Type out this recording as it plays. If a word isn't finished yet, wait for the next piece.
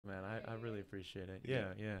appreciate it.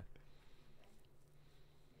 Yeah.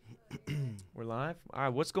 We're live. All right,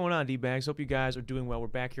 what's going on, D-Bags? Hope you guys are doing well. We're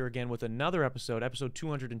back here again with another episode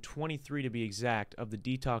 223 to be exact, of the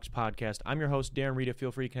Detox Podcast. I'm your host, Darren Rita.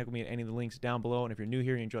 Feel free to connect with me at any of the links down below. And if you're new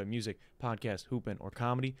here, you enjoy music, podcast, hooping, or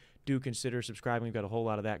comedy, do consider subscribing. We've got a whole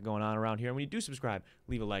lot of that going on around here. And when you do subscribe,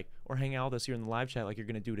 leave a like or hang out with us here in the live chat like you're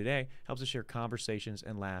going to do today. Helps us share conversations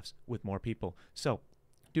and laughs with more people. So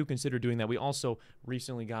do consider doing that. We also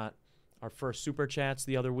recently got our first super chats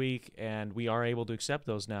the other week, and we are able to accept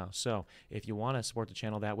those now. So if you want to support the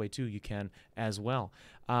channel that way too, you can as well.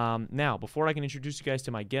 Now, before I can introduce you guys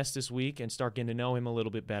to my guest this week and start getting to know him a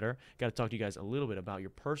little bit better, got to talk to you guys a little bit about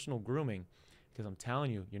your personal grooming, because I'm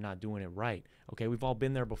telling you, you're not doing it right. Okay, we've all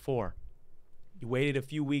been there before. You waited a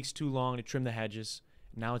few weeks too long to trim the hedges.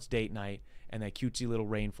 Now it's date night, and that cutesy little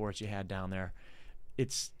rainforest you had down there,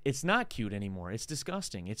 it's not cute anymore. It's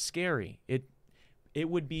disgusting. It's scary. It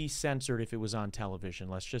would be censored if it was on television.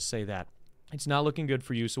 Let's just say that. It's not looking good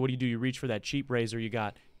for you. So what do? You reach for that cheap razor you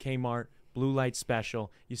got, Kmart, blue light special.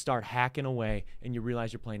 You start hacking away, and you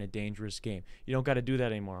realize you're playing a dangerous game. You don't got to do that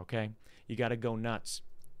anymore, okay? You got to go nuts.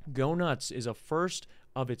 Go Nuts is a first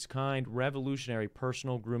of its kind revolutionary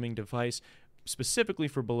personal grooming device, specifically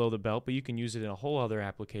for below the belt, but you can use it in a whole other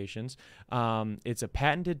applications. It's a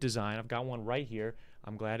patented design. I've got one right here.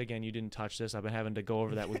 I'm glad, again, you didn't touch this. I've been having to go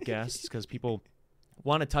over that with guests because people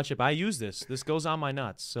want to touch it, but I use this. This goes on my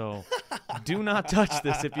nuts, so do not touch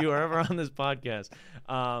this if you are ever on this podcast.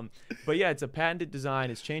 But yeah, it's a patented design.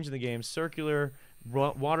 It's changing the game. Circular,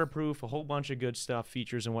 waterproof, a whole bunch of good stuff,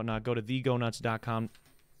 features and whatnot. Go to thegonuts.com.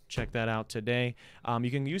 Check that out today. You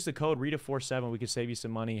can use the code RITA47. We can save you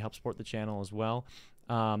some money, help support the channel as well.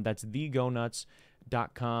 That's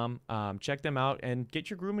thegonuts.com. Check them out and get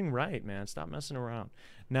your grooming right, man. Stop messing around.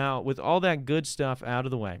 Now, with all that good stuff out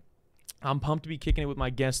of the way, I'm pumped to be kicking it with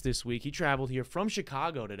my guest this week. He traveled here from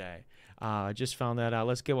Chicago today. I just found that out.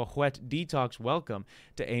 Let's give a wet detox welcome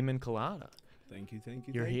to Ayman Kalada. Thank you.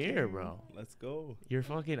 You're here, bro. Let's go. You're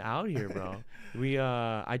fucking out here, bro.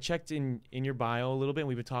 I checked in your bio a little bit, and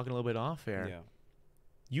we've been talking a little bit off air. Yeah.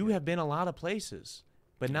 You have been a lot of places,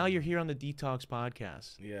 but now you're here on the Detox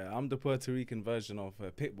Podcast. Yeah, I'm the Puerto Rican version of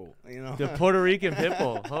Pitbull, you know. The Puerto Rican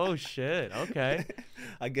Pitbull. Oh, shit. Okay.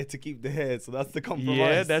 I get to keep the head, so that's the compromise.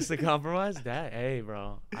 Yeah, that's the compromise. Hey,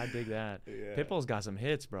 bro. I dig that. Yeah. Pitbull's got some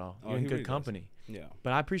hits, bro. You're in he good really company. does. Yeah.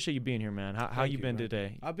 But I appreciate you being here, man. How Thank you been man.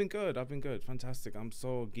 today? I've been good. Fantastic. I'm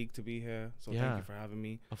so geeked to be here. So thank you for having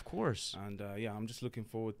me. Of course. And yeah, I'm just looking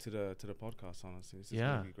forward to the podcast, honestly. This is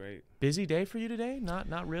gonna be great. Busy day for you today?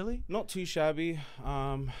 Not really? Not too shabby.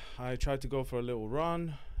 I tried to go for a little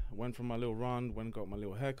run. Went for my little run, went and got my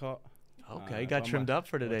little haircut. Okay, got trimmed up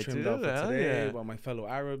for today too. Trimmed up for today by my fellow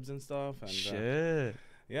Arabs and stuff. And, shit.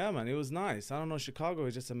 Yeah, man, it was nice. I don't know, Chicago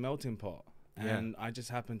is just a melting pot. Yeah. And I just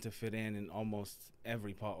happen to fit in almost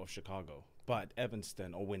every part of Chicago, but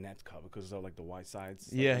Evanston or Winnetka, because they're like the white sides,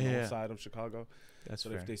 the north side of Chicago. That's so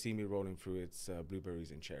fair. If they see me rolling through, it's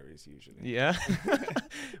blueberries and cherries usually. Yeah.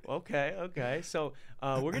 Okay. So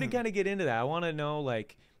we're gonna kind of get into that. I want to know,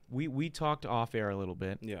 like, we talked off air a little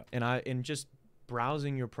bit. Yeah. And just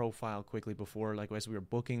browsing your profile quickly before, like, as we were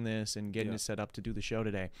booking this and getting it set up to do the show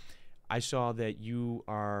today, I saw that you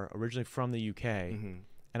are originally from the UK. Mm-hmm.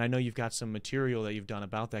 And I know you've got some material that you've done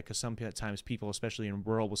about that, because sometimes people, especially in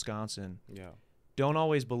rural Wisconsin, don't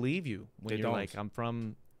always believe you when you're like, I'm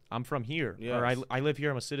from here, or I live here,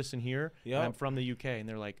 I'm a citizen here, and I'm from the UK, and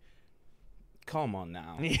they're like, come on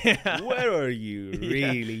now, where are you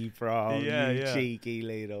really from, you cheeky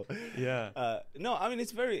little. No, I mean,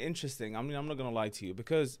 it's very interesting. I mean, I'm not gonna lie to you,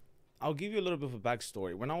 because I'll give you a little bit of a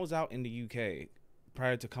backstory. When I was out in the UK,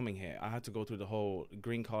 prior to coming here, I had to go through the whole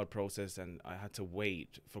green card process, and I had to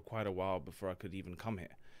wait for quite a while before I could even come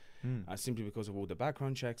here. Simply because of all the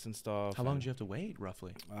background checks and stuff. How long did you have to wait,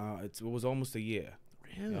 roughly? It was almost a year.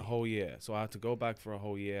 Really? A whole year. So I had to go back for a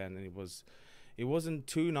whole year, and it wasn't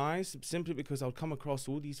too nice, simply because I would come across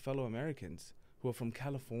all these fellow Americans who are from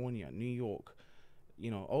California, New York,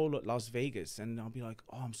 you know, all Las Vegas, and I'll be like,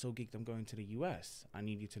 oh, I'm so geeked, I'm going to the US. I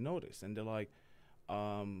need you to know this. And they're like,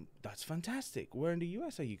 that's fantastic. Where in the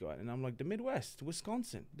US are you going? And I'm like, the Midwest,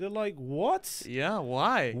 Wisconsin. They're like, what? Yeah,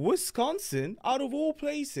 why? Wisconsin? Out of all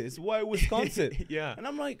places, why Wisconsin? Yeah. And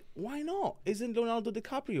I'm like, why not? Isn't Leonardo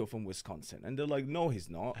DiCaprio from Wisconsin? And they're like, no, he's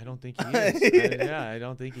not. I don't think he is. I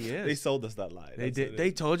don't think he is. They sold us that lie. They did.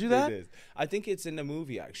 They told you that? They did. I think it's in the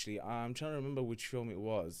movie, actually. I'm trying to remember which film it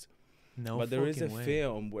was. No, but there is a way.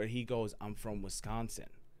 film where he goes, I'm from Wisconsin.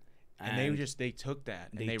 And they took that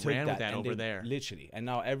and they took ran with that over there. Literally. And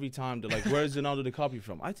now every time they're like, where's Leonardo DiCaprio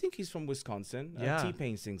from? I think he's from Wisconsin. Yeah.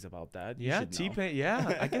 T-Pain sings about that. Yeah, T-Pain.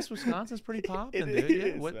 Yeah, I guess Wisconsin's pretty poppin', dude.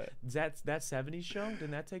 Yeah. What that 70s show?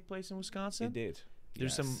 Didn't that take place in Wisconsin? It did.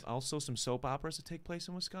 There's some soap operas that take place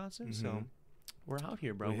in Wisconsin. Mm-hmm. So we're out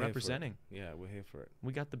here, bro, representing. Yeah, we're here for it.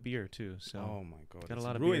 We got the beer too. So oh my god, got a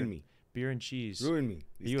lot of ruin me. Beer and cheese. Ruin me.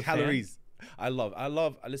 Are you a calories. Fan?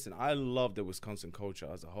 Listen, I love the Wisconsin culture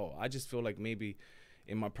as a whole. I just feel like maybe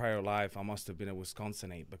in my prior life I must have been a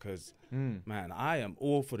Wisconsinite because man, I am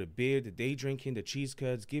all for the beer, the day drinking, the cheese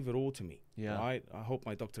curds. Give it all to me. Yeah. Right? I hope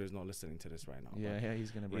my doctor is not listening to this right now. Yeah, he's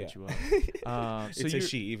gonna break you up. So it's a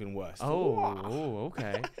she, even worse. Oh,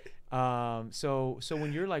 okay. So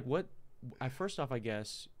when you're like, what? First off, I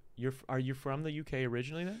guess are you from the UK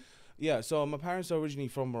originally then? Yeah. So my parents are originally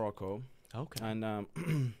from Morocco. Okay. And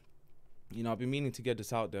you know, I've been meaning to get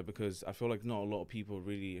this out there because I feel like not a lot of people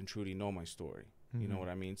really and truly know my story. You know what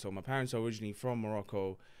I mean? So my parents are originally from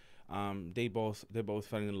Morocco. They both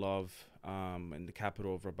fell in love in the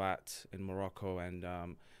capital of Rabat in Morocco, and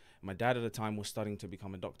my dad at the time was studying to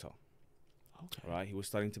become a doctor. Okay. Right, he was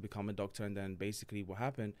studying to become a doctor, and then basically what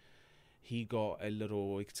happened, he got a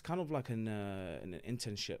little. It's kind of like an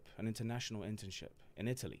internship, an international internship in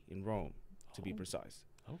Italy, in Rome, to be precise.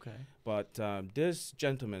 Okay. But this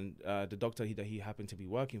gentleman, the doctor that he happened to be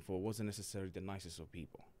working for, wasn't necessarily the nicest of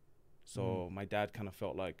people. So my dad kind of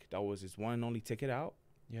felt like that was his one and only ticket out.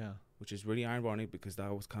 Yeah. Which is really ironic because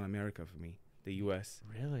that was kind of America for me, the U.S.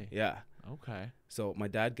 Really? Yeah. Okay. So my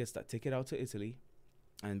dad gets that ticket out to Italy,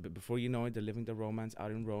 and before you know it, they're living the romance out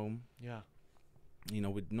in Rome. Yeah. You know,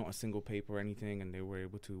 with not a single paper or anything, and they were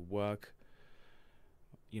able to work,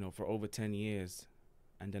 you know, for over 10 years.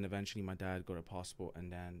 And then eventually my dad got a passport,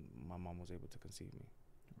 and then my mom was able to conceive me.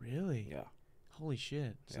 Really? Yeah. Holy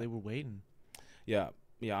shit. So they were waiting. Yeah.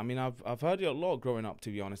 Yeah, I mean, I've heard it a lot growing up,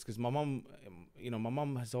 to be honest, because my mom, you know, my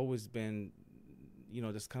mom has always been, you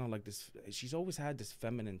know, this kind of like this, she's always had this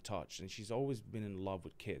feminine touch, and she's always been in love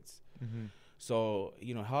with kids. Mm-hmm. So,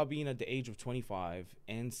 you know, her being at the age of 25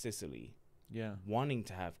 in Sicily, wanting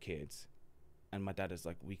to have kids, and my dad is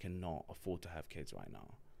like, we cannot afford to have kids right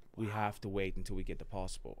now. We have to wait until we get the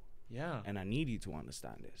passport. Yeah. And I need you to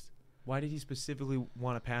understand this. Why did he specifically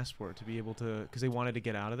want a passport? To be able to, because they wanted to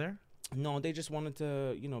get out of there? No, they just wanted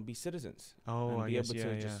to, you know, be citizens. Oh, and I be guess, able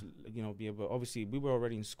to just, you know, be able. Obviously, we were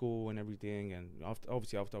already in school and everything, and after I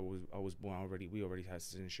was born already, we already had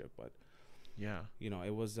citizenship. But you know,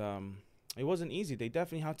 it wasn't easy. They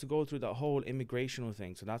definitely had to go through that whole immigrational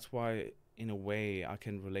thing. So that's why, in a way, I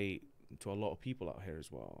can relate to a lot of people out here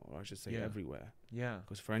as well, or I should say everywhere. Yeah.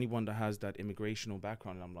 Because for anyone that has that immigrational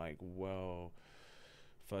background, I'm like, well,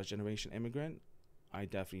 first generation immigrant, I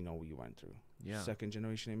definitely know what you went through. Yeah. Second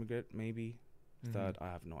generation immigrant, maybe. Third, I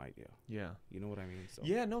have no idea. Yeah. You know what I mean? So.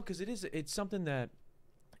 Yeah, no, because it's something that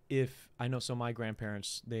if I know, so my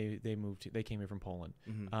grandparents, they came here from Poland.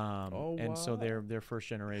 And so they're first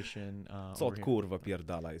generation.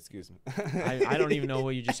 Excuse me. I don't even know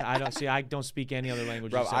what you just, I don't speak any other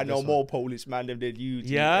language. Bro, I know more Polish man than you.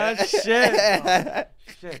 Yeah, shit. Oh,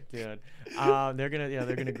 shit, dude. They're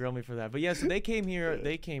gonna grill me for that. But yeah, so they came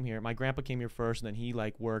here. My grandpa came here first, and then he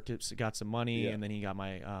like worked, got some money, and then he got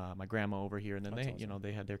my grandma over here, and then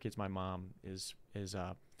they had their kids. My mom is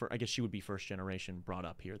I guess she would be first generation brought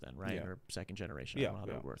up here then, right? Or second generation. I don't know how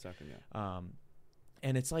that would work. Second,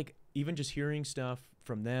 and it's like even just hearing stuff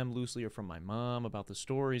from them loosely or from my mom about the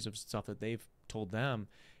stories of stuff that they've told them.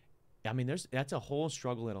 I mean, that's a whole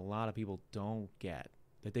struggle that a lot of people don't get,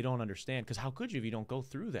 that they don't understand. Because how could you if you don't go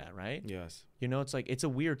through that, right? Yes. You know, it's like, it's a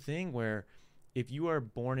weird thing where if you are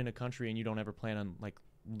born in a country and you don't ever plan on like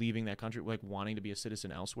leaving that country, like wanting to be a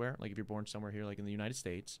citizen elsewhere, like if you're born somewhere here, like in the United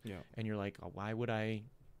States, and you're like, oh, why would I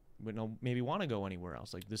maybe want to go anywhere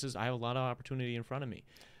else? Like I have a lot of opportunity in front of me.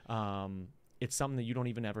 It's something that you don't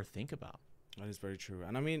even ever think about. That is very true.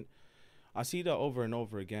 And I mean, I see that over and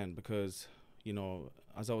over again because, you know,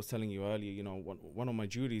 as I was telling you earlier, you know, one of my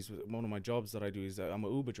duties, one of my jobs that I do is that I'm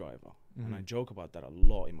an Uber driver. And I joke about that a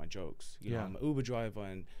lot in my jokes. You know, I'm an Uber driver,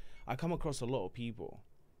 and I come across a lot of people,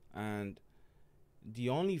 and the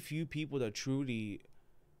only few people that truly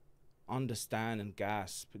understand and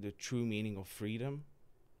grasp the true meaning of freedom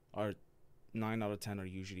are 9 out of 10 are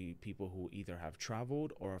usually people who either have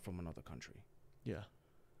traveled or are from another country. Yeah.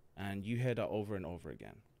 And you hear that over and over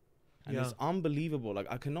again. And it's unbelievable. Like,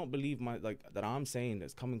 I cannot believe that I'm saying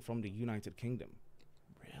this coming from the United Kingdom.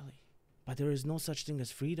 Really? But there is no such thing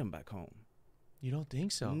as freedom back home. You don't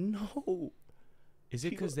think so? No. Is it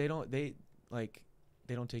because they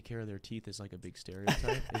they don't take care of their teeth is like a big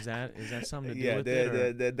stereotype. Is that something to do Yeah, with it?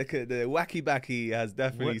 Or the wacky backy has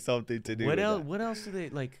definitely something to do what with else? that. What else do they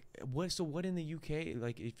like? What in the UK?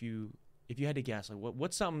 Like, if you had to guess, like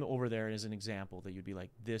what's something over there as an example that you'd be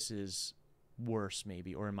like, this is worse,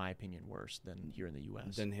 maybe, or in my opinion, worse than here in the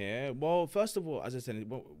US? Than here? Well, first of all, as I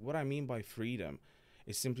said, what I mean by freedom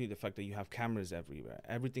is simply the fact that you have cameras everywhere.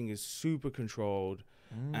 Everything is super controlled,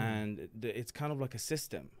 and it's kind of like a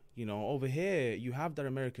system. You know, over here, you have that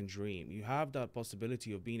American dream. You have that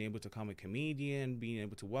possibility of being able to become a comedian, being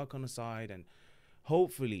able to work on the side, and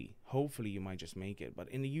hopefully you might just make it. But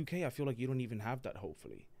in the UK, I feel like you don't even have that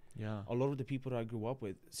hopefully. Yeah. A lot of the people that I grew up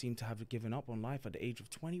with seem to have given up on life at the age of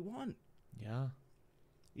 21. Yeah.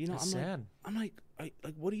 You know, That's sad. I'm like,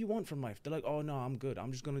 what do you want from life? They're like, oh, no, I'm good.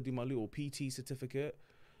 I'm just going to do my little PT certificate,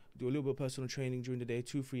 do a little bit of personal training during the day,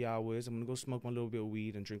 2-3 hours. I'm going to go smoke my little bit of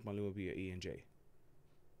weed and drink my little bit of E&J.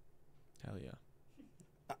 Hell yeah.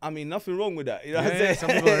 I mean, nothing wrong with that. You know Yeah, what I'm saying? some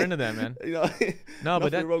people are into that, man. You know, No,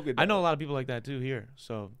 but nothing wrong with that. I know a lot of people like that too here.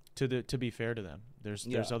 So to be fair to them, there's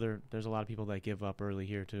a lot of people that give up early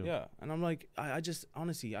here too. Yeah, and I'm like, I just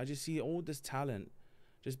honestly, I just see all this talent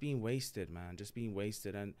just being wasted, man, just being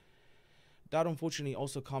wasted. And that unfortunately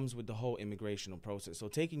also comes with the whole immigrational process. So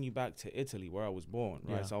taking you back to Italy, where I was born,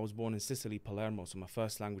 right? Yeah. So I was born in Sicily, Palermo. So my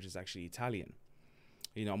first language is actually Italian.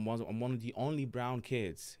 You know, I'm one of the only brown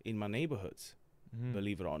kids in my neighborhoods,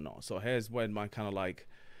 believe it or not. So here's when my kind of like,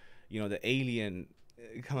 you know, the alien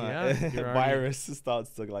kind of virus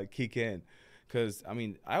starts to like kick in. Because, I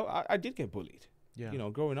mean, I did get bullied. Yeah. You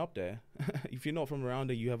know, growing up there, if you're not from around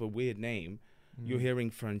there, you have a weird name. You're hearing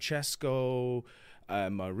Francesco,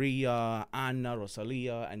 Maria, Anna,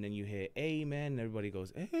 Rosalia, and then you hear Amen. Everybody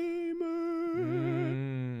goes, Amen.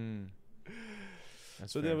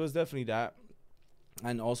 So fair. there was definitely that.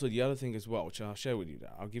 And also the other thing as well, which I'll share with you,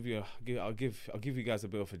 that I'll give you guys a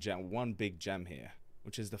bit of a gem, one big gem here,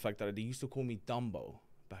 which is the fact that they used to call me Dumbo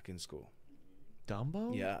back in school.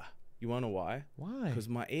 Dumbo? Yeah. You wanna know why? Why? Because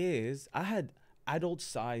my ears, I had adult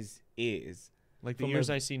size ears. Like the ears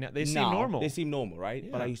I see now, they seem normal. They seem normal, right? Yeah.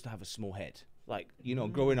 But I used to have a small head. Like, you know,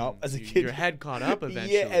 growing up as a kid. Your head caught up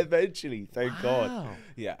eventually. Yeah, eventually. Thank God. Wow.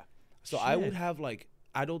 Yeah. So I would have like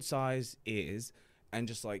adult size ears and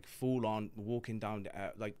just like full on walking down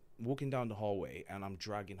the hallway, and I'm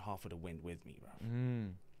dragging half of the wind with me, bro.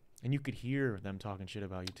 And you could hear them talking shit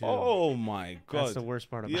about you too. Oh my God. That's the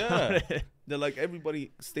worst part about it. They're like,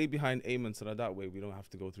 everybody stay behind Ayman so that way we don't have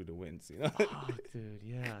to go through the winds, you know? Fuck, dude.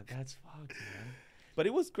 Yeah, that's fucked, man. But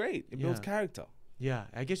it was great. It builds character. Yeah,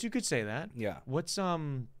 I guess you could say that. Yeah. What's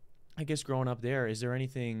I guess growing up there, is there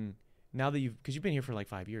anything now that because you've been here for like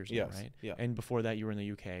 5 years now, right? Yeah. And before that you were in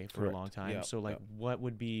the UK for a long time. Yeah. So like what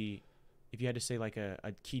would be, if you had to say like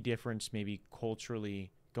a key difference maybe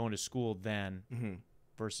culturally going to school then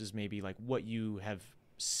versus maybe like what you have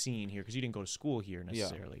seen here, because you didn't go to school here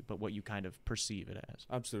necessarily, but what you kind of perceive it as?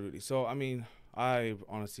 Absolutely. So, I mean, I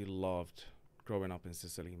honestly loved growing up in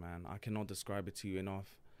Sicily, man. I cannot describe it to you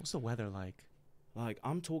enough. What's the weather like? Like,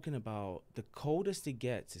 I'm talking about the coldest it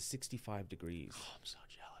gets is 65 degrees. Oh, I'm so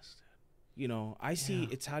jealous, dude. You know, I see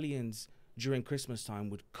Italians during Christmas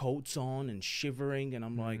time with coats on and shivering, and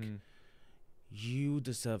I'm like, you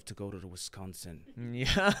deserve to go to the Wisconsin.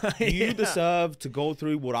 Yeah. You deserve to go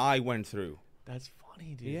through what I went through. That's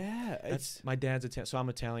funny, dude. Yeah. That's my dad's Italian, so I'm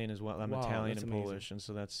Italian as well. I'm Italian and amazing. Polish, and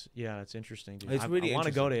so that's interesting, dude. It's really I want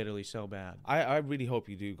to go to interesting. Italy so bad. I really hope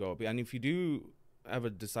you do go. And if you do ever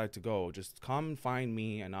decide to go, just come and find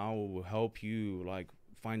me, and I will help you like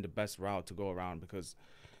find the best route to go around, because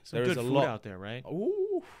Some good food out there, right?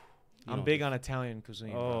 Ooh. I'm big on Italian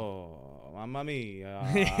cuisine. Oh, mamma mia.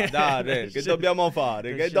 Dai, che dobbiamo fare?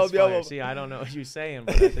 Che This shit's dobbiamo fire. See, I don't know what you're saying,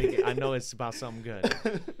 but I know it's about something good.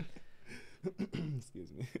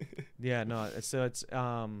 Excuse me. Yeah, no. So it's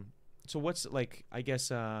so what's like, I guess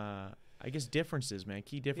differences, man.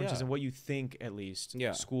 Key differences in what you think at least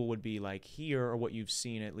school would be like here, or what you've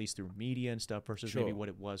seen at least through media and stuff, versus maybe what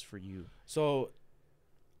it was for you. So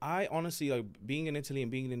I honestly, like, being in Italy and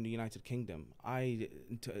being in the United Kingdom,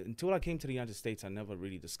 until I came to the United States, I never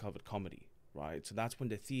really discovered comedy, right? So that's when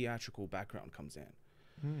the theatrical background comes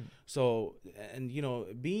in. So, and you know,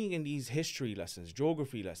 being in these history lessons,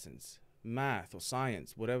 geography lessons, math or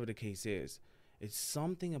science, whatever the case is, it's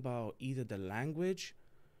something about either the language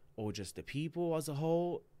or just the people as a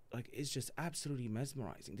whole. Like, it's just absolutely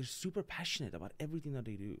mesmerizing. They're super passionate about everything that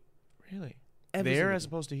they do. Really? Every There single as thing.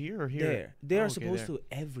 opposed to here, or here? They're supposed to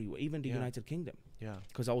everywhere, even the Yeah. United Kingdom. Yeah.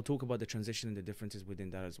 Because I will talk about the transition and the differences within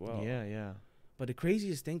that as well. Yeah, yeah. But the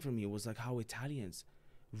craziest thing for me was like how Italians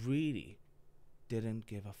really didn't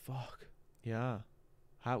give a fuck. Yeah.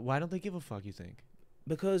 Why don't they give a fuck, you think?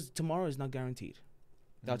 because tomorrow is not guaranteed.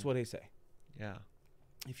 That's what they say. Yeah.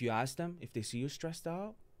 If you ask them, if they see you stressed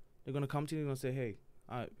out, they're going to come to you and say, hey,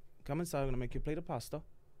 come inside. I'm going to make you a plate of pasta.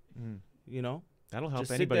 You know? That'll help Just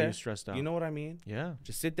sit anybody there. who's stressed out. You know what I mean? Yeah.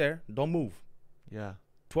 Just sit there. Don't move. Yeah.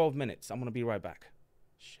 12 minutes. I'm going to be right back.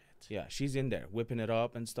 Shit. Yeah, she's in there whipping it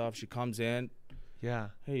up and stuff. She comes in. Yeah.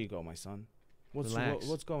 Here you go, my son. Relax.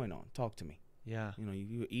 What's going on? Talk to me. Yeah. You know,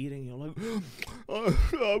 you're eating. You're like,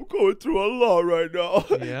 I'm going through a lot right now.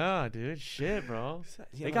 Yeah, dude. Shit, bro.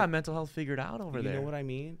 You They know, got mental health figured out over there. You know what I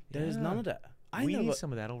mean? There's Yeah. none of that. We need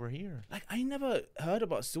some of that over here. I never heard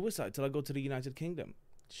about suicide till I go to the United Kingdom.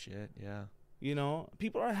 Shit. Yeah. You know,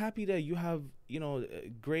 people are happy that you have, you know,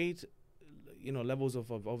 great, you know, levels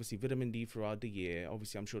of obviously vitamin D throughout the year.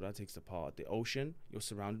 Obviously, I'm sure that takes the part. The ocean, you're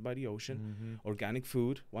surrounded by the ocean. Organic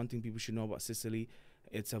food. One thing people should know about Sicily,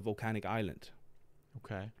 it's a volcanic island.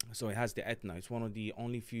 Okay. So it has the Etna. It's one of the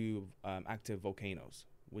only few active volcanoes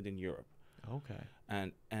within Europe. Okay.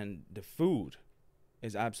 And the food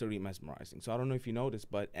is absolutely mesmerizing. So I don't know if you know this,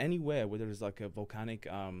 but anywhere where there is like a volcanic,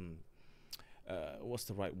 what's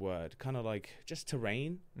the right word? Kind of like just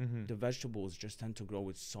terrain, the vegetables just tend to grow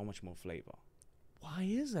with so much more flavor. Why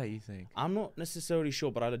is that, you think? I'm not necessarily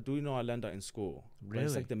sure, but I do know I learned that in school. But Really?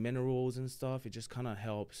 it's like the minerals and stuff. It just kind of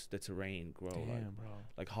helps the terrain grow. Damn, bro.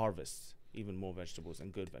 Like harvests even more vegetables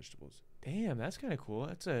and good vegetables. Damn, that's kind of cool.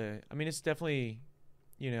 I mean, it's definitely,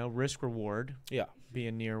 you know, risk reward. Yeah.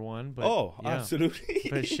 Being near one, but yeah. Absolutely.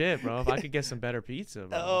 But shit, bro, if I could get some better pizza,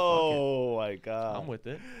 bro, oh my God. I'm with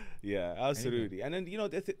it. Yeah, absolutely. And then, you know,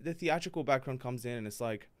 the theatrical background comes in and it's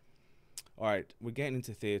like, all right, we're getting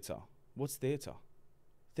into theater. What's theater?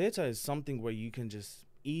 Theater is something where you can just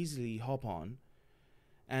easily hop on.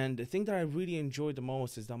 And the thing that I really enjoyed the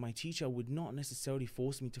most is that my teacher would not necessarily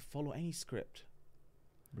force me to follow any script.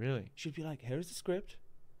 Really? She'd be like, here's the script,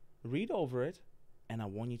 read over it, and I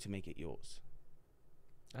want you to make it yours.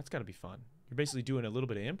 That's got to be fun. You're basically doing a little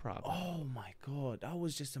bit of improv. Oh my God, that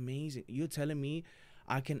was just amazing. You're telling me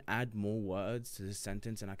I can add more words to this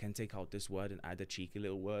sentence and I can take out this word and add a cheeky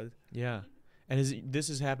little word? Yeah. And this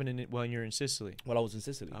is happening while you're in Sicily? Well, I was in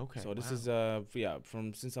Sicily. Okay. So this is,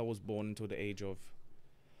 from since I was born until the age of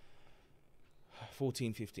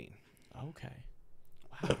 14, 15. Okay.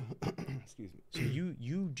 Wow. Excuse me. So you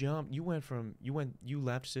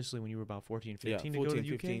left Sicily when you were about 14, 15 yeah, to 14, go to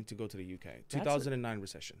the UK? 15 to go to the UK. 2009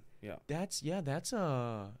 recession. Yeah. That's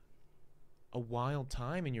a wild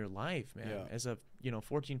time in your life, man. Yeah. As a,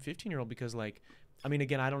 14, 15-year-old, because like, I mean,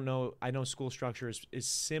 again, I don't know. I know school structure is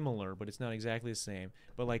similar, but it's not exactly the same.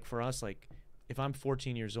 But like for us, like if I'm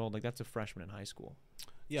 14 years old, like that's a freshman in high school.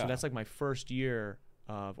 Yeah. So that's like my first year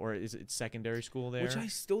of, or is it secondary school there? Which I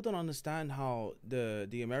still don't understand how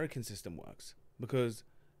the American system works, because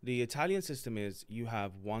the Italian system is you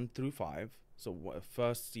have 1 through 5. So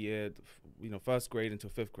first year, first grade into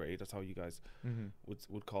 5th grade. That's how you guys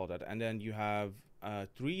would call that. And then you have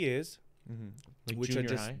 3 years. Like which junior are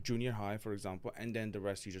just high? junior high, for example, and then the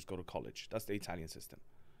rest you just go to college. That's the Italian system.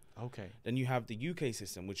 Okay. Then you have the UK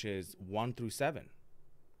system, which is 1 through 7.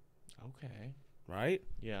 Okay. Right?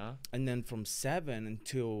 Yeah. And then from 7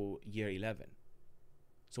 until year 11.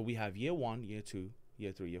 So we have year 1, year 2,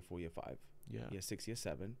 year 3, year 4, year 5, Yeah. year 6, year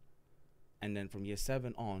 7. And then from year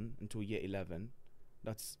 7 on until year 11,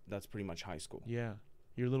 that's pretty much high school. Yeah.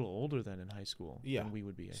 You're a little older than in high school. Yeah. Than we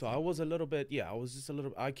would be. I So think. I was a little bit, I was just a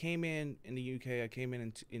little, I came in the UK, I came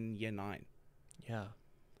in year 9. Yeah.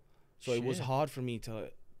 So it was Shit. hard for me to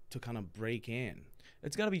kind of break in.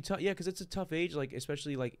 It's got to be tough. Yeah, because it's a tough age, like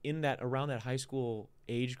especially like around that high school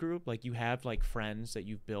age group. Like you have like friends that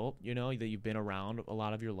you've built, that you've been around a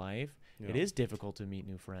lot of your life. Yeah. It is difficult to meet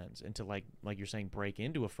new friends and to like you're saying, break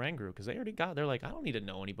into a friend group because they're like, I don't need to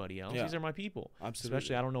know anybody else. Yeah. These are my people. Absolutely.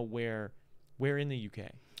 Especially I don't know where in the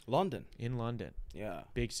UK. London. In London. Yeah.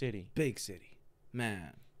 Big city. Big city.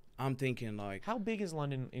 Man, I'm thinking like, How big is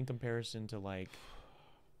London in comparison to like,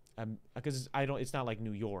 because it's not like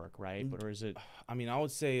New York, right? But or is it? I mean, I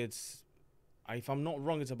would say if I'm not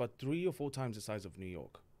wrong, it's about 3 or 4 times the size of New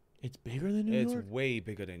York. It's bigger than New It's York. way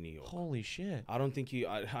bigger than New York. Holy shit. I don't think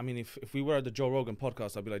I mean, if we were at the Joe Rogan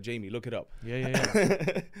podcast, I'd be like, Jamie, look it up.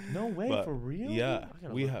 Yeah. No way, But, for real? yeah, I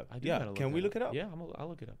gotta we look- have- I do yeah, gotta can we look it up? Yeah, I'll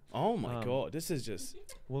look it up. Oh my God, this is just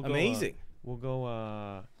We'll amazing. We'll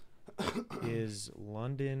go. Is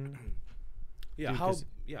London Yeah,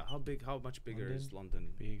 Dude, how much bigger London? is London?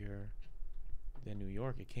 bigger than New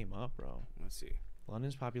York? It came up, bro. Let's see.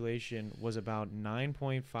 London's population was about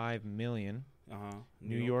 9.5 million.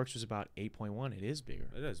 New York's was about 8.1. It is bigger.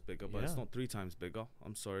 It is bigger, but it's Yeah. not 3 times bigger.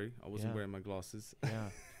 I'm sorry, I wasn't Yeah. wearing my glasses. Yeah.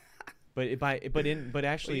 But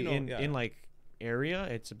actually you know, in yeah. in like area,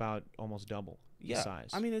 it's about almost double. Yeah, size.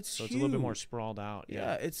 I mean, it's so huge. it's a little bit more sprawled out.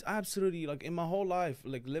 Yeah, it's absolutely, like, in my whole life,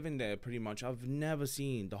 like, living there pretty much, I've never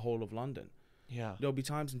seen the whole of London. Yeah. There'll be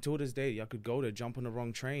times until this day I could go there, jump on the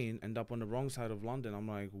wrong train, end up on the wrong side of London. I'm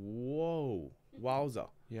like, whoa, wowza.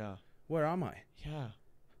 Yeah. Where am I? Yeah.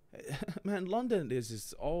 Man, London is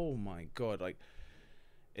just, oh my God. Like,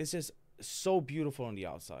 it's just so beautiful on the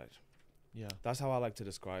outside. Yeah. That's how I like to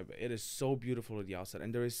describe it. It is so beautiful on the outside.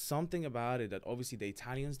 And there is something about it that obviously the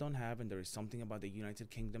Italians don't have. And there is something about the United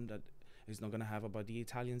Kingdom that is not going to have about the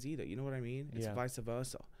Italians either. You know what I mean? It's vice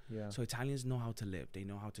versa. Yeah. So Italians know how to live. They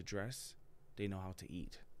know how to dress. They know how to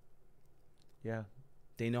eat. Yeah.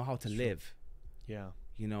 They know how to live. Yeah.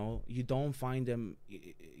 You know, you don't find them,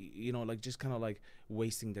 you know, like, just kind of like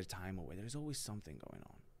wasting their time away. There's always something going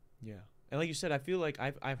on. Yeah. And like you said, I feel like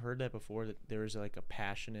I've heard that before, that there's like a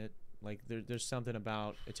passionate, like there's something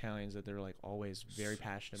about Italians that they're like always very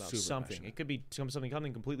passionate about something. Passionate. It could be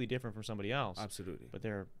something completely different from somebody else. Absolutely. But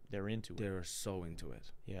they're into it. They're so into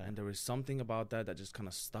it. Yeah. And there is something about that just kind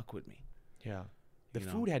of stuck with me. Yeah. The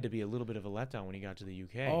food had to be a little bit of a letdown when you got to the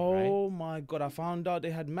UK, Oh my God. I found out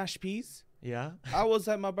they had mashed peas. Yeah. I was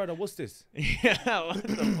like, my brother, what's this? Yeah. What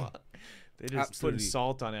the fuck? They just Absolutely put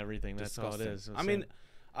salt on everything. That's disgusting. all it is. I mean,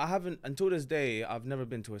 I haven't, until this day, I've never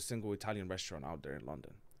been to a single Italian restaurant out there in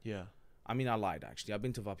London. Yeah. I mean, I lied, actually. I've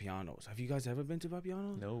been to Vapiano's. Have you guys ever been to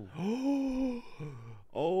Vapiano's? No.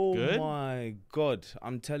 Oh Good? my God.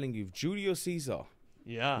 I'm telling you, if Julio Caesar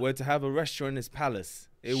were to have a restaurant in his palace,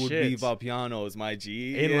 it would be Vapiano's, my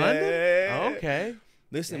G. In London? Oh, okay.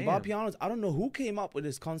 Listen, Vapiano's, I don't know who came up with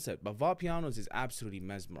this concept, but Vapiano's is absolutely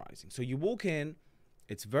mesmerizing. So you walk in,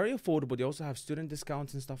 it's very affordable. They also have student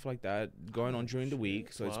discounts and stuff like that going on during the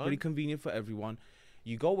week. So it's pretty convenient for everyone.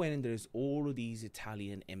 You go in and there's all of these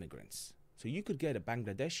Italian immigrants. So you could get a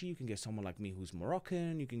Bangladeshi, you can get someone like me who's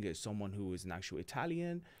Moroccan, you can get someone who is an actual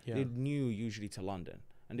Italian. Yeah. They're new usually to London.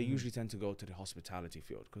 And they usually tend to go to the hospitality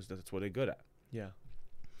field because that's what they're good at. Yeah.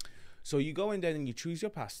 So you go in there and you choose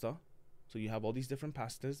your pasta. So you have all these different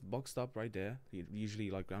pastas boxed up right there. Usually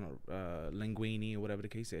like, I don't know, linguine or whatever the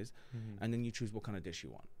case is. And then you choose what kind of dish you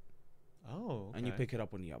want. Oh, okay. And you pick it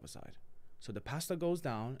up on the other side. So the pasta goes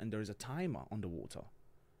down and there is a timer on the water.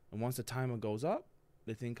 And once the timer goes up,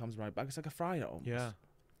 the thing comes right back. It's like a fryer almost. Yeah.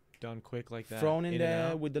 Done quick like that. Thrown in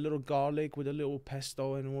there with the little garlic, with a little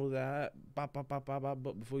pesto and all that.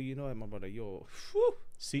 But before you know it, my brother,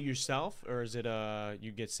 Seat yourself, or is it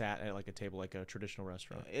you get sat at like a table like a traditional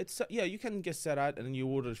restaurant? It's you can get set out and then you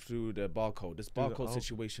order through the barcode. This barcode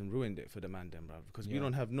situation ruined it for the man then, bro, because we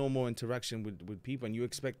don't have no more interaction with people, and you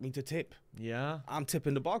expect me to tip. Yeah, I'm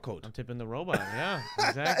tipping the barcode. I'm tipping the robot. Yeah,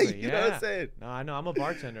 exactly. You know what I'm saying? No, I know. I'm a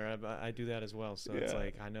bartender. I do that as well. So it's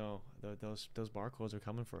like I know those barcodes are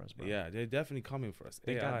coming for us, bro. Yeah, they're definitely coming for us.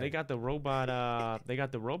 They got the robot. They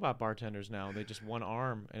got the robot bartenders now. They just one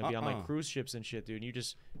arm and it'll be on like cruise ships and shit, dude. And you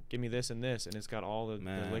just give me this and this, and it's got all the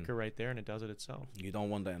liquor right there, and it does it itself. You don't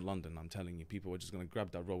want that in London, I'm telling you. People are just gonna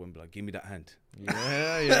grab that robe and be like, "Give me that hand."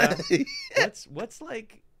 Yeah.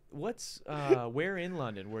 What's where in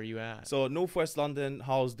London? Where are you at? So Northwest London,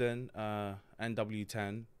 Harlesden,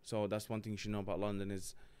 NW10. So that's one thing you should know about London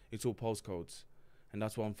is it's all postcodes, and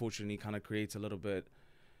that's what unfortunately kind of creates a little bit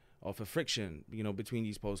of a friction, between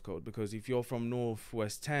these postcodes. Because if you're from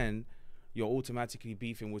Northwest 10, you're automatically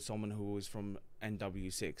beefing with someone who is from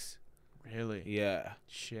NW6. Really? Yeah.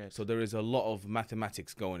 Shit. So there is a lot of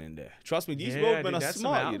mathematics going in there. Trust me, these roadmen are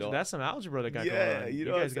smart, That's some algebra that got going on. You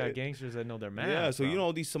guys got gangsters that know their math. Yeah, so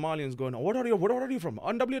all these Somalians going, what are you from?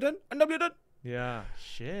 NW10? NW10? Yeah.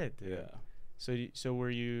 Shit, dude. Yeah. So were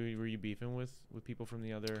you beefing with people from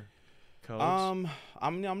the other codes?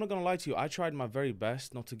 I'm not gonna lie to you. I tried my very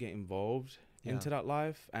best not to get involved into that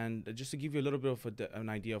life, and just to give you a little bit of an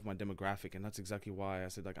idea of my demographic, and that's exactly why I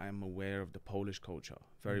said I am aware of the Polish culture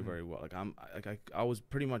very very well. I was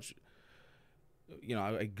pretty much,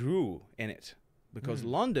 I grew in it because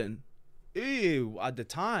London, at the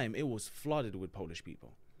time it was flooded with Polish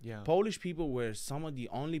people. Yeah, Polish people were some of the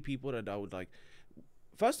only people that I would like.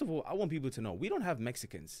 First of all, I want people to know we don't have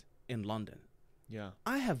Mexicans in London. Yeah.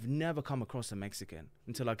 I have never come across a Mexican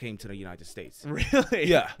until I came to the United States. Really?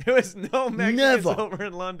 Yeah. There was no Mexicans over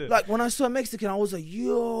in London. Like, when I saw a Mexican, I was like,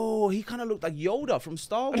 yo, he kind of looked like Yoda from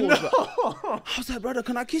Star Wars. No. I was like, brother,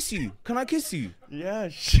 can I kiss you? Can I kiss you? Yeah,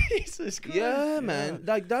 Jesus Christ. Yeah, man.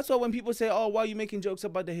 Like, that's why when people say, oh, why are you making jokes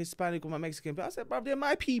about the Hispanic or my Mexican? But I said, bro, they're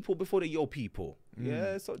my people before they're your people.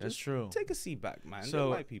 Yeah, so just take a seat back, man. So,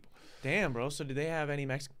 they're my people. Damn, bro. So do they have any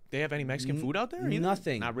Mexican food out there? Either?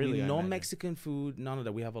 Nothing. Not really. No Mexican food. None of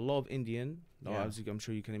that. We have a lot of Indian. As I'm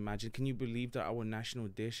sure you can imagine. Can you believe that our national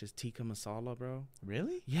dish is tikka masala, bro?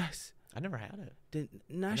 Really? Yes. I never had it. The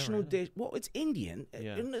national dish. Well, it's Indian.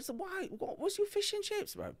 Yeah. And it's, why? What's your fish and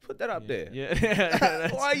chips, bro? Put that up there.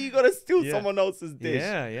 Yeah. Why are you gonna steal someone else's dish?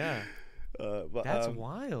 Yeah. But That's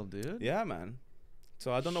wild, dude. yeah, man.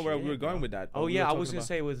 So I don't know where we were going with that. Oh yeah, I was gonna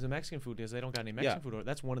say with the Mexican food is they don't got any Mexican Yeah. food.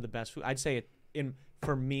 That's one of the best food. I'd say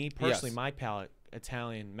for me personally, Yes. my palate,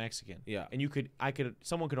 Italian, Mexican. Yeah. And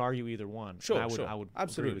someone could argue either one. Sure, and sure. I would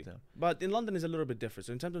Absolutely. agree with them. But in London is a little bit different.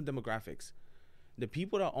 So in terms of demographics, the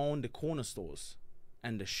people that own the corner stores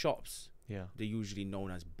and the shops, Yeah. they're usually known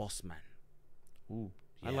as boss man. Ooh,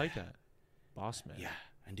 I Yeah. like that. Boss man. Yeah.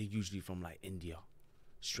 And they're usually from like India,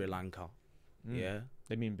 Sri Lanka. Mm. Yeah.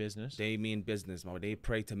 They mean business. They mean business, man. They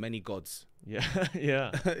pray to many gods. Yeah.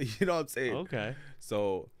 Yeah. You know what I'm saying? Okay.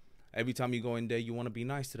 So every time you go in there, you want to be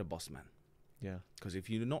nice to the boss man. Yeah. Because if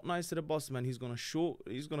you're not nice to the boss man, you're gonna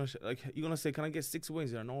say, "Can I get 6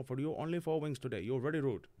 wings?" They're, no, only 4 wings today. You're very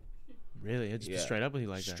rude. Really? It's just straight up with you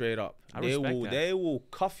like that. Straight up. I respect that. They will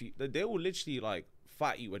cuff you. They will literally like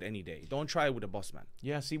fight you at any day. Don't try it with the boss man.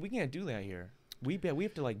 Yeah. See, we can't do that here. We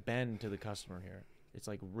have to like bend to the customer here. It's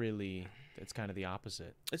like really, it's kind of the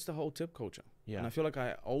opposite. It's the whole tip culture. Yeah. And I feel like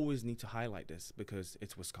I always need to highlight this because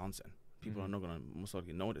it's Wisconsin. People are not gonna most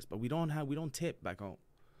likely know this, but we don't tip back home.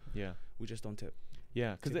 Yeah. We just don't tip.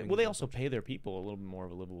 Yeah. Because Tipping they is also not pay their people a little bit more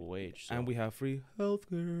of a livable wage. So. And we have free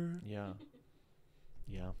healthcare. Yeah.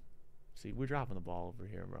 Yeah. See, we're dropping the ball over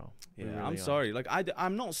here, bro. We Yeah, really I'm are. sorry. Like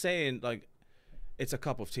I'm not saying like it's a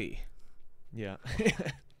cup of tea, Yeah.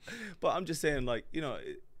 but I'm just saying like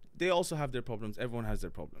they also have their problems. Everyone has their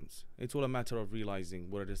problems. It's all a matter of realizing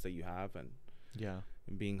what it is that you have and Yeah.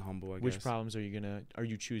 being humble. I Which guess. problems are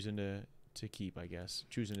you choosing to keep, I guess,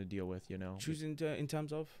 choosing to deal with, Choosing to in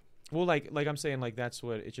terms of. Well, like I'm saying, like that's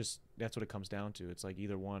what it comes down to. It's like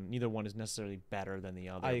neither one is necessarily better than the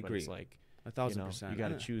other. I But agree. it's like 1,000%. you got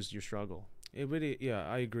to And choose your struggle. It really, yeah,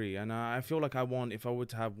 I agree. And I feel like if I were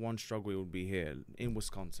to have one struggle, it would be here in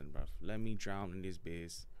Wisconsin, bruv. Let me drown in these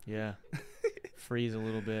beers. Yeah. Freeze a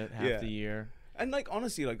little bit half Yeah. the year. And like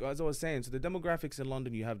honestly, like as I was saying, so the demographics in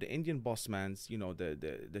London, you have the Indian boss mans,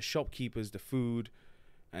 the shopkeepers, the food,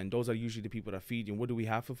 and those are usually the people that feed you. And what do we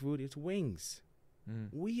have for food? It's wings. Mm.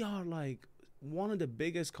 We are like one of the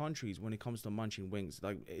biggest countries when it comes to munching wings.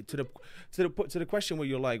 Like to the question where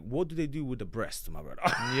you're like, what do they do with the breast, my brother?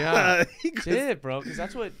 Yeah. 'Cause- That's it, bro. Because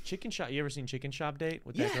that's what Chicken Shop. You ever seen Chicken Shop Date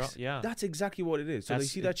with that girl? Yes, Yeah. that's exactly what it is. So they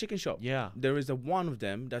see that chicken shop. Yeah. There is one of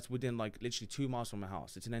them that's within like literally 2 miles from my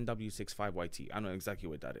house. It's an NW65YT. I know exactly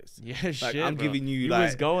what that is. Yeah. Like, Shit. I'm bro. giving you He like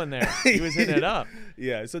was going there. He was hitting it up.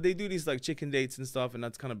 Yeah, so they do these like chicken dates and stuff, and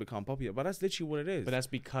that's kind of become popular. But that's literally what it is. But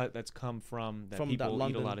that's come from From that people eat a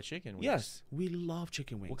London- lot of chicken wings. Yes, we love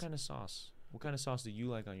chicken wings. What kind of sauce? What kind of sauce do you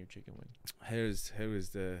like on your chicken wing? Here is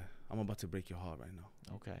the. I'm about to break your heart right now.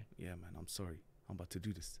 Okay. Yeah, man, I'm sorry. I'm about to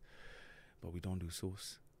do this, but we don't do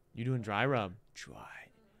sauce. You doing dry rub? Dry,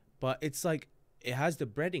 but it's like it has the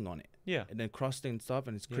breading on it, Yeah. and then crusting and stuff,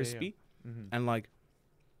 and it's Yeah, yeah. crispy, Mm-hmm. and like,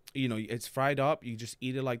 it's fried up. You just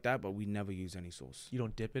eat it like that, but we never use any sauce. You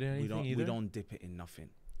don't dip it in anything We either? don't dip it in nothing.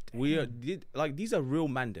 These are real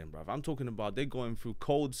men then, bruv. I'm talking about they're going through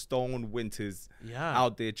cold stone winters Yeah.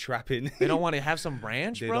 out there trapping. They don't want to have some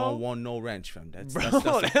ranch, They bro? don't want no ranch, fam. That's Bro, that's a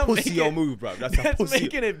that'll make pussy it- move, bruv. That's a That's pussy.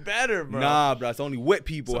 making it better, bro. Nah, bruv. It's only wet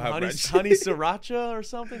people Some have honey, ranch. honey sriracha or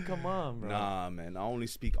something? Come on, bro. Nah, man. I only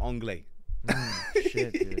speak Anglais.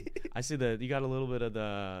 Shit, dude. I see you got a little bit of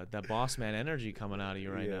that boss man energy coming out of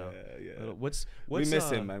you right now. Yeah. What's We miss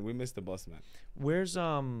him, man. We miss the boss man. Where's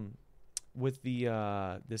with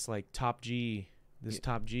the this like top G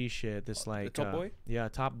shit, this like top boy? Yeah,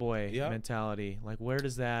 top boy Yeah. mentality. Like where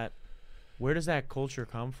does that culture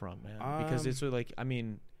come from, man? Because it's sort of like, I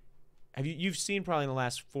mean, you've seen probably in the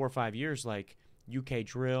last 4 or 5 years like UK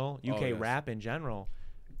drill, UK yes. rap in general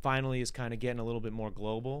finally is kind of getting a little bit more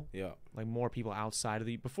global. Yeah. Like more people outside of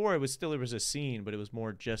before it was a scene, but it was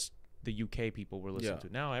more just the UK people were listening Yeah.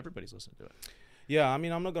 to. Now everybody's listening to it. Yeah, I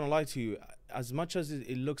mean, I'm not going to lie to you. As much as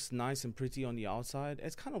it looks nice and pretty on the outside,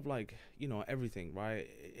 it's kind of like, everything, right?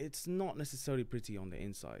 It's not necessarily pretty on the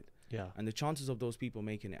inside. Yeah. And the chances of those people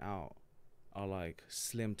making it out are like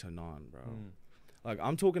slim to none, bro. Like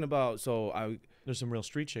I'm talking about, There's some real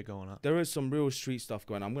street shit going on. there is some real street stuff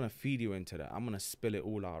going on. I'm going to feed you into that. I'm going to spill it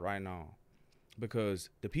all out right now. Because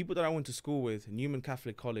the people that I went to school with, Newman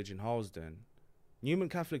Catholic College in Harlesden,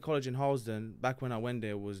 back when I went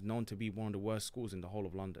there, was known to be one of the worst schools in the whole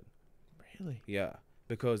of London. Really? Yeah,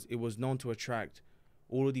 because it was known to attract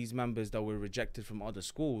all of these members that were rejected from other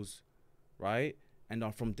schools, right? And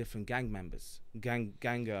are from different gang members.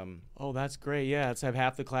 Oh, that's great. Yeah, let's have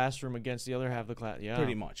half the classroom against the other half of the class. Yeah.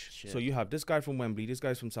 Pretty much. Shit. So you have this guy from Wembley, this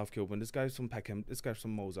guy's from South Kilburn, this guy's from Peckham, this guy's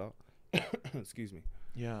from Moser. Excuse me.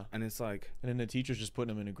 Yeah. And it's like, And then the teacher's just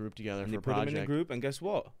putting them in a group together and for they a put them project. in a group, and guess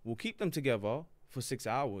what? We'll keep them together for 6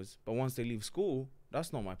 hours, but once they leave school,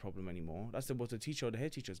 that's not my problem anymore. That's what the teacher or the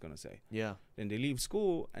head teacher is gonna say. Yeah. Then they leave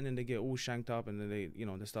school, and then they get all shanked up, and then they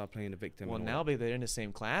start playing the victim. Well, and now all that. they're in the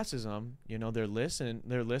same class as them. You know, they're listening.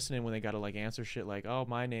 They're listening when they got to like answer shit like, "Oh,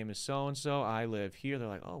 my name is so and so. I live here." They're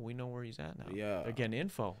like, "Oh, we know where he's at now." Yeah. They're getting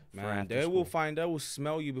info. Man, they will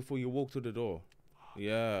smell you before you walk through the door.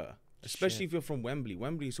 Yeah. Especially if you're from Wembley.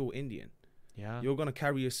 Wembley's all Indian. Yeah. You're gonna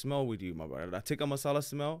carry a smell with you, my brother. That tikka masala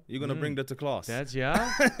smell, you're gonna bring that to class. That's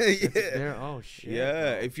yeah. Yeah. Oh shit.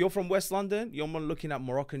 Yeah. If you're from West London, you're more looking at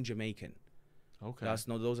Moroccan, Jamaican. Okay.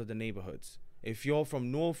 Those are the neighborhoods. If you're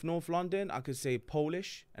from North London, I could say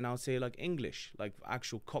Polish, and I'll say like English, like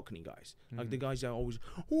actual Cockney guys, like the guys that are always,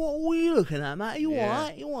 what are you looking at, mate? You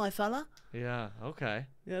alright? You alright, fella? Yeah. Okay.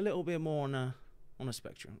 Yeah, a little bit more on a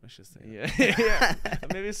spectrum. Let's just say. Yeah. Yeah.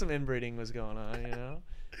 Maybe some inbreeding was going on. You know,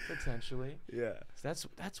 potentially. Yeah. That's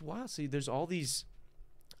wild. See, there's all these.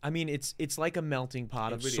 I mean, it's like a melting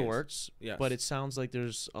pot of really sorts, Yes. but it sounds like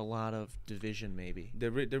there's a lot of division, maybe.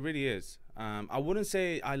 There really is. I wouldn't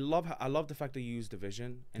say I love the fact that you use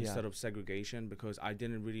division instead of segregation, because I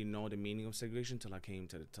didn't really know the meaning of segregation till I came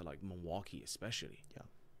to like Milwaukee, especially. Yeah.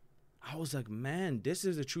 I was like, man, this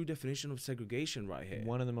is a true definition of segregation right here.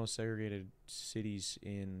 One of the most segregated cities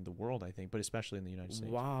in the world, I think, but especially in the United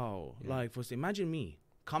States. Wow. Yeah. Like, first, imagine me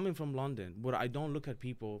coming from London, but I don't look at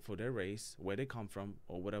people for their race, where they come from,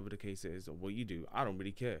 or whatever the case is, or what you do. I don't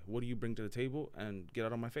really care. What do you bring to the table? And get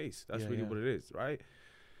out of my face. That's really what it is, right?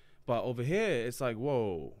 But over here, it's like,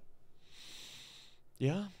 whoa.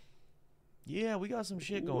 Yeah. Yeah, we got some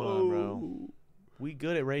shit going on, bro. We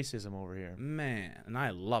good at racism over here. Man, and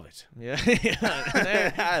I love it. Yeah.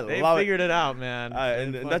 They love figured it out, man.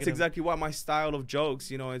 And that's exactly why my style of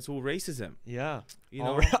jokes, it's all racism. Yeah. You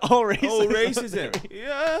know, all racism. all racism.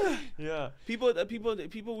 Yeah. Yeah.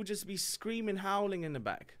 People would just be screaming, howling in the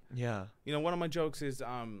back. Yeah. One of my jokes is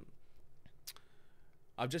I've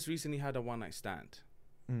just recently had a one-night stand,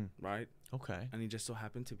 right? Okay. And he just so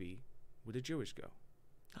happened to be with a Jewish girl.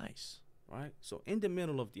 Nice. Right? So in the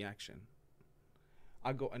middle of the action,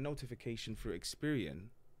 I got a notification through Experian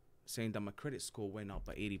saying that my credit score went up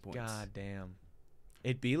by 80 points. God damn.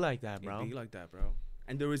 It'd be like that, bro. It'd be like that, bro.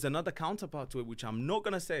 And there is another counterpart to it, which I'm not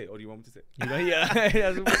going to say. Or do you want me to say?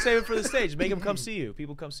 Yeah. We'll save it for the stage. Make them come see you.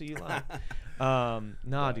 People come see you live.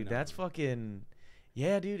 Nah, dude, that's fucking...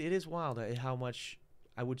 Yeah, dude, it is wild how much...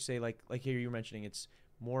 I would say, like here you were mentioning, it's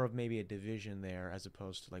more of maybe a division there as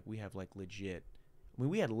opposed to, like, we have, like, legit... I mean,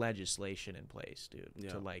 we had legislation in place, dude,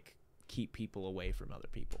 to, like... keep people away from other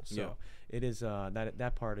people, so it is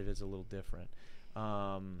that part of it is a little different,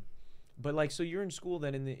 but like, so you're in school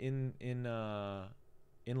then in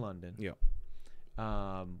London.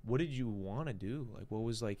 What did you want to do? Like, what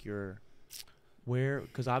was like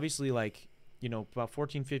because obviously, like, about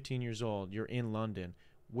 14 15 years old, you're in London.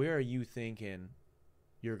 Where are you thinking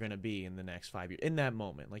you're gonna be in the next 5 years, in that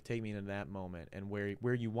moment? Like, take me into that moment and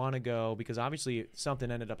where you want to go, because obviously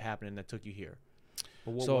something ended up happening that took you here.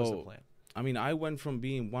 But what was the plan? I mean, I went from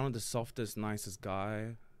being one of the softest, nicest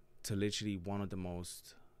guy to literally one of the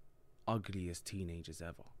most ugliest teenagers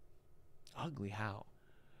ever. Ugly how?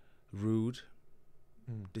 Rude,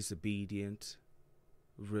 disobedient,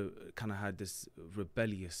 kind of had this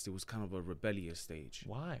rebellious. It was kind of a rebellious stage.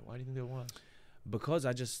 Why? Why do you think there was? Because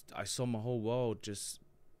I saw my whole world just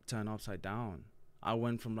turn upside down. I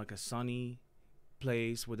went from like a sunny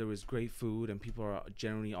place where there was great food and people are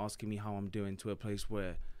generally asking me how I'm doing, to a place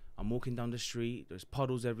where I'm walking down the street, there's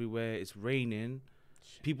puddles everywhere, it's raining,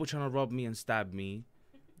 people trying to rob me and stab me,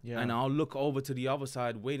 and I'll look over to the other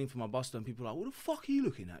side waiting for my bus stop, and people are like, what the fuck are you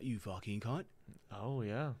looking at, you fucking cunt? Oh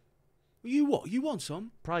yeah. You what? You want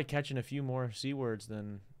some? Probably catching a few more C words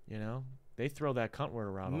than, they throw that cunt word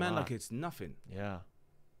around a lot. Like it's nothing. Yeah.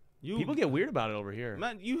 People get weird about it over here.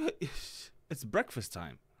 Man, it's breakfast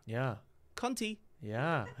time. Yeah. Cunty.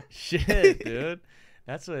 Yeah. Shit, dude.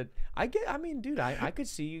 That's what I get. I mean, dude, I could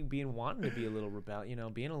see you wanting to be a little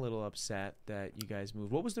being a little upset that you guys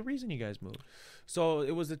moved. What was the reason you guys moved? So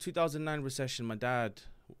it was the 2009 recession. My dad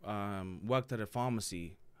worked at a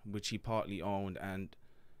pharmacy, which he partly owned, and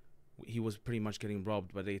he was pretty much getting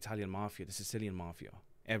robbed by the Italian mafia, the Sicilian mafia,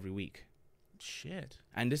 every week. Shit.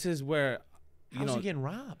 And this is where, how's he getting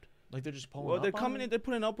robbed? Like, they're just pulling up? Well, they're coming in, they're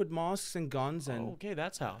pulling up with masks and guns. And okay,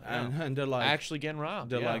 that's how. And they're like... actually getting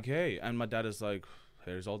robbed. They're like, hey. And my dad is like,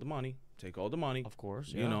 here's all the money. Take all the money. Of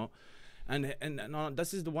course, And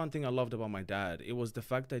this is the one thing I loved about my dad. It was the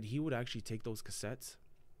fact that he would actually take those cassettes,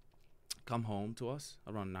 come home to us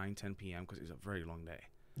around 9, 10 p.m. because it was a very long day.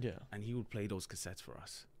 Yeah. And he would play those cassettes for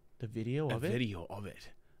us. The video a of it? video of it.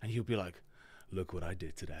 And he'll be like, look what I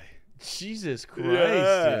did today. Jesus Christ,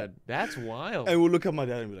 Yeah. dude. That's wild. And we'll look at my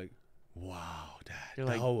dad and be like, wow, Dad. You're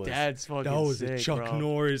that like, was, Dad's fucking that was sick, a Chuck bro.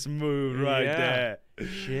 Norris move right Yeah. there.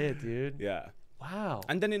 Shit, dude. Yeah. Wow.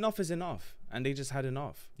 And then enough is enough. And they just had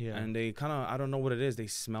enough. Yeah. And they kind of, I don't know what it is, they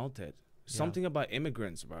smelt it. Something about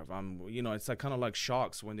immigrants, bro. You know, it's like kind of like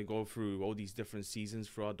sharks when they go through all these different seasons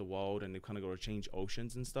throughout the world and they kind of go to change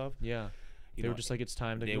oceans and stuff. Yeah. You They know, were just like, it's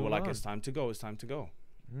time to go. they were like, it's time to go. It's time to go.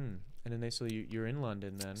 Hmm. And then you're in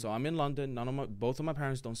London then. So I'm in London. Both of my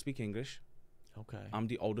parents don't speak English. Okay. I'm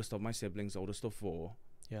the oldest of my siblings, oldest of 4.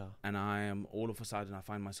 Yeah. And I am all of a sudden, I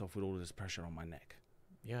find myself with all this pressure on my neck.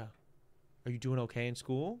 Yeah. Are you doing okay in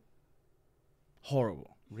school?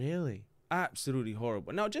 Horrible. Really? Absolutely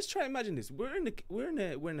horrible. Now just try to imagine this. We're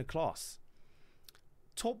in a class.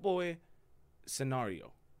 Top boy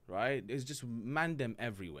scenario, right? There's just mandem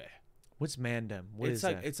everywhere. What's Mandem? What it's is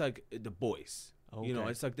like that? it's like the boys. Okay. You know,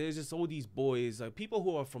 it's like there's just all these boys, like people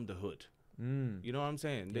who are from the hood. Mm. You know what I'm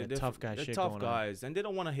saying? Yeah, tough guy they're shit tough going on. guys, and they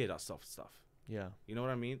don't want to hear that soft stuff. Yeah. You know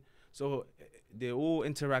what I mean? So they're all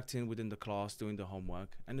interacting within the class, doing the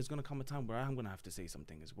homework, and there's gonna come a time where I'm gonna have to say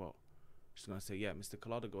something as well. Just gonna say, yeah, Mr.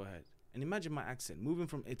 Kalada, go ahead. And imagine my accent moving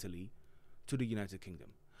from Italy to the United Kingdom.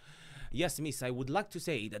 Yes, miss, I would like to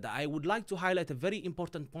say that I would like to highlight a very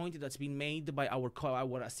important point that's been made by our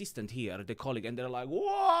assistant here, the colleague, and they're like,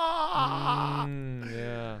 whoa!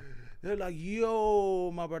 Yeah. They're like,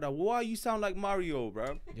 yo, my brother, why you sound like Mario,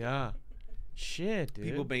 bro? Yeah. Shit, dude.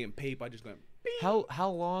 People banging paper, just going, How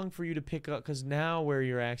long for you to pick up? Because now where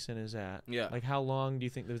your accent is at, yeah. like how long do you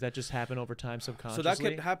think does that just happen over time subconsciously? So that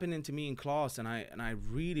kept happening to me in class, and I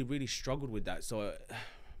really, really struggled with that. So,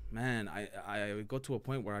 man, I got to a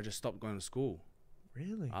point where I just stopped going to school.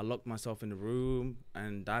 Really? I locked myself in the room,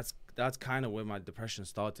 and that's kind of where my depression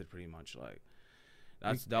started, pretty much. Like,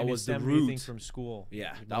 that was the root from school.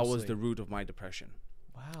 Yeah, that was the root of my depression.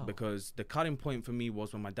 Wow. Because the cutting point for me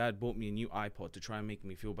was when my dad bought me a new iPod to try and make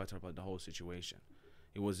me feel better about the whole situation.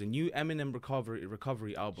 It was a new Eminem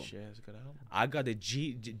recovery album. Shit, it's a good album. I got a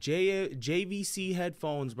JVC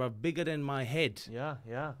headphones, bro, bigger than my head. Yeah,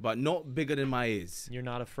 yeah. But not bigger than my ears. You're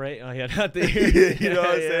not afraid. Oh yeah, not the ears. You know what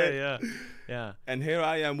I'm saying? Yeah, yeah. And here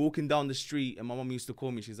I am walking down the street, and my mom used to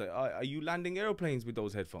call me. She's like, are you landing airplanes with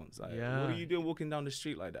those headphones? Like, Yeah. what are you doing walking down the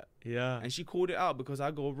street like that? Yeah. And she called it out because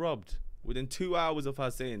I got robbed within 2 hours of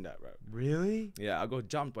her saying that, bro. Really? Yeah, I got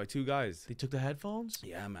jumped by 2 guys. They took the headphones?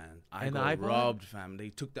 Yeah, man. I And the got iPod? robbed, fam. They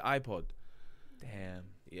took the iPod. Damn.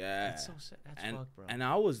 Yeah. That's so sad. That's and, fucked, bro. And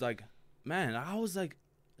I was like, man,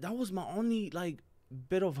 that was my only, like,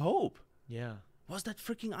 bit of hope. Yeah. Was that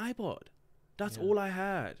freaking iPod. That's Yeah. all I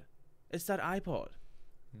had. It's that iPod.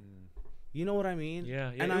 You know what I mean?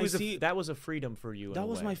 Yeah, yeah. And that was a freedom for you. that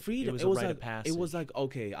was my freedom. It was a rite of passage. it was like,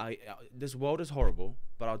 okay, this world is horrible,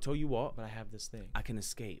 but I'll tell you what, But I have this thing. I can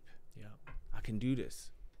escape. Yeah. I can do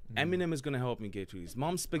this. Eminem is gonna help me get through this.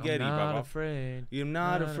 Mom spaghetti, I'm not bro. afraid. You're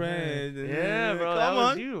not afraid. Yeah, bro. Come That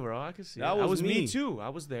was on. you, bro. I could see. That That was was me me. too. I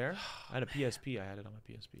was there. I had a PSP. I had it on my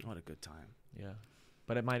PSP. What a good time. Yeah.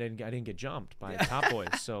 But I didn't get jumped by Top Boys,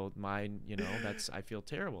 so I feel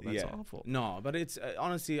terrible. That's awful. No, but it's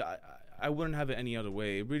honestly, I wouldn't have it any other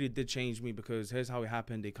way. It really did change me because here's how it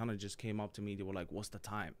happened. They kind of just came up to me. They were like, "What's the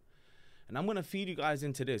time?" And I'm gonna feed you guys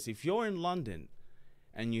into this. If you're in London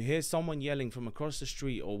and you hear someone yelling from across the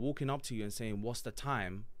street or walking up to you and saying, "What's the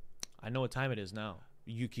time?" I know what time it is now.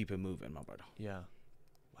 You keep it moving, my brother. Yeah.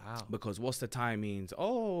 Wow. Because what's the time means,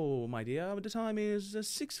 oh, my dear, the time is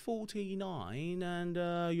 6:49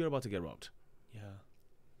 and you're about to get robbed. Yeah.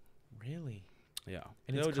 Really? Yeah.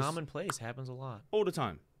 And They it's were just commonplace. Happens a lot. all the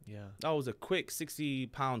time. Yeah. That was a quick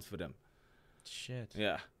 £60 for them. Shit.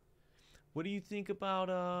 Yeah. What do you think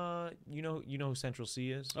about you know who Central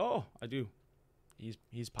C is? Oh, I do.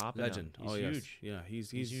 He's popping. Legend. Now. He's oh, huge. yes. Yeah,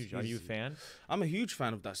 he's Huge. Are you a fan? I'm a huge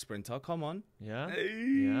fan of that Sprinter. Come on. Yeah. Hey.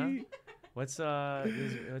 Yeah. What's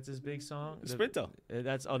his big song? Sprinter.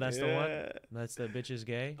 That's the one. That's the bitch is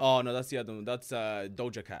gay. Oh no, that's the other one. That's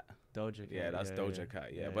Doja Cat. Doja Cat. Yeah, that's Doja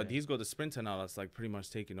Cat. Yeah, but he's got the Sprinter now. That's like pretty much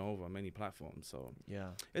taking over many platforms. So yeah,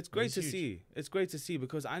 it's great to huge. see. It's great to see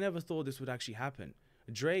because I never thought this would actually happen.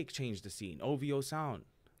 Drake changed the scene. OVO sound.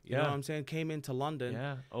 You know what I'm saying? Came into London.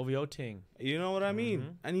 Yeah, OVO ting. You know what I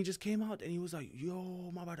mean? And he just came out and he was like, "Yo,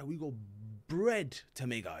 my brother, we got bread to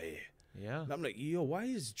make out here." Yeah. And I'm like, "Yo, why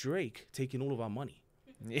is Drake taking all of our money?"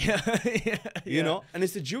 Yeah. You know? And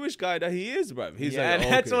it's the Jewish guy that he is, bro. He's like, okay.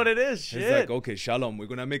 That's what it is. Shit. He's like, okay, shalom, we're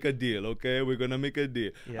gonna make a deal, okay? We're gonna make a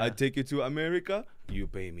deal. Yeah. I take you to America, you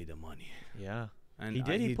pay me the money. Yeah. And he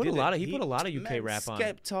did. He put a lot of UK rap on.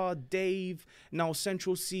 Skepta, Dave, now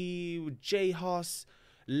Central C, J Huss,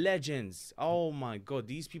 legends. Oh my God,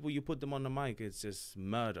 these people, you put them on the mic, it's just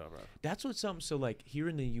murder, bro. That's what's something. So like here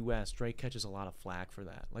in the U.S., Drake catches a lot of flack for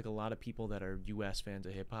that. Like a lot of people that are U.S. fans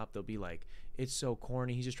of hip hop, they'll be like, "It's so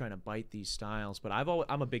corny. He's just trying to bite these styles." But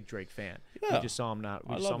I'm a big Drake fan. Yeah. We just saw him I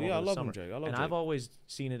love him, Drake. I love and Drake. I've always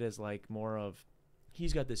seen it as like more of,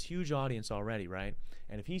 he's got this huge audience already, right?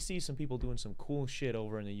 And if he sees some people doing some cool shit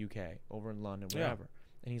over in the UK, over in London, wherever,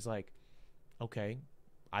 and he's like, okay,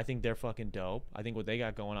 I think they're fucking dope. I think what they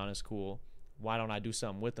got going on is cool. Why don't I do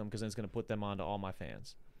something with them? Because then it's going to put them on to all my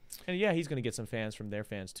fans. And yeah, he's going to get some fans from their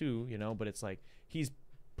fans too, you know, but it's like he's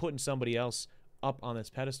putting somebody else up on this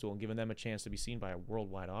pedestal and giving them a chance to be seen by a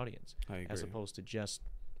worldwide audience, as opposed to just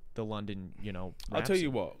the London, you know. I'll tell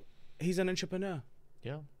you what, he's an entrepreneur.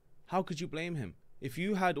 Yeah. How could you blame him? If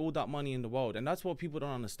you had all that money in the world, and that's what people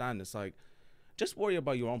don't understand, it's like, just worry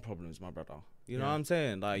about your own problems, my brother. You know what I'm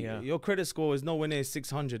saying? Like, your credit score is nowhere near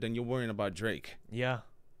 600 and you're worrying about Drake. Yeah.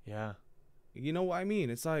 Yeah. You know what I mean?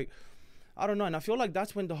 It's like, I don't know. And I feel like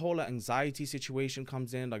that's when the whole anxiety situation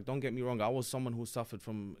comes in. Like, don't get me wrong. I was someone who suffered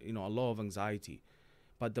from, you know, a lot of anxiety.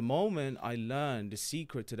 But the moment I learned the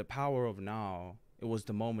secret to the power of now, it was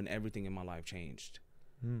the moment everything in my life changed.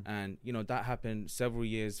 And, you know, that happened several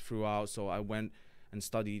years throughout. So I went and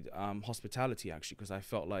studied hospitality, actually, because I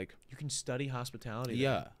felt like... You can study hospitality.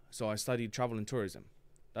 Yeah. Then. So I studied travel and tourism.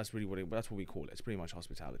 That's really that's what we call it. It's pretty much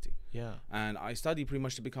hospitality. Yeah. And I studied pretty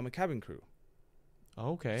much to become a cabin crew.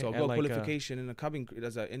 Okay. So I got qualification in a cabin crew,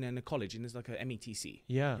 in a college, and it's like a METC.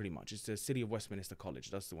 Yeah. Pretty much. It's the City of Westminster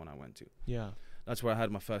College. That's the one I went to. Yeah. That's where I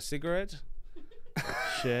had my first cigarette.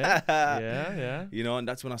 Shit. Yeah. You know, and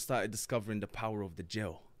that's when I started discovering the power of the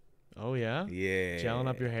gel. Oh, yeah? Yeah. Gelling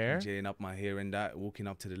up your hair? Gelling up my hair and that, walking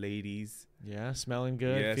up to the ladies. Yeah, smelling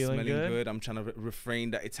good, yeah, feeling smelling good. I'm trying to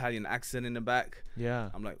refrain that Italian accent in the back. Yeah.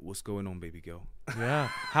 I'm like, what's going on, baby girl? Yeah.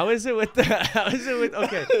 How is it with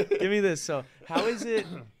okay, give me this. So how is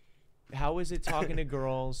it talking to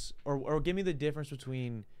girls, or give me the difference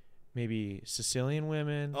between maybe Sicilian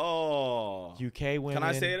women, UK women, can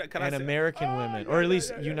I say it? and American women, or at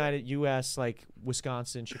least United U.S., like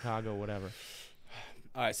Wisconsin, Chicago, whatever.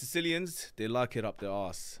 All right, Sicilians, they lock it up their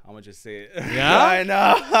ass. I'm going to just say it. Yeah? I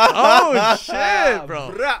know. Oh, shit,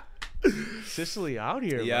 bro. Sicily out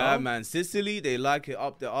here, bro. Yeah, man. Sicily, they lock it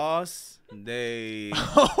up their ass. They...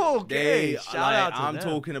 Okay, shout out to I'm them.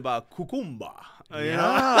 talking about cucumba. Yeah.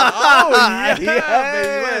 Oh, yeah, baby.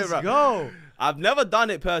 Let's bro. Go. I've never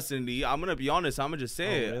done it personally. I'm gonna be honest. I'm gonna just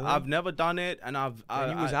say it. Really? I've never done it, and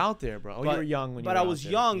you was out there, bro. Oh, you were young when you were I was out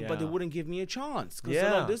there. young, Yeah. but they wouldn't give me a chance. Cause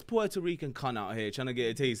Yeah. this Puerto Rican cunt out here trying to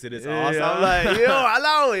get a taste of this Yeah. ass. I'm like, yo,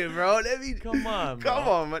 allow it, bro. Let me. Come on, bro. Come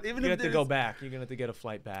on, man. Even You if have to go back. You're gonna have to get a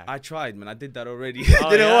flight back. I tried, man. I did that already.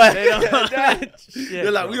 Oh, Didn't yeah? work. They don't- Shit,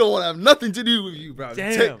 They're like, bro. we don't want to have nothing to do with you, bro.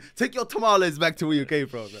 Damn. Take your tamales back to where you came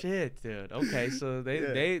from, bro. Shit, dude. Okay, so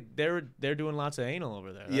they're doing lots of anal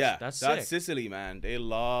over there. That's sick. That's Sicily, man. They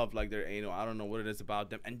love like their anal. I don't know what it is about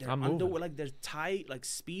them, and they're under like they're tight like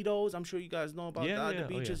speedos. I'm sure you guys know about that. The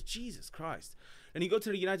beaches, Jesus Christ. And you go to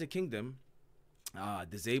the United Kingdom,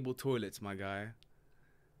 disabled toilets, my guy.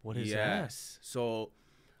 What is that? Yes. So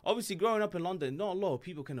obviously, growing up in London, not a lot of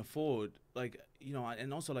people can afford like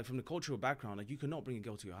and also like from the cultural background, like you cannot bring a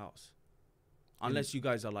girl to your house. Unless you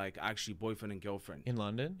guys are like actually boyfriend and girlfriend. In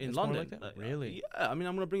London? In It's London. more like that? Really? Yeah. I mean,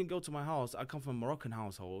 I'm going to bring a girl to my house. I come from a Moroccan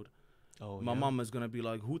household. Oh, my mom is going to be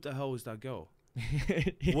like, who the hell is that girl?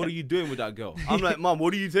 Yeah. What are you doing with that girl? I'm like, Mom,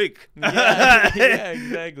 what do you think? Yeah,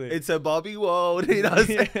 exactly. It's a Barbie world. You know what I'm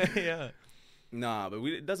saying? Yeah. Nah, but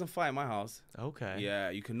it doesn't fly in my house. Okay. Yeah,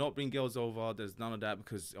 you cannot bring girls over. There's none of that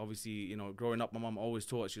because obviously, growing up, my mom always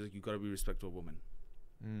taught us, she's like, you got to be respectful of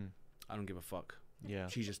women. I don't give a fuck. Yeah.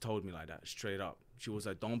 She just told me like that, straight up. She was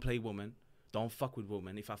like, don't play woman. Don't fuck with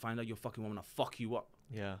women. If I find out you're fucking woman, I'll fuck you up.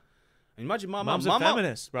 Yeah. And imagine my Mom's mom. a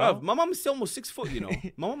feminist, bro. My mom is almost 6 foot,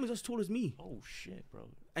 My mom is as tall as me. Oh, shit, bro.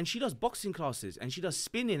 And she does boxing classes and she does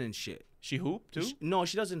spinning and shit. She hoop, too? No,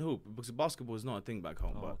 she doesn't hoop because basketball is not a thing back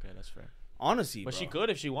home. Oh, okay, that's fair. Honestly, But bro. she could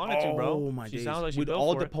if she wanted to, bro. Oh, my she days. sounds like she with built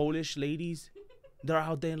all for the it. Polish ladies that are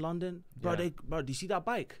out there in London. Bro, Yeah. do you see that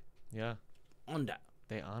bike? Yeah. On that.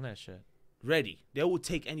 They on that shit. Ready. They will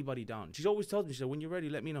take anybody down. She always tells me, she said, when you're ready,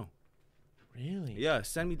 let me know. Really? Yeah,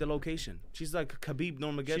 send me the location. She's like Khabib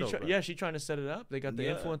Nurmagomedov. She's trying to set it up. They got the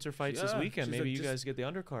influencer fights this weekend. She's Maybe like, you guys get the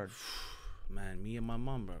undercard. Man, me and my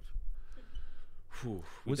mom, bro.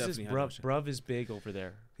 What's this? Bruv is big over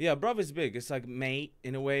there. Yeah, bruv is big. It's like mate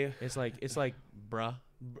in a way. It's like bruh.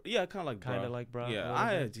 Yeah, kind of like bruh.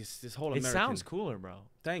 Yeah, this whole American. It sounds cooler, bro.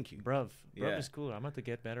 Thank you. Bruv is cooler. I'm about to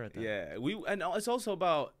get better at that. Yeah, and it's also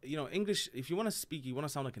about English. If you want to speak, you want to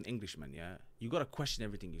sound like an Englishman. Yeah, you gotta question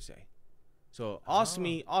everything you say. So ask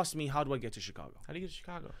me, how do I get to Chicago? How do you get to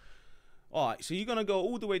Chicago? All right, so you're going to go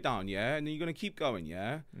all the way down, yeah? And then you're going to keep going,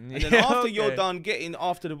 yeah? And then Yeah, after you're okay. done getting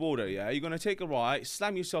after the border, yeah? You're going to take a right,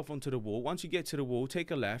 slam yourself onto the wall. Once you get to the wall, take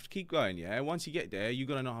a left, keep going, yeah? Once you get there, you're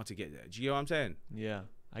going to know how to get there. Do you know what I'm saying? Yeah,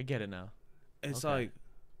 I get it now. It's Okay. like,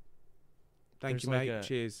 thank There's you, like mate.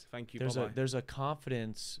 Cheers. Thank you. There's Bye-bye. there's a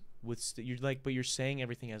confidence with you're like, but you're saying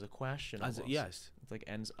everything as a question. As Almost. yes. It like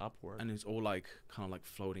ends upward. And it's all like, kind of like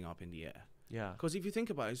floating up in the air. Yeah. Because if you think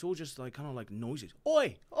about it, it's all just like, kind of like noises.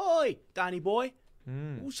 Oi, oi, Danny boy.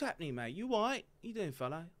 Mm. What's happening, mate? You alright? You doing,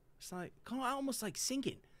 fella? It's like kind of almost like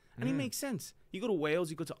singing, and it makes sense. You go to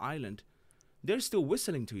Wales, you go to Ireland, they're still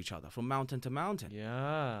whistling to each other from mountain to mountain.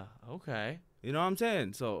 Yeah. Okay. You know what I'm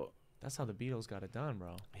saying? So That's how the Beatles got it done,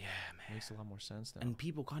 bro. yeah, man. Makes a lot more sense now. And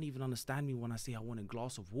people can't even understand me when I say I want a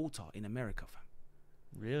glass of water in America,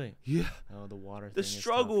 fam. Really? Yeah. Oh, the water The thing.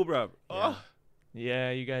 struggle, bro. Yeah.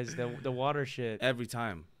 Yeah, you guys, the water shit. Every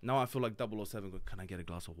time. Now I feel like 007. Can I get a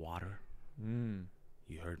glass of water? Mm.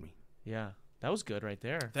 You heard me. Yeah, that was good right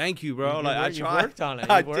there. Thank you, bro. Like I you tried. worked on it.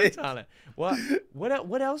 I You worked did. on it.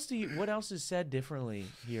 What else what else is said differently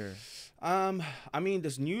here? I mean,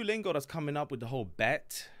 there's new lingo that's coming up with the whole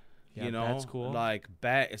bet. Yeah, you know, bet's cool. like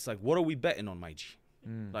bet. It's like, what are we betting on, my G?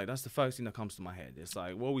 Mm. Like that's the first thing that comes to my head. It's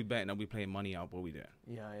like, what are we betting? Are we playing money out? What are we doing?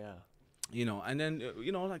 Yeah, yeah. You know, and then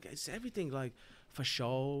you know, like it's everything. Like for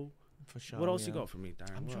show. For sure. What else you yeah. got for me,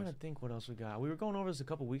 Darren? I'm What trying else? to think what else we got. We were going over this a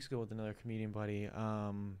couple weeks ago with another comedian buddy.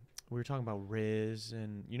 We were talking about Riz,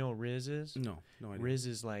 and you know what Riz is? No idea. Riz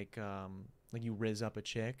is like you riz up a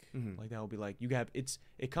chick. Mhm. Like that would be like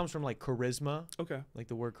it comes from like charisma, Okay. like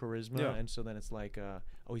the word charisma, Yeah. and so then it's like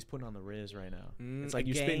oh, he's putting on the Riz right now. Mm, It's like a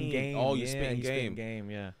you spitting game. game. Oh, you yeah, spitting he's game. game.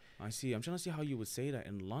 Yeah. I see. I'm trying to see how you would say that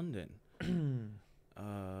in London.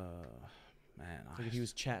 Man. Like if he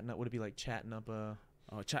was chatting up, would it be like chatting up a?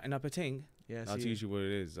 Chatting up a ting. Yeah. That's see, usually what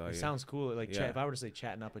it is. it Yeah. sounds cool. Like Yeah. if I were to say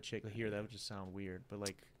chatting up a chick here, that would just sound weird. But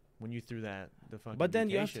like when you threw the fucking But then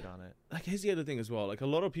UK you have shit on it. Like here's the other thing as well. Like a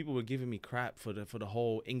lot of people were giving me crap for the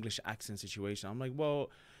whole English accent situation. I'm like,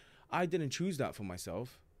 well, I didn't choose that for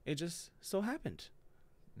myself. It just so happened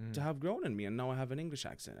to have grown in me, and now I have an English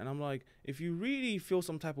accent. And I'm like, if you really feel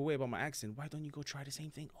some type of way about my accent, why don't you go try the same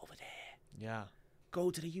thing over there? Yeah. Go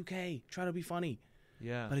to the UK, try to be funny.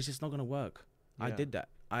 Yeah. But it's just not gonna work. I Yeah. did that.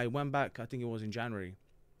 I went back. I think it was in January,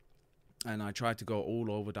 and I tried to go all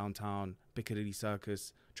over downtown, Piccadilly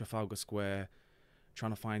Circus, Trafalgar Square,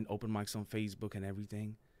 trying to find open mics on Facebook and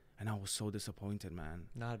everything. And I was so disappointed, man.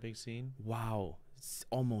 Not a big scene. Wow, it's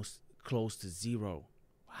almost close to zero.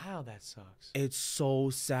 Wow, that sucks. It's so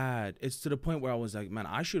sad. It's to the point where I was like, man,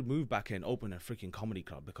 I should move back and open a freaking comedy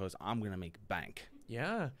club because I'm gonna make bank.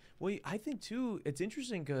 Yeah. Well, I think too, it's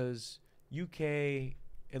interesting because UK,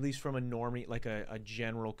 at least from a normie, like a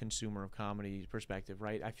general consumer of comedy perspective,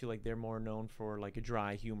 right? I feel like they're more known for like a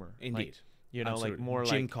dry humor. Indeed. Like, you know, Absolutely. like more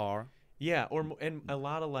Jim like Carr. yeah, and a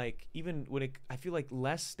lot of like even when it, I feel like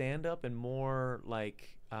less stand up and more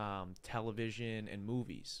like television and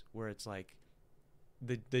movies where it's like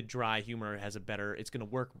the dry humor has a better, it's gonna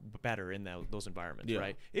work better in those environments, Yeah.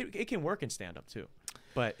 right? It can work in stand up too,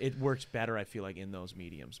 but it works better, I feel like, in those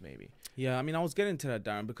mediums maybe. Yeah, I mean, I was getting to that,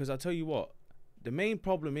 Darren, because I'll tell you what, the main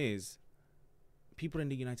problem is people in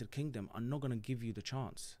the United Kingdom are not gonna give you the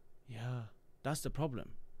chance. Yeah. That's the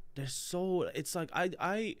problem. They're so, it's like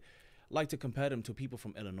I like to compare them to people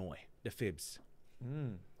from Illinois, the Fibs.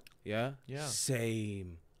 Mm. Yeah? Yeah.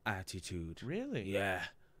 Same attitude. Really? Yeah.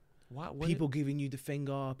 What People giving you the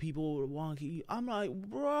finger, people wonky. I'm like,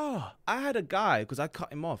 bruh. I had a guy, because I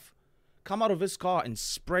cut him off, come out of his car and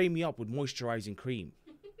spray me up with moisturizing cream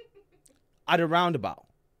at a roundabout.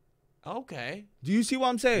 Okay. Do you see what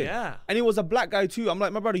I'm saying? Yeah. And he was a black guy too. I'm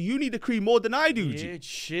like, my brother, you need the cream more than I do. Yeah, G.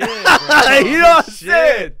 shit, bro. You know what I'm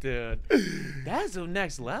saying? Shit, dude. That's the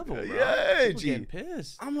next level, bro. Yeah, People G. getting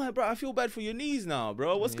pissed. I'm like, bro, I feel bad for your knees now,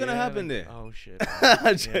 bro. What's gonna happen like, there? Oh shit. Bro.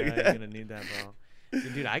 Yeah, Check you're that. gonna need that, bro.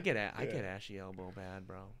 Dude, I get ashy elbow bad,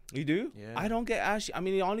 bro. You do? Yeah. I don't get ashy. I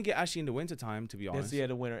mean, I only get ashy in the wintertime, to be honest. It's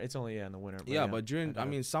the winter. It's only in the winter. Yeah, but during, I I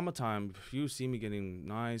mean, summertime, you see me getting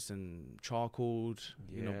nice and charcoaled,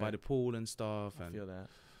 you know, Yeah. by the pool and stuff. I And feel that.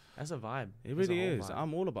 That's a vibe. it That's a really whole is. vibe.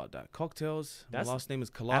 I'm all about that. Cocktails. That's- My last name is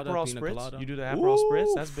Kalada. Aperol Pina spritz. Colada. You do the Aperol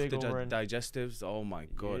spritz. That's Oof, big the over in. digestives. Oh my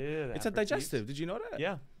god. Yeah, the It's a aperitifs. digestive. Did you know that?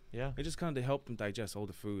 Yeah, yeah, It just kind of help them digest all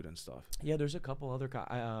the food and stuff. yeah. There's a couple other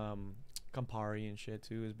Campari and shit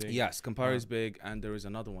too is big. Yes, Campari is big, and there is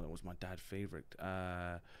another one that was my dad's favorite.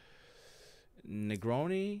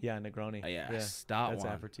 Negroni. Yeah, Negroni. Yes, yeah, that that's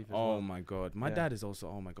one. aperitif as Oh well. my god, my Yeah. dad is also.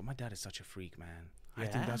 Oh my god, my dad is such a freak, man. I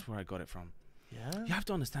think Yeah? that's where I got it from. Yeah. You have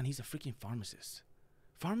to understand, he's a freaking pharmacist.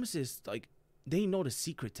 Pharmacists, like, they know the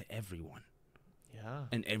secret to everyone Yeah.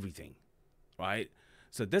 and everything, right?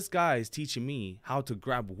 So this guy is teaching me how to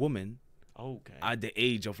grab women Okay. at the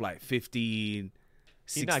age of like 15,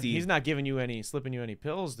 16. He's not slipping you any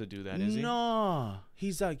pills to do that, is he? No.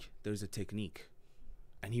 He's like, there's a technique.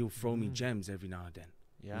 And he'll throw me gems every now and then.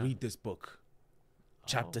 Yeah. Read this book.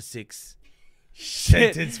 Chapter 6.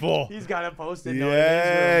 Shit. Sentence 4. He's got it posted.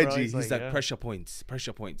 Yeah, bro. G. He's like, yeah. pressure points.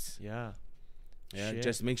 Yeah. Yeah, Shit.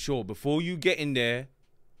 just make sure before you get in there,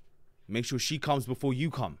 make sure she comes before you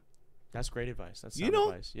come. That's great advice. That's You sound know,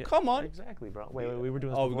 advice. Yeah. come on. Exactly, bro. Wait, we were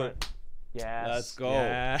doing this Oh, before. we got. Yes. Let's go.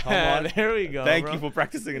 Yeah. Come on. There we go. Thank bro. you for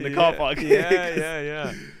practicing in the Yeah, car park.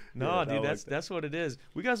 yeah. No, Yeah, that dude, worked. that's what it is.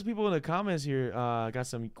 We got some people in the comments here. Got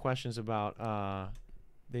some questions about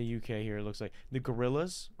the UK here. It looks like the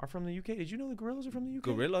Gorillas are from the UK. Did you know the Gorillas are from the UK?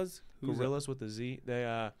 Gorillas? Who's Gorillas with the Z. They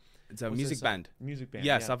It's a what's music this, band. music band.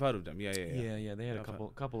 Yes, yeah. I've heard of them. Yeah. Yeah. They had a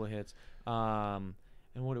I've couple of hits.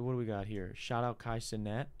 And what do we got here? Shout out Kai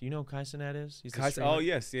Cenat. Do you know who Kai Cenat is? He's the streamer. Oh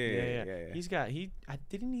yes, yeah.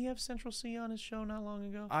 Didn't he have Central C on his show not long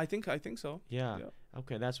ago? I think so. Yeah. Yeah.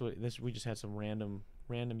 Okay, we just had some random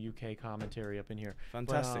UK commentary up in here.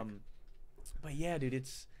 Fantastic. But yeah, dude,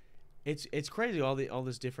 it's crazy all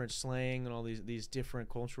this different slang and all these different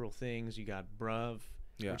cultural things. You got bruv,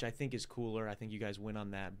 which I think is cooler. I think you guys win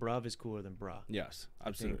on that. Bruv is cooler than bruh. Yes,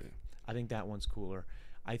 absolutely. I think that one's cooler.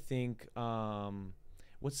 I think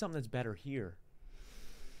what's something that's better here?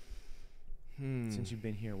 Since you've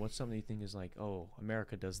been here, what's something you think is like, oh,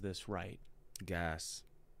 America does this right? Gas.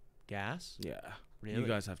 Gas? Yeah. Really? You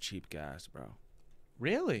guys have cheap gas, bro.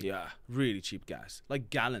 Really? Yeah, really cheap gas.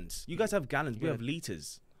 Like gallons. You guys have gallons. We Yeah. have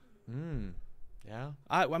liters. Yeah.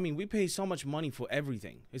 I mean, we pay so much money for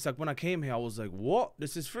everything. It's like when I came here, I was like, what?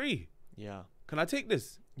 This is free. Yeah. Can I take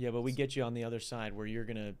this? Yeah, but we get you on the other side where you're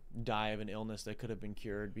gonna die of an illness that could have been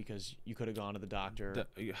cured because you could have gone to the doctor.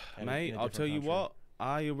 Mate, I'll tell you what.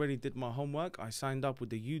 I already did my homework. I signed up with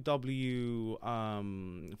the UW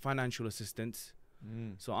financial assistance.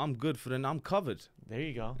 So I'm good for them. I'm covered. There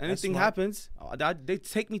you go. Anything happens, they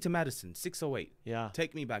take me to Madison, 608. Yeah.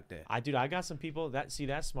 Take me back there. I got some people that's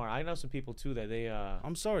smart. I know some people too that they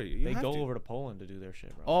I'm sorry. they go over to Poland to do their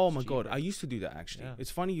shit, bro. Oh It's my God. cheaper. I used to do that actually. Yeah.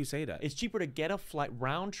 It's funny you say that. It's cheaper to get a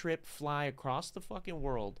round trip fly across the fucking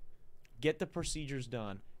world, get the procedures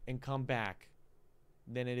done, and come back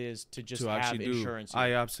than it is to just have insurance.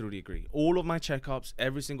 I absolutely agree. All of my checkups,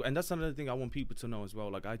 every single, and that's another thing I want people to know as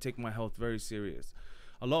well. Like I take my health very serious.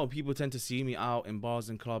 A lot of people tend to see me out in bars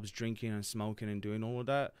and clubs drinking and smoking and doing all of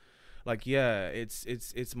that. Like, yeah, it's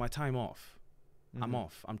my time off. I'm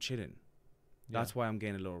off. I'm chilling. That's why I'm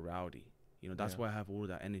getting a little rowdy. You know, that's why I have all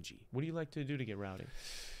that energy. What do you like to do to get rowdy?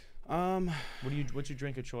 What's your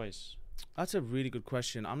drink of choice? That's a really good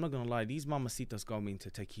question. I'm not gonna lie. These mamacitas got me into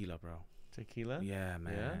tequila, bro. Tequila? Yeah,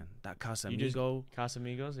 man. Yeah? That Casamigo.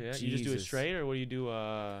 Casamigos, yeah. Jesus. You just do it straight, or what do you do? Do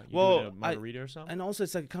a margarita or something? And also,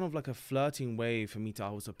 it's like kind of like a flirting way for me to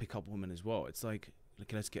also pick up women as well. It's like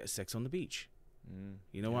let's get sex on the beach.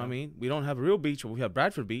 You know what I mean? We don't have a real beach, but we have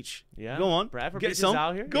Bradford Beach. Yeah. Go on. Bradford get Beach some. is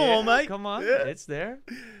out here. Go on, mate. Come on. Yeah. It's there.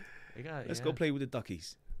 Let's go play with the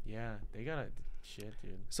duckies. Yeah, they got shit,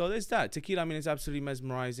 dude. So there's that. Tequila, I mean, it's absolutely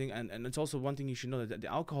mesmerizing. And it's also one thing you should know that the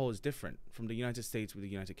alcohol is different from the United States with the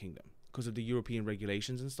United Kingdom because of the European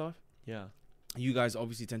regulations and stuff. Yeah. You guys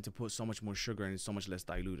obviously tend to put so much more sugar and it's so much less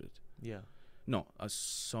diluted. Yeah. No,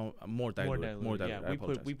 more diluted. More diluted.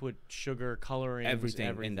 Yeah, we put sugar, coloring,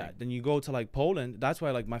 everything in that. Then you go to like Poland. That's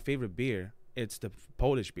why like my favorite beer, it's the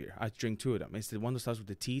Polish beer. I drink two of them. It's the one that starts with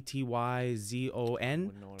the Tyzon,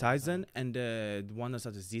 Tyzon, and the one that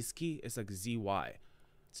starts with Ziski. It's like ZY.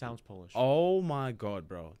 Sounds Polish. Oh my God,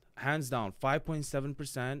 bro! Hands down,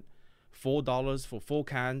 5.7%, $4 for 4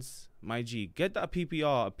 cans. My G, get that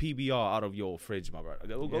PBR out of your fridge, my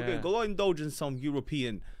brother. Go indulge in some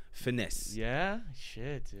European finesse. Yeah,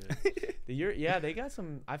 shit, dude. They got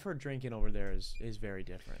some. I've heard drinking over there is very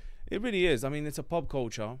different. It really is. I mean, it's a pub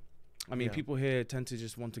culture. I mean, people here tend to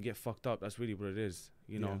just want to get fucked up. That's really what it is.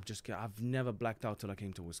 You know, I've never blacked out till I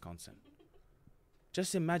came to Wisconsin.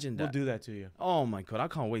 Just imagine that. We'll do that to you. Oh my God, I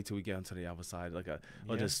can't wait till we get onto the other side. Like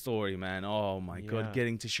the story, man. Oh my God,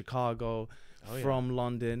 getting to Chicago from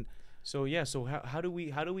London. So how do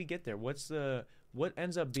we get there? What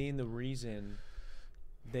ends up being the reason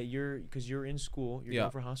that because you're in school, you're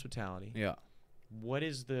going for hospitality. Yeah. What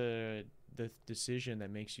is the decision that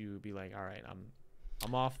makes you be like, all right,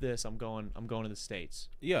 I'm off this. I'm going to the States.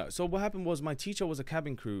 Yeah. So what happened was my teacher was a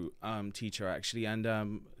cabin crew teacher actually, and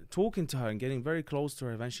talking to her and getting very close to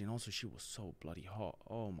her eventually. And also, she was so bloody hot.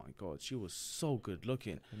 Oh my God, she was so good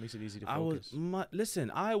looking. It makes it easy to focus.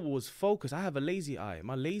 Listen, I was focused. I have a lazy eye.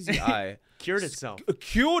 My lazy eye Cured itself.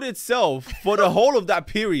 Cured itself for the whole of that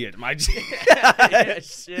period, my G. Yeah,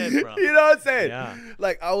 shit, bro. You know what I'm saying? Yeah.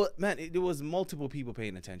 Like, there was multiple people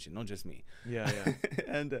paying attention, not just me. Yeah, yeah.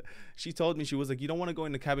 And she told me, she was like, you don't want to go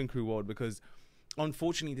in the cabin crew world because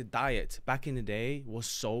unfortunately the diet back in the day was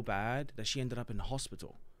so bad that she ended up in the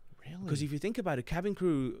hospital. Really? Because if you think about it, cabin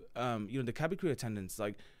crew, the cabin crew attendants,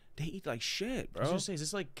 like, they eat like shit, bro. I was gonna say, is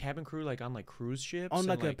this like cabin crew, like on like cruise ships? On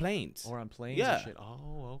and, like planes. Or on planes Yeah. and shit?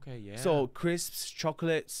 Oh, okay, yeah. So crisps,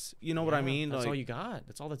 chocolates, you know what I Yeah, mean? That's like, all you got.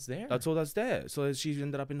 That's all that's there. that's all that's there. So she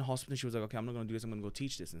ended up in the hospital. She was like, okay, I'm not going to do this. I'm going to go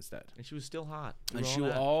teach this instead. And she was still hot. And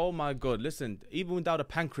oh my God, listen, even without a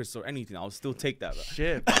pancreas or anything, I'll still take that, bro.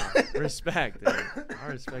 Shit, bro. Respect, dude. I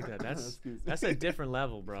respect that. That's a different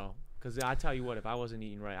level, bro. Because I tell you what, if I wasn't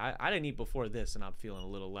eating right, I didn't eat before this, and I'm feeling a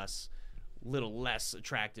little less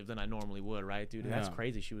attractive than I normally would, right, dude? That's Yeah.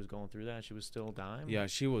 crazy. She was going through that. She was still dying. Yeah,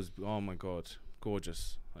 she was, oh my God,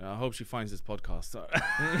 gorgeous. I hope she finds this podcast.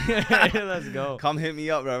 Let's go. Come hit me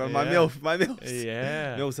up, bro. My Yeah. MILFs.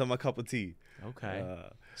 Yeah. MILFs are my cup of tea. Okay.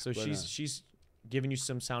 So but, she's giving you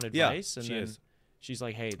some sound Yeah, advice, and she then is. she's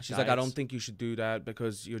like, "Hey, She's like, I don't think you should do that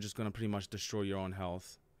because you're just gonna pretty much destroy your own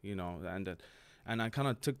health, you know." And I kind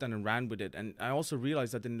of took that and ran with it. And I also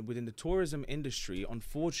realized that within the tourism industry,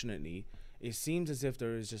 unfortunately, it seems as if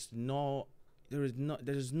there is not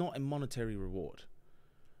a monetary reward.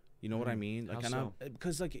 You know what I mean? Like,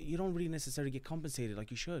 because like you don't really necessarily get compensated like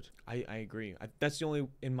you should. I agree. That's the only,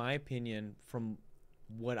 in my opinion, from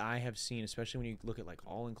what I have seen, especially when you look at like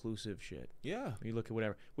all-inclusive shit. Yeah. Or you look at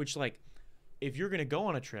whatever, which like, if you're gonna go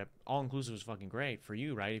on a trip, all-inclusive is fucking great for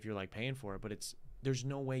you, right? If you're like paying for it, but there's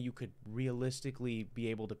no way you could realistically be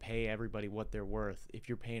able to pay everybody what they're worth if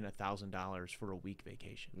you're paying $1,000 for a week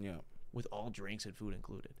vacation. Yeah. With all drinks and food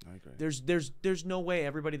included. I agree. There's no way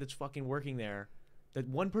everybody that's fucking working there, that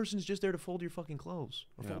one person's just there to fold your fucking clothes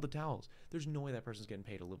or fold the towels. There's no way that person's getting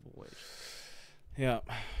paid a livable wage. Yeah,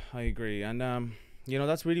 I agree. And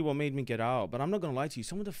that's really what made me get out. But I'm not gonna lie to you,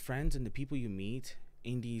 some of the friends and the people you meet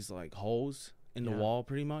in these like holes in the wall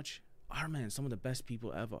pretty much are, man, some of the best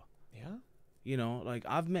people ever. Yeah. You know, like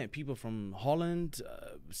I've met people from Holland,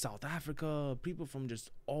 South Africa, people from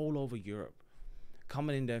just all over Europe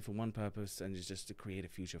coming in there for one purpose, and it's just to create a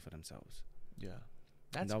future for themselves. Yeah.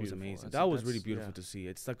 That was amazing. That was really beautiful to see.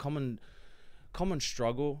 It's the common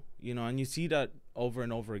struggle, you know, and you see that over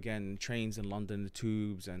and over again in trains in London, the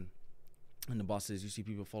tubes and the buses. You see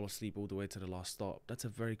people fall asleep all the way to the last stop. That's a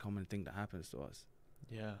very common thing that happens to us.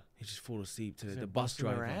 Yeah. You just fall asleep to the bus busting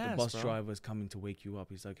their driver. ass, The bus bro. driver is coming to wake you up.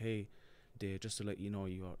 He's like, hey, dear, just to let you know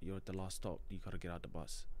you're at the last stop. You got to get out the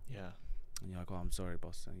bus. Yeah. And you're like, oh, I'm sorry,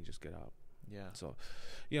 boss. And you just get out. Yeah. So,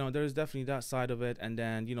 there's definitely that side of it. And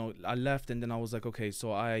then, I left, and then I was like, okay,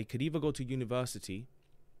 so I could either go to university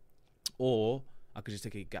or I could just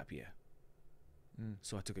take a gap year.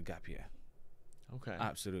 So I took a gap year. Okay.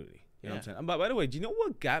 Absolutely. You know what I'm saying? And by the way, do you know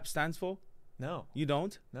what GAP stands for? No. You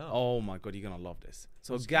don't? No. Oh my God, you're going to love this.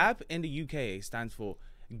 So GAP in the UK stands for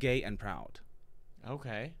gay and proud.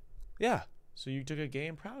 Okay. Yeah. So you took a gay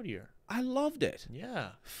and proud year. I loved it. Yeah.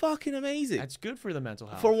 Fucking amazing. That's good for the mental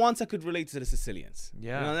health. For once, I could relate to the Sicilians.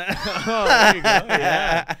 Yeah. You know that? Oh, there you go.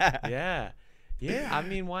 Yeah. Yeah. Yeah. I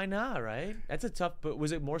mean, why not, right? That's a tough, but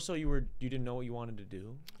was it more so you didn't know what you wanted to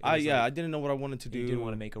do? I didn't know what I wanted to do. You didn't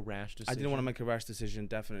want to make a rash decision. I didn't want to make a rash decision,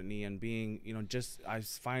 definitely. And being, I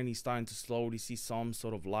was finally starting to slowly see some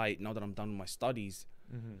sort of light now that I'm done with my studies.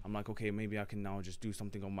 I'm like, okay, maybe I can now just do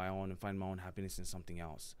something on my own and find my own happiness in something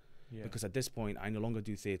else. Yeah. Because at this point, I no longer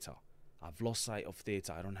do theater. I've lost sight of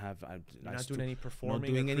theater. I don't have. You're not doing any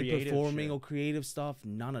performing. Not doing or any creative performing shit. Or creative stuff.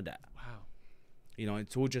 None of that. Wow.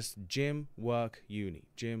 It's all just gym, work, uni,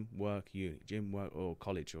 gym, work, uni, gym, work, or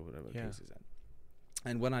college, or whatever the case is.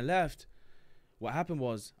 And when I left, what happened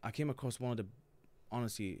was I came across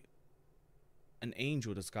honestly, an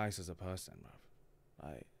angel disguised as a person,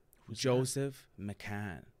 bro. Like Joseph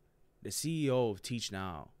McCann, the CEO of Teach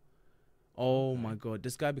Now. Oh my God,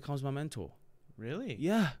 this guy becomes my mentor. Really?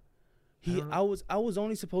 Yeah. I was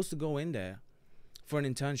only supposed to go in there for an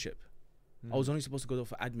internship. I was only supposed to go there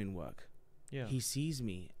for admin work. Yeah. He sees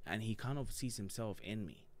me and he kind of sees himself in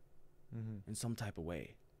me in some type of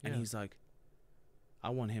way. And he's like, I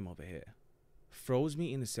want him over here. Throws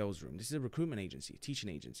me in the sales room. This is a recruitment agency, teaching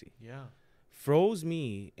agency. Yeah. Throws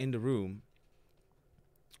me in the room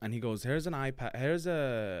and he goes, here's an iPad, here's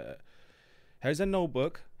a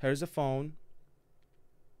notebook, here's a phone,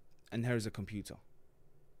 and here's a computer.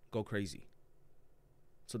 Go crazy.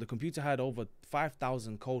 So the computer had over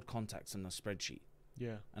 5,000 cold contacts in a spreadsheet.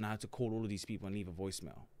 Yeah. And I had to call all of these people and leave a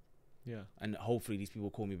voicemail. Yeah. And hopefully these people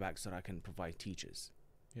call me back so that I can provide teachers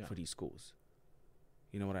for these schools.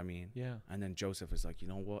 You know what I mean? Yeah. And then Joseph is like, you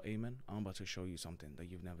know what, Ayman? I'm about to show you something that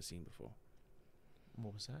you've never seen before.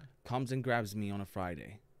 What was that? Comes and grabs me on a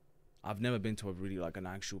Friday. I've never been to a really like an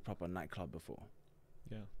actual proper nightclub before.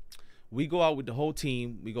 Yeah. We go out with the whole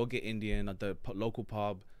team. We go get Indian at the local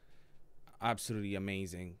pub. Absolutely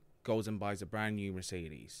amazing. Goes and buys a brand new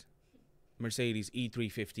Mercedes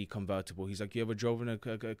E350 convertible. He's like, you ever drove in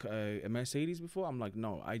a Mercedes before? I'm like,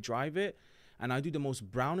 no, I drive it. And I do the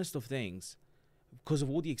most brownest of things. Because of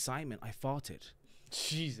all the excitement, I farted.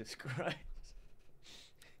 Jesus Christ.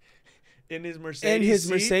 In his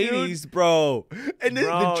Mercedes, dude? Bro. And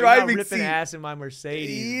bro, the driving ripping seat. ass in my Mercedes,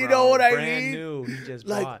 You bro. know what I Brand mean? new. He just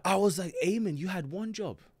like, bought. I was like, Ayman, you had one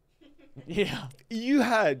job. Yeah. You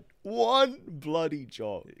had one bloody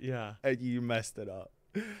job. Yeah. And you messed it up.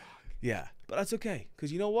 Yeah. But that's okay.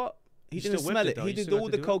 Because you know what? He You didn't still whipped smell it, it. though. He You did still got all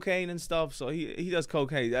to the do it? cocaine and stuff. So he does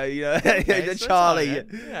cocaine. Okay, the so that's Charlie. all right.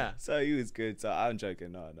 Yeah. So he was good. So I'm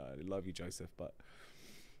joking. No, I love you, Joseph. But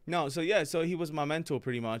no, so yeah, so he was my mentor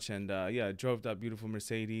pretty much. And yeah, drove that beautiful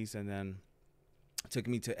Mercedes and then took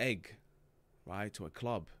me to Egg, right? To a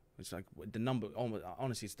club. It's like the number,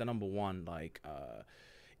 honestly, it's the number one like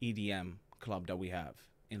EDM club that we have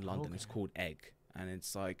in London. Okay. It's called Egg. And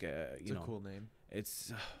it's like, It's a cool name.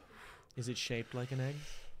 It's... Is it shaped like an egg?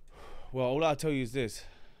 Well, all I'll tell you is this.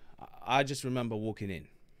 I just remember walking in.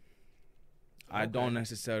 I don't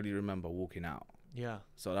necessarily remember walking out. Yeah.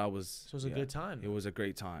 So that was... So it was a good time. It was a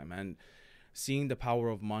great time. And seeing the power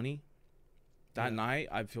of money, that night,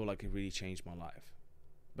 I feel like it really changed my life.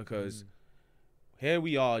 Because here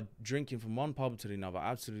we are drinking from one pub to another,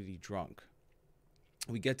 absolutely drunk.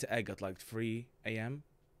 We get to Egg at like 3 a.m.,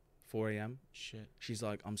 4 a.m. Shit. She's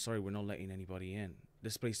like, I'm sorry, we're not letting anybody in.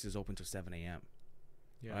 This place is open till 7 a.m.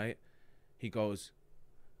 Yeah. Right? He goes,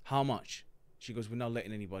 how much? She goes, we're not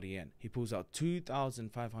letting anybody in. He pulls out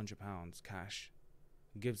 £2,500 cash,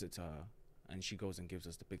 gives it to her, and she goes and gives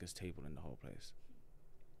us the biggest table in the whole place.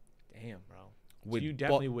 Damn, bro. So With you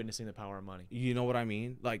definitely witnessing the power of money. You know what I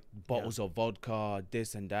mean? Like bottles of vodka,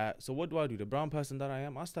 this and that. So what do? The brown person that I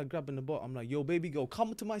am, I start grabbing the bottle. I'm like, yo, baby girl,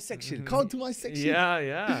 come to my section. Come to my section. Yeah,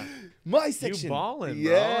 yeah. My section. You balling,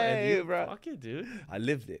 bro. Yeah, And you, bro. Fuck it, dude. I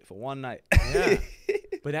lived it for one night. Yeah.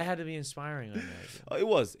 But that had to be inspiring, I imagine. Oh,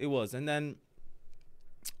 it was. And then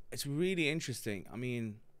it's really interesting. I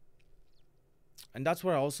mean, and that's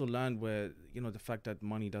where I also learned where, the fact that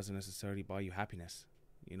money doesn't necessarily buy you happiness,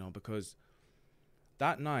 because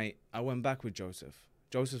that night I went back with Joseph.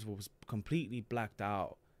 Joseph was completely blacked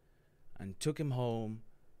out and took him home.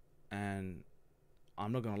 And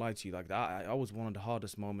I'm not going to lie to you, like that was one of the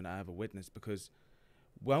hardest moments I ever witnessed, because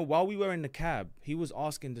while we were in the cab, he was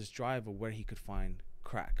asking this driver where he could find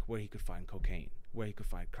crack, where he could find cocaine, where he could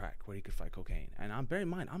find crack, where he could find cocaine. And bear in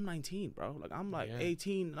mind, I'm 19, bro. Like, I'm like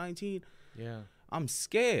 18, 19. Yeah. I'm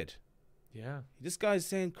scared. Yeah. This guy's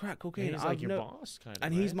saying crack, cocaine. And he's like your boss, kind of.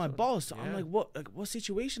 And right? he's my boss. So yeah. I'm like, what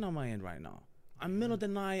situation am I in right now? I'm middle of the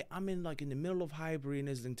night. I'm in the middle of Highbury in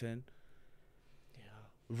Islington. Yeah.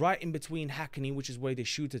 Right in between Hackney, which is where they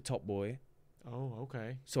shoot the Top Boy. Oh,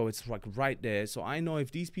 okay. So it's like right there. So I know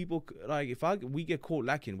if these people, like, we get caught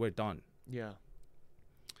lacking, we're done. Yeah.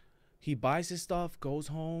 He buys his stuff, goes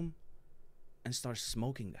home, and starts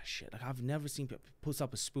smoking that shit. Like, I've never seen people pulls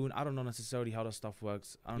up a spoon. I don't know necessarily how that stuff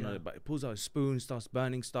works. I don't know, but it pulls out a spoon, starts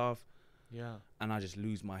burning stuff. Yeah. And I just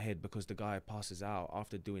lose my head because the guy passes out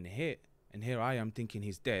after doing a hit. And here I am thinking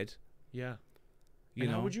he's dead. Yeah. You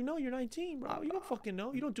know? How would you know? You're 19, bro. You don't fucking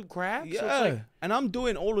know. You don't do crack. Yeah. So it's like, and I'm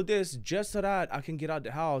doing all of this just so that I can get out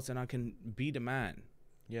the house and I can be the man.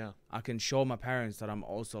 yeah. I can show my parents that I'm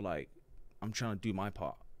also like, I'm trying to do my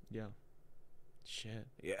part. Yeah. Shit.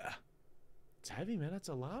 Yeah. It's heavy, man. That's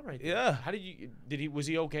a lot right there. Yeah. How was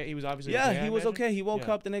he okay? He was obviously Yeah, okay, I he was imagine? okay. He woke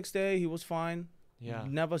up the next day. He was fine. Yeah.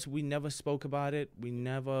 We never spoke about it. We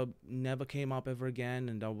never came up ever again.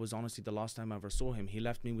 And that was honestly the last time I ever saw him. He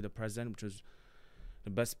left me with a present, which was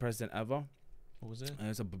the best present ever. What was it?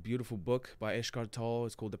 It's a beautiful book by Eckhart Tolle.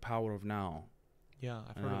 It's called The Power of Now. Yeah,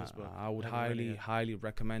 I've heard of this book. I would highly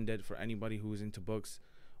recommend it for anybody who is into books,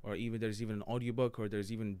 or even there's even an audiobook, or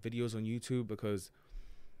there's even videos on YouTube, because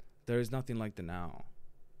there is nothing like the now.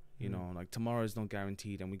 You know, like tomorrow is not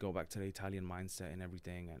guaranteed, and we go back to the Italian mindset and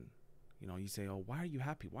everything. And you say, oh, why are you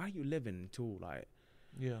happy? Why are you living until like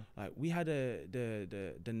we had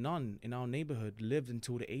the nun in our neighborhood lived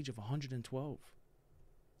until the age of 112.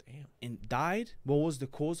 Damn. And died. What was the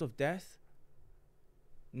cause of death?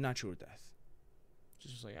 Natural death.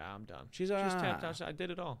 Just like, I'm done. She's like, Just tapped out. I did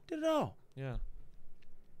it all. Did it all. Yeah.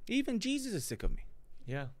 Even Jesus is sick of me.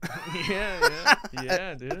 Yeah.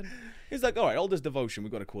 Yeah, dude. He's like, all right, all this devotion, we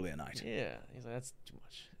got to call it a night. Yeah. He's like, that's too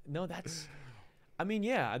much. No, that's. I mean,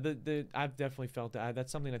 yeah. I've definitely felt that.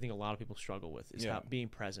 That's something I think a lot of people struggle with. Is how being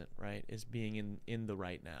present, right? Is being in the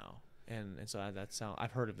right now. And so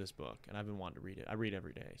I've heard of this book, and I've been wanting to read it. I read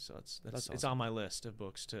every day, so it's awesome. on my list of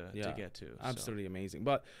books to get to. Absolutely amazing.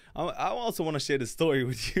 But I also want to share the story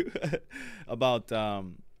with you about the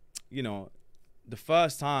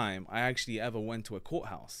first time I actually ever went to a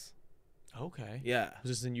courthouse. Okay. Yeah.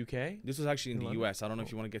 Was this in UK? This was actually in the London? US. I don't know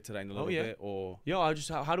if you want to get to that in a little bit or.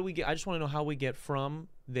 How do we get? I just want to know how we get from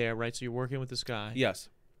there, right? So you're working with this guy. Yes.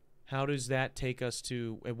 How does that take us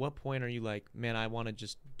to? At what point are you like, man, I want to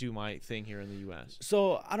just do my thing here in the U.S.?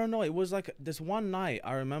 So I don't know. It was like this one night.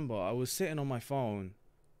 I remember I was sitting on my phone,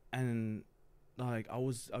 and like I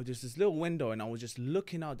was just this little window, and I was just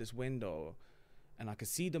looking out this window, and I could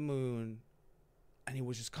see the moon, and it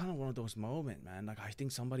was just kind of one of those moments, man. Like I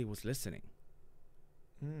think somebody was listening.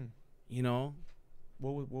 You know,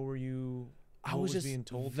 what were you? I was just being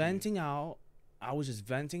told venting out. I was just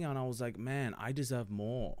venting out. And I was like, man, I deserve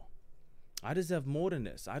more. I deserve more than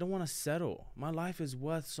this. I don't want to settle. My life is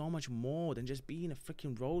worth so much more than just being a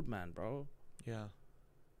freaking roadman, bro. Yeah.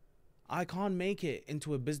 I can't make it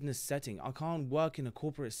into a business setting. I can't work in a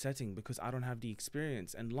corporate setting because I don't have the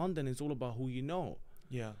experience. And London is all about who you know.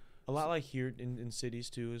 Yeah. A lot like here in cities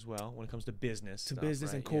too as well when it comes to business. To business,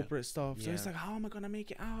 right? And corporate stuff. Yeah. So it's like, how am I going to make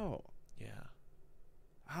it out? Yeah.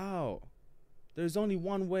 How? There's only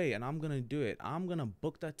one way, and I'm going to do it. I'm going to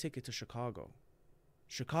book that ticket to Chicago.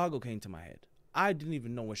 Chicago came to my head. I didn't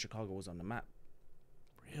even know where Chicago was on the map.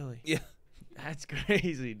 Really? Yeah. That's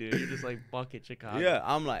crazy, dude. You're just like, bucket Chicago. Yeah,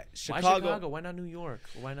 I'm like, Chicago. Why Chicago? Why not New York?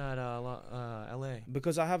 Why not L.A.?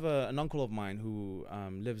 Because I have an uncle of mine who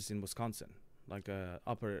lives in Wisconsin, like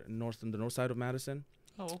upper north, on the north side of Madison.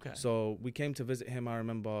 Oh, okay. So we came to visit him. I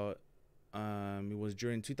remember it was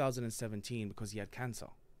during 2017 because he had cancer.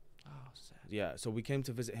 Oh, sad. Yeah, so we came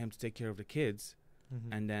to visit him to take care of the kids,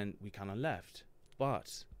 and then we kind of left.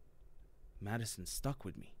 But Madison stuck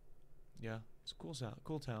with me. Yeah, it's a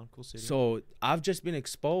cool town, cool city. So I've just been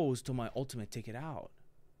exposed to my ultimate ticket out.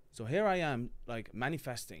 So here I am, like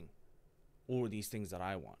manifesting all of these things that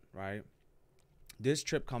I want, right? This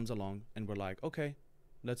trip comes along, and we're like, okay,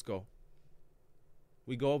 let's go.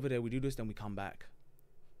 We go over there, we do this, then we come back.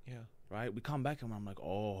 Yeah. Right? We come back, and I'm like,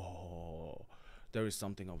 oh, there is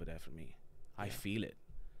something over there for me. I feel it.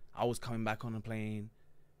 I was coming back on a plane,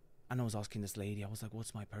 and I was asking this lady, I was like,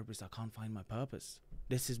 what's my purpose? I can't find my purpose.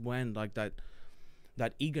 This is when, like, that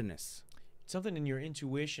eagerness. Something in your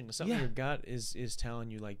intuition, something your gut is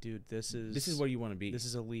telling you, like, dude, this is where you want to be. This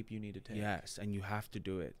is a leap you need to take. Yes, and you have to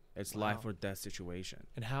do it. It's life or death situation.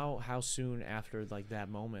 And how soon after, like, that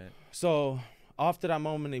moment? So after that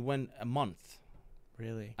moment, it went a month.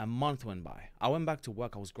 Really? A month went by. I went back to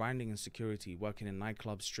work. I was grinding in security, working in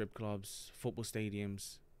nightclubs, strip clubs, football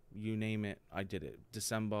stadiums, you name it. I did it.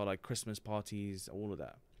 December, like Christmas parties, all of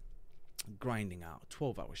that. Grinding out,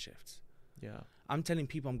 12-hour shifts. Yeah. I'm telling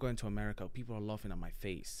people I'm going to America. People are laughing at my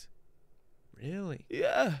face. Really?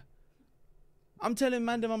 Yeah. I'm telling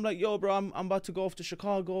Mandem, I'm like, yo, bro, I'm about to go off to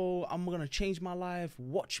Chicago. I'm going to change my life.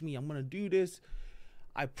 Watch me. I'm going to do this.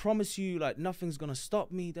 I promise you, like, nothing's going to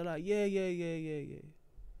stop me. They're like, yeah.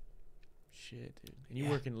 Shit, dude. And you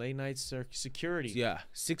work in late night security. Yeah.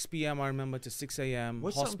 6 p.m. I remember to 6 a.m.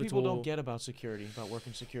 What's something people don't get about security, about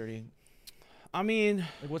working security? I mean,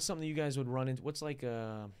 like, what's something you guys would run into? What's like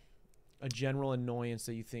a general annoyance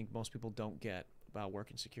that you think most people don't get about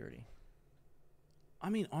working security? I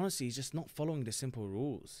mean, honestly, it's just not following the simple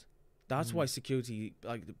rules. That's why security,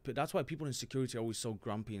 like, that's why people in security are always so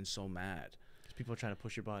grumpy and so mad. Because people are trying to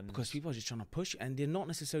push your buttons. Because people are just trying to push, and they're not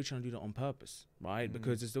necessarily trying to do that on purpose, right?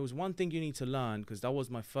 Because there was one thing you need to learn, because that was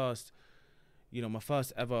my first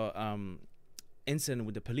ever incident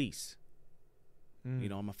with the police. You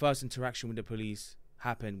know, my first interaction with the police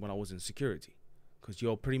happened when I was in security, because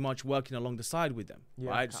you're pretty much working along the side with them,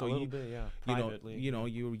 right? So privately.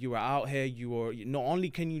 You were out here. Not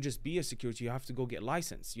only can you just be a security, you have to go get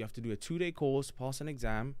licensed. You have to do a 2-day course, pass an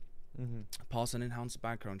exam, pass an enhanced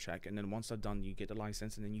background check, and then once that's done, you get the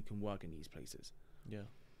license, and then you can work in these places. Yeah.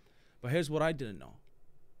 But here's what I didn't know,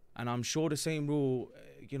 and I'm sure the same rule,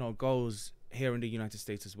 goes here in the United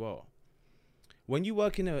States as well. When you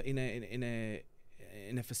work in a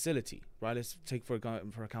facility, right? Let's take for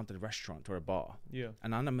account a restaurant or a bar. Yeah.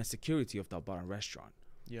 And I'm a security of that bar and restaurant.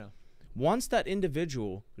 Yeah. Once that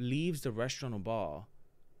individual leaves the restaurant or bar,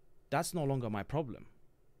 that's no longer my problem.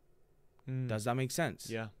 Does that make sense?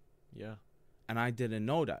 Yeah. Yeah. And I didn't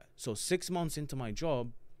know that. So 6 months into my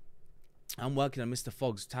job, I'm working at Mr.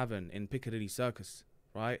 Fogg's Tavern in Piccadilly Circus,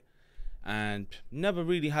 right? And never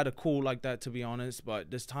really had a call like that, to be honest. But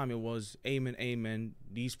this time it was Ayman.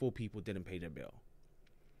 These 4 people didn't pay their bill,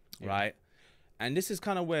 right? And this is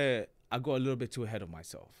kind of where I got a little bit too ahead of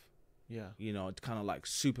myself. Yeah. You know, it's kind of like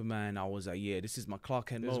Superman. I was like, yeah, this is my Clark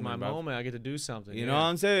Kent moment. This is my moment. I get to do something. You know what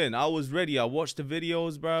I'm saying? I was ready. I watched the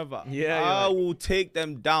videos, bruv. Yeah. I will take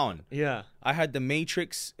them down. Yeah. I had the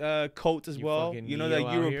Matrix coat as well. You know, that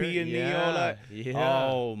European Neo. Like,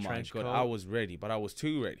 oh my Trench God. coat. I was ready, but I was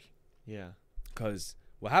too ready. Yeah. Because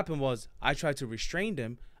what happened was I tried to restrain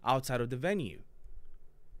them outside of the venue.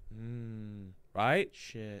 Right?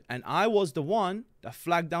 Shit. And I was the one that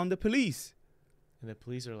flagged down the police. And the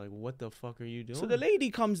police are like, what the fuck are you doing? So the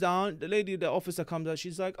lady comes down, the officer comes out,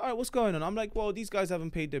 she's like, all right, what's going on? I'm like, well, these guys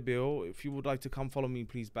haven't paid their bill. If you would like to come follow me,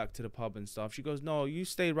 please, back to the pub and stuff. She goes, no, you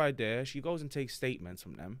stay right there. She goes and takes statements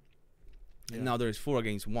from them. Yeah. And now there's 4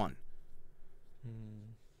 against 1.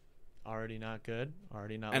 Already not good.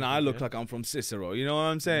 Already not. And I look like I'm from Cicero. You know what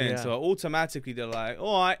I'm saying? Yeah. So automatically they're like,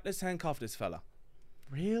 all right, let's handcuff this fella.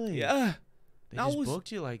 Really? Yeah. They just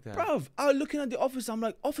booked you like that. Bruv, I was looking at the officer. I'm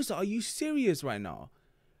like, officer, are you serious right now?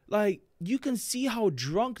 Like, you can see how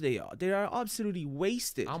drunk they are. They are absolutely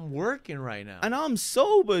wasted. I'm working right now. And I'm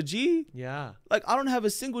sober, G. Yeah. Like, I don't have a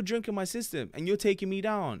single drink in my system, and you're taking me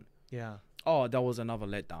down. Yeah. Oh, that was another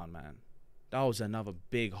letdown, man. That was another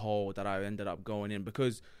big hole that I ended up going in.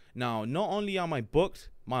 Because now, not only am I booked,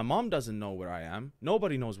 my mom doesn't know where I am.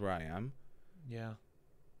 Nobody knows where I am. Yeah.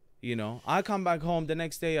 You know, I come back home the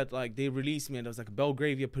next day at, like, they released me, and there was like a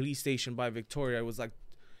Belgravia police station by Victoria. It was like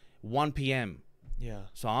 1 p.m. Yeah.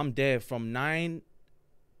 So I'm there from 9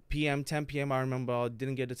 p.m., 10 p.m. I remember I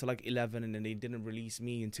didn't get it till like 11, and then they didn't release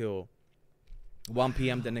me until 1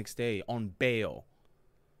 p.m. the next day on bail.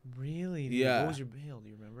 Really? Dude? Yeah. What was your bail? Do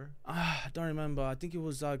you remember? I don't remember. I think it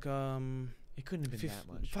was like It couldn't have been that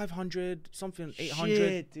much. 500 something, 800.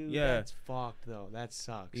 Shit, dude. Yeah. That's fucked though. That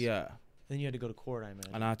sucks. Yeah. Then you had to go to court, I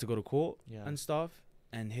imagine. And I had to go to court Yeah. and stuff.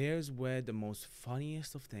 And here's where the most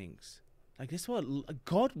funniest of things. Like, this is what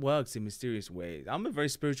God works in mysterious ways. I'm a very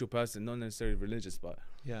spiritual person, not necessarily religious, but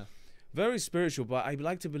Yeah. very spiritual. But I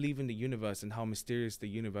like to believe in the universe and how mysterious the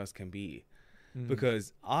universe can be. Mhm.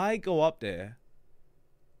 Because I go up there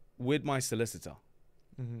with my solicitor,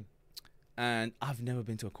 and I've never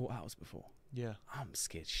been to a courthouse before. Yeah. I'm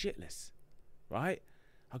scared shitless, right?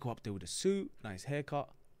 I go up there with a suit, nice haircut,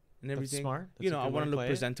 and That's everything. smart. That's You a know, I good way want to to look play it.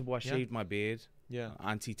 presentable. I Yeah. shaved my beard. Yeah.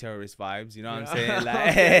 Anti-terrorist vibes, you know what I'm Yeah. saying?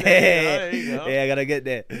 Like, There you go. yeah, I gotta get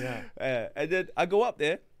there. Yeah. And then I go up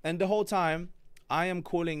there, and the whole time I am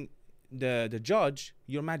calling the judge,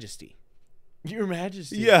 Your Majesty. Your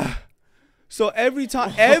Majesty. Yeah. So every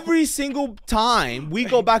time, every single time we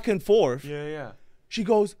go back and forth, Yeah. Yeah. she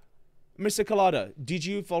goes, Mr. Kalada, did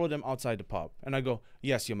you follow them outside the pub? And I go,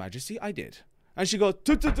 yes, Your Majesty, I did. And she goes,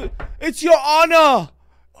 it's Your Honor.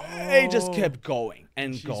 It just kept going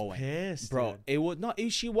and She's going. pissed, Bro, dude. it was not,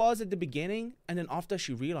 she was at the beginning. And then after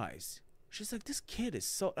she realized, she's like, this kid is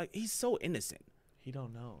so, like, he's so innocent. He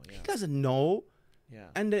don't know. Yeah. He doesn't know. Yeah.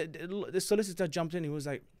 And the solicitor jumped in. He was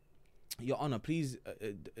like, Your Honor, please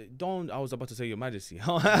don't. I was about to say Your Majesty.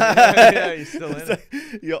 Yeah, he's still in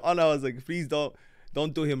it. Your Honor, I was like, please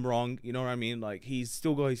don't do him wrong. You know what I mean? Like, he's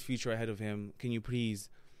still got his future ahead of him. Can you please,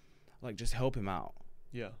 like, just help him out?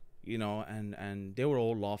 Yeah. You know, and they were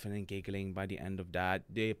all laughing and giggling by the end of that.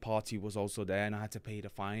 Their party was also there, and I had to pay the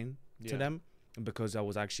fine to them because I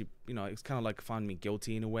was actually, you know, it's kind of like found me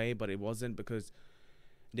guilty in a way, but it wasn't because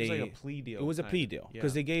It was like a plea deal. It was a plea kinda. deal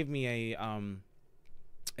because they gave me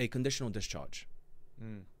a conditional discharge.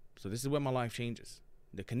 Mm. So this is where my life changes.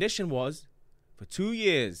 The condition was for 2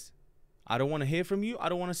 years, I don't want to hear from you. I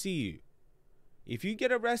don't want to see you. If you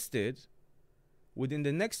get arrested within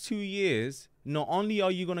the next 2 years, not only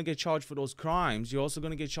are you going to get charged for those crimes, you're also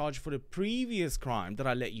going to get charged for the previous crime that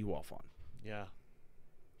I let you off on. Yeah.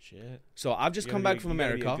 Shit. So I've just come back from You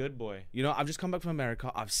gotta be America. a good boy. You know, I've just come back from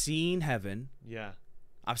America. I've seen heaven. Yeah.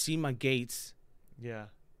 I've seen my gates, Yeah.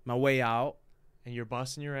 my way out. And you're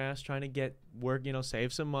busting your ass trying to get work, you know,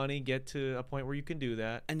 save some money, get to a point where you can do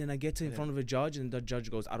that. And then I get to in front of a judge, and the judge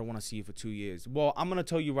goes, I don't want to see you for 2 years. Well, I'm going to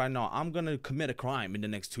tell you right now, I'm going to commit a crime in the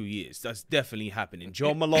next 2 years. That's definitely happening.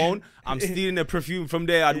 Joe Malone, I'm stealing the perfume from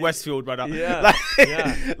there at Westfield right now.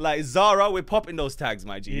 Yeah. Like Zara, we're popping those tags,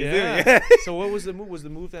 my G. Yeah. So what was the move? Was the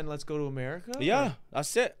move then, let's go to America? Yeah, Or-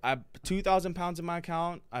 that's it. I have £2,000 in my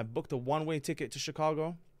account. I booked a one-way ticket to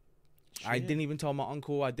Chicago. I didn't even tell my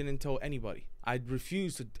uncle. I didn't tell anybody. I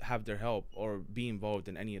refused to have their help or be involved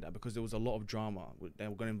in any of that because there was a lot of drama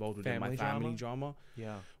that got involved with my family drama.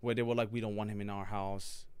 Yeah. Where they were like, we don't want him in our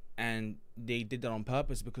house. And they did that on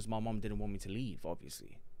purpose because my mom didn't want me to leave,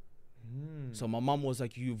 obviously. So my mom was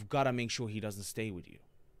like, you've got to make sure he doesn't stay with you.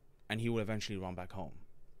 And he will eventually run back home.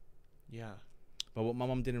 Yeah. But what my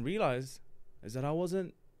mom didn't realize is that I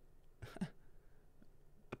wasn't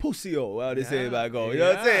a pussy, how they say it back home. You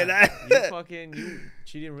know what I'm saying?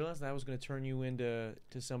 She didn't realize that was going to turn you into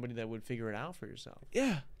somebody that would figure it out for yourself.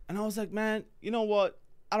 Yeah. And I was like, man, you know what?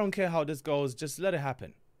 I don't care how this goes. Just let it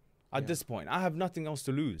happen. At this point, I have nothing else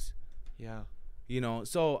to lose. Yeah. You know,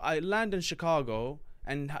 so I land in Chicago,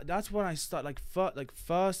 and that's when I start,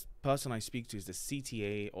 first person I speak to is the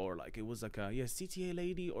CTA, or like it was like a CTA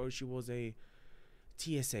lady, or she was a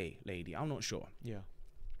TSA lady. I'm not sure. Yeah.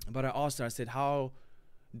 But I asked her, I said, how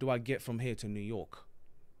do I get from here to New York?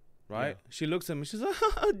 Right? Yeah. She looks at me, she's like,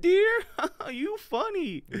 dear, you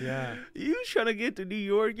funny. Yeah. You trying to get to New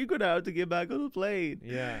York, you're going to have to get back on the plane.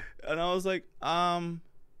 Yeah. And I was like,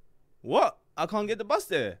 what? I can't get the bus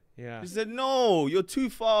there. Yeah. She said, no, you're too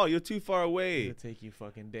far. You're too far away. It'll take you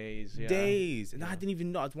fucking days. Yeah. Days. And I didn't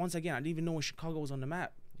even know. Once again, I didn't even know where Chicago was on the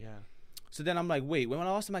map. Yeah. So then I'm like, wait, when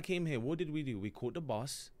last time I came here, what did we do? We caught the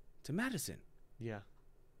bus to Madison. Yeah.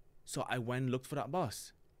 So I went and looked for that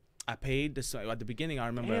bus. I paid at the beginning. I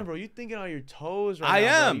remember. Damn, bro, you thinking on your toes right I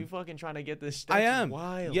now, am. Bro. You fucking trying to get this. I am.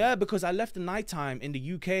 Wild. Yeah, because I left the nighttime in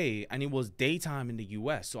the UK and it was daytime in the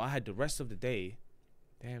US. So I had the rest of the day.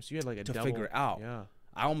 Damn, so you had like a to double, figure it out. Yeah.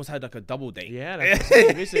 I almost had like a double day. Yeah, that's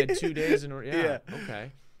you basically had 2 days in. Yeah.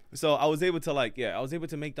 Okay. So I was able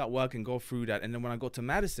to make that work and go through that. And then when I got to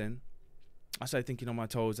Madison, I started thinking on my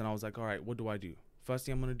toes, and I was like, all right, what do I do? First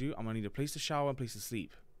thing I'm gonna do, I'm gonna need a place to shower and a place to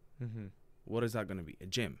sleep. What is that gonna be? A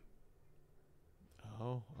gym.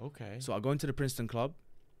 Oh, okay. So I go into the Princeton Club.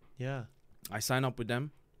 Yeah. I sign up with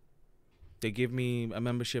them. They give me a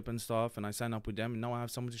membership and stuff, and I sign up with them. And now I have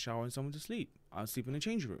someone to shower and someone to sleep. I'll sleep in the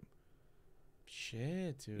change room.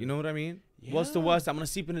 Shit, dude. You know what I mean? Yeah. What's the worst? I'm gonna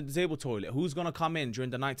sleep in the disabled toilet. Who's gonna come in during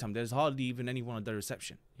the nighttime? There's hardly even anyone at the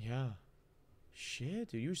reception. Yeah. Shit,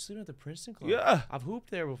 dude. You were sleeping at the Princeton Club. Yeah. I've hooped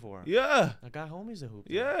there before. Yeah. I got homies that hooped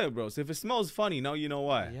Yeah, there. bro. So if it smells funny, now you know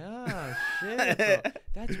why. Yeah. Shit, bro.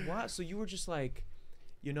 That's wild. So you were just like,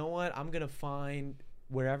 you know what? I'm gonna find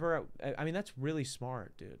wherever. I mean, that's really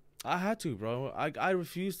smart, dude. I had to, bro. I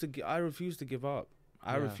refused to give up.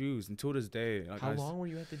 I refused until this day. Like How long were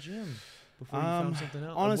you at the gym before you found something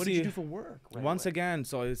else? Honestly, what did you do for work? Once again,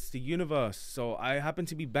 so it's the universe. So I happened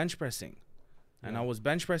to be bench pressing. And I was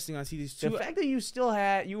bench pressing. I see these two. The fact that you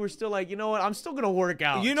were still like, you know what? I'm still gonna work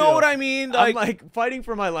out. You know what I mean? I'm like fighting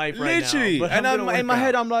for my life right now. Literally. And I'm in my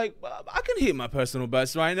head, I'm like, I can hit my personal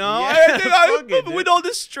best right now. Yeah. With all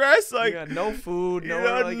the stress, like, you got no food,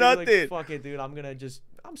 no nothing. Like, fuck it, dude.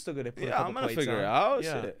 I'm still gonna put a couple I'm gonna plates figure it on. out.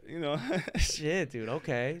 Yeah. Shit, you know. Shit, dude.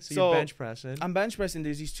 Okay, so you're bench pressing. I'm bench pressing.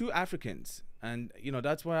 There's these two Africans, and you know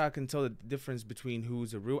that's where I can tell the difference between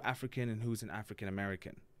who's a real African and who's an African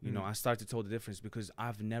American. You know, I start to tell the difference because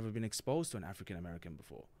I've never been exposed to an African American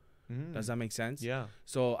before. Does that make sense? Yeah.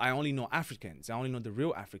 So I only know Africans. I only know the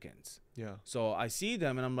real Africans. Yeah. So I see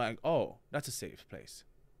them and I'm like, oh, that's a safe place.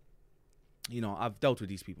 You know, I've dealt with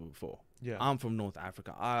these people before. Yeah. I'm from North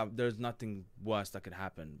Africa. There's nothing worse that could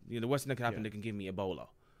happen. You know, the worst thing that could happen, they can give me Ebola.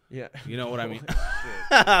 Yeah. You know what I mean?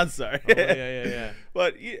 I'm sorry. Oh, yeah.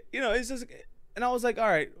 But you know, it's just, and I was like, all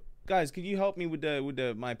right, guys, could you help me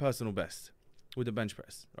with my personal best, with the bench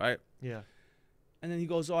press, right? Yeah. And then he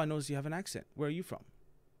goes, oh, I noticed you have an accent. Where are you from?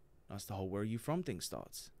 That's the whole where are you from thing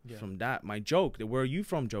starts. Yeah. From that, my joke, the where are you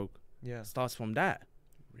from joke, starts from that.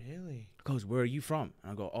 Really? He goes, where are you from?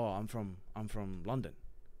 And I go, oh, I'm from London.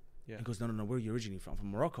 Yeah. He goes, no, where are you originally from?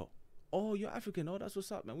 From Morocco. Oh, you're African. Oh, that's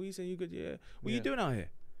what's up, man. What you saying? You good? Yeah. What you doing out here?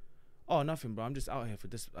 Oh, nothing, bro. I'm just out here for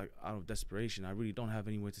this, like, out of desperation. I really don't have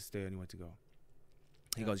anywhere to stay, anywhere to go.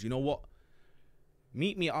 He goes, you know what?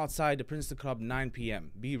 Meet me outside the Princeton Club 9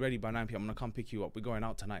 p.m. Be ready by 9 p.m. I'm going to come pick you up. We're going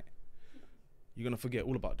out tonight. You're going to forget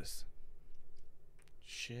all about this.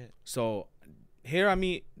 Shit. So here I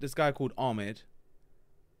meet this guy called Ahmed,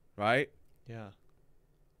 right? Yeah.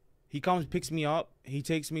 He comes, picks me up. He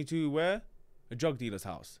takes me to where? A drug dealer's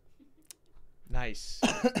house. Nice.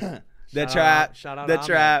 The trap. Shout out the Ahmed.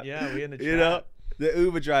 trap. Yeah, we in the trap. You know, the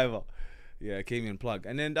Uber driver. Yeah, came in plug.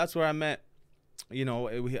 And then that's where I met, you know,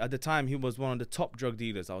 at the time he was one of the top drug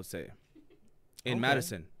dealers, I would say, in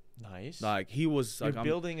Madison. Nice. Like he was You're like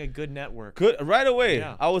building a good network. Good right away.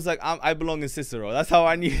 Yeah. I was like, I belong in Cicero. That's how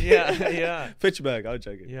I knew.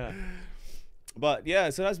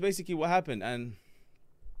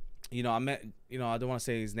 you know, I met, you know, I don't want to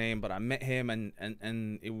say his name, but I met him, and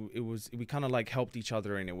it was, we kind of like helped each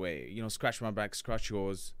other in a way, you know, scratch my back, scratch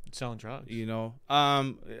yours. Selling drugs. You know,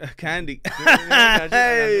 candy.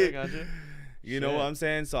 I got you. You know what I'm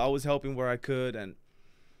saying? So I was helping where I could,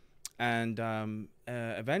 and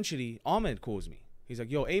eventually Ahmed calls me. He's like,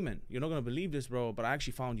 "Yo, Ayman, you're not gonna believe this, bro, but I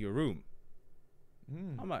actually found your room."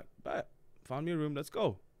 I'm like, "Bet, found me a room. Let's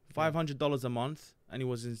go. $500 a month." And he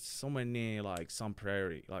was in somewhere near like some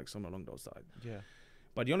prairie, like somewhere along those sides. Yeah.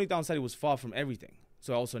 But the only downside, it was far from everything.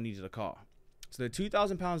 So I also needed a car. So the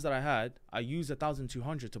 £2,000 that I had, I used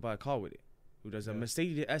 $1,200 to buy a car with it. There's a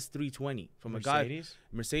Mercedes S320 from a guy.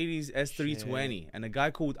 Mercedes S320. And a guy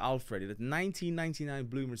called Alfred. It's a 1999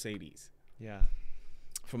 blue Mercedes. Yeah.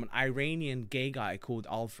 From an Iranian gay guy called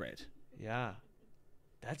Alfred. Yeah.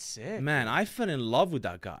 That's sick. Man, I fell in love with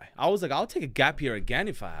that guy. I was like, I'll take a gap year again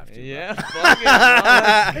if I have to. Yeah, fuck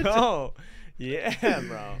it, bro. Let's go. Yeah,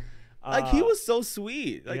 bro. Like, he was so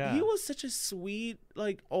sweet. Like, yeah. he was such a sweet,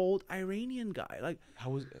 like, old Iranian guy. Like,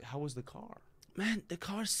 how was the car? Man, the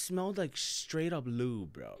car smelled like straight up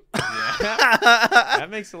lube, bro. Yeah. That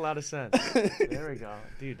makes a lot of sense. There we go.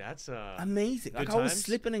 Dude, that's amazing. Like, I was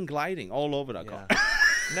slipping and gliding all over that car.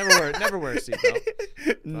 Never wear a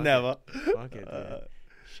seatbelt. Never. Fuck it, dude.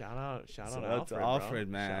 Shout out Alfred, Alfred,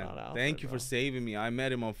 bro. man. Shout out Alfred, Thank you for saving me. I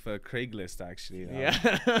met him off Craigslist, actually. Yeah.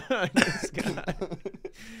 This guy.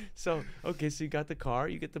 So you got the car,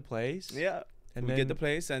 you get the place. Yeah. And we get the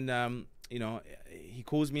place, and you know, he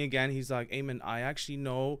calls me again. He's like, "Ayman, I actually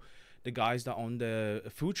know the guys that own the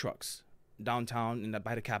food trucks downtown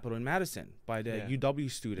by the Capitol in Madison, by the UW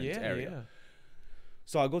student area." Yeah.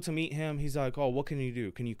 So I go to meet him. He's like, "Oh, what can you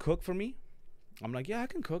do? Can you cook for me?" I'm like, "Yeah, I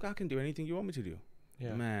can cook. I can do anything you want me to do."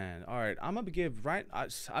 Yeah. Man, all right. I'm gonna give I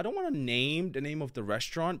don't want to name the name of the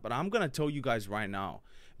restaurant, but I'm gonna tell you guys right now: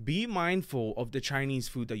 be mindful of the Chinese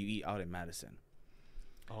food that you eat out in Madison.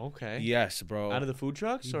 Okay. Yes, bro. Out of the food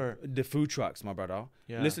trucks or the food trucks, my brother.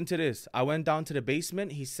 Yeah. Listen to this. I went down to the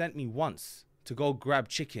basement. He sent me once to go grab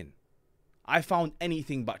chicken. I found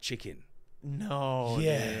anything but chicken. No.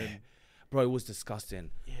 Yeah. Dude. Bro, it was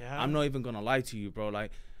disgusting. Yeah. I'm not even gonna lie to you, bro.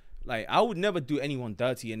 Like I would never do anyone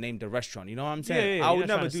dirty and name the restaurant. You know what I'm saying? Yeah, I would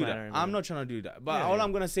never do that. I'm not trying to do that. But all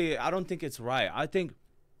I'm gonna say, I don't think it's right. I think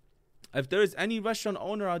if there is any restaurant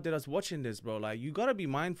owner out there that's watching this, bro, like, you gotta be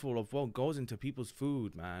mindful of what goes into people's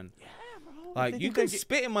food, man. Yeah, bro. Like, you can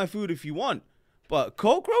spit in my food if you want, but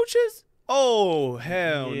cockroaches? Oh,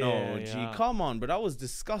 hell no, G. Come on, but that was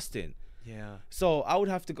disgusting. Yeah. So I would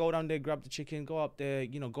have to go down there, grab the chicken, go up there,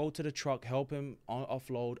 you know, go to the truck, help him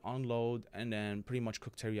offload, unload, and then pretty much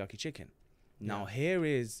cook teriyaki chicken. Now, here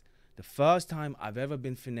is the first time I've ever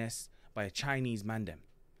been finessed by a Chinese mandem.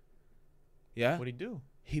 Yeah? What'd he do?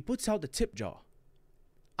 He puts out the tip jar.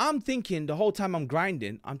 I'm thinking the whole time I'm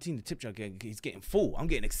grinding, I'm seeing the tip jar he's getting full. I'm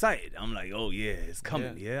getting excited. I'm like, oh yeah, it's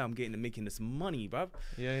coming. Yeah, I'm making this money, bruv.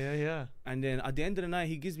 Yeah. And then at the end of the night,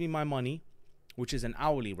 he gives me my money, which is an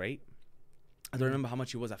hourly rate. I don't remember how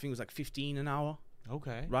much it was. I think it was like 15 an hour.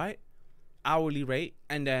 Okay. Right? Hourly rate.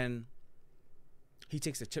 And then he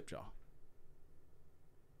takes the tip jar.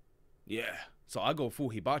 Yeah. So I go full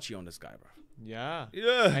hibachi on this guy, bro. Yeah.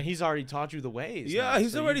 Yeah. And he's already taught you the ways. Yeah,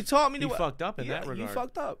 he's already taught me the way. He fucked up in that regard. You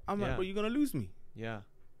fucked up. I'm like, bro, you're going to lose me. Yeah.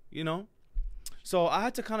 You know? So I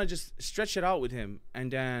had to kind of just stretch it out with him.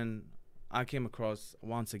 And then I came across,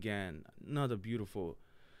 once again, another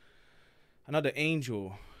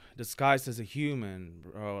angel disguised as a human,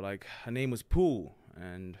 bro. Like, her name was Pooh.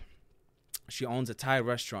 And she owns a Thai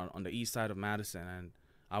restaurant on the east side of Madison. And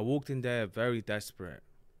I walked in there very desperate.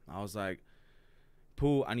 I was like,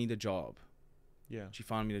 Pooh, I need a job. Yeah. She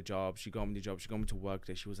found me the job. She got me the job. She got me to work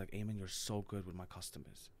there. She was like, Ayman, you're so good with my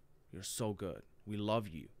customers. You're so good. We love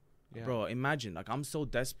you. Yeah. Bro, imagine, like, I'm so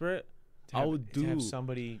desperate. To have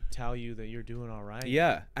somebody tell you that you're doing all right.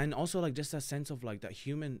 Yeah. And also, like, just that sense of, like, that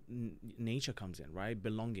human nature comes in, right?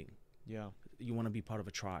 Belonging. Yeah. You want to be part of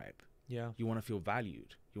a tribe. Yeah. You want to feel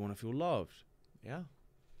valued. You want to feel loved. Yeah.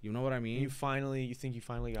 You know what I mean? You think you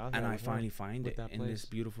finally got there. And I finally find it in this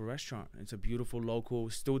beautiful restaurant. It's a beautiful local,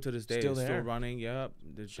 still to this day. Still running. Yeah.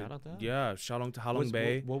 Shout out that. Yeah. Shout out to Halong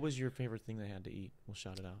Bay. What was your favorite thing they had to eat? We'll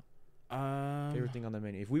shout it out. Favorite thing on the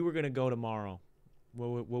menu. If we were gonna go tomorrow,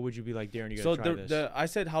 what would you be like, Darren? You gotta try this. I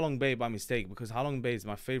said Halong Bay by mistake because Halong Bay is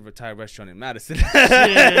my favorite Thai restaurant in Madison.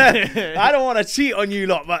 I don't want to cheat on you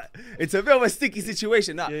lot, but it's a bit of a sticky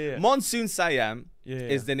situation. Now, Monsoon Siam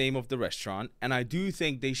is the name of the restaurant, and I do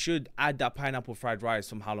think they should add that pineapple fried rice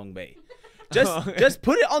from Halong Bay. Just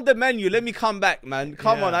put it on the menu. Let me come back, man.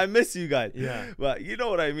 Come on, I miss you guys. Yeah. But you know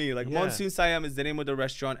what I mean. Like Yeah. Monsoon Siam is the name of the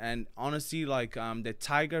restaurant, and honestly, like the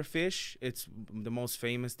tiger fish, it's the most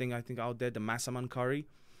famous thing I think out there. The masaman curry.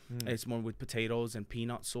 It's more with potatoes and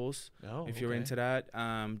peanut sauce. Oh, if you're into that.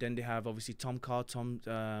 Then they have obviously tom kha,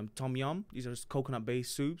 tom yum. These are coconut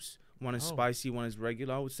based soups. One is spicy, one is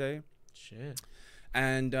regular, I would say. Shit.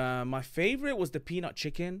 And my favorite was the peanut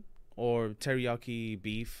chicken or teriyaki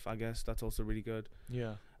beef. I guess that's also really good.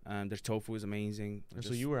 Yeah. Their tofu is amazing. And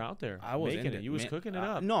so you were out there. I was making it. You was cooking it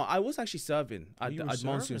up. No, I was actually serving Oh, you were at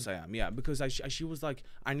Monsoon serving? Siam. Yeah, because she was like,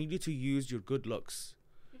 I need you to use your good looks.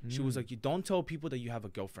 She was like, you don't tell people that you have a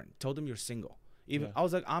girlfriend. Tell them you're single. Even I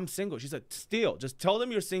was like, I'm single. She's like, still, just tell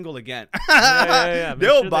them you're single again. Yeah.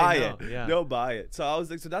 They'll buy it. Yeah. They'll buy it. So I was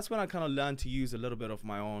like, so that's when I kind of learned to use a little bit of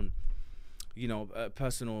my own,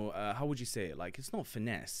 personal. How would you say it? Like, it's not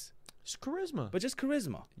finesse, It's charisma. but just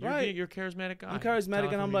charisma, You're right? You're a charismatic guy. I'm charismatic,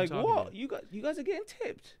 Tell and I'm from like, even talking what? to You guys are getting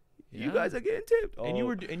tipped. Yeah. You guys are getting tipped. And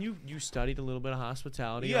you studied a little bit of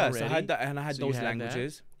hospitality. Yes, already. I had that, and I had So you those had that?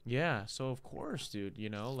 languages. Yeah, so of course, dude,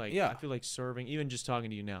 I feel like serving, even just talking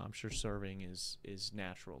to you now, I'm sure serving is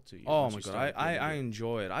natural to you. Oh once my you god, start I getting into it.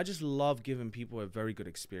 enjoy it. I just love giving people a very good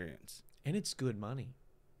experience. And it's good money.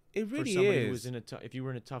 It For really somebody who is. was if you were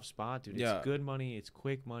in a tough spot, dude, Yeah. it's good money, it's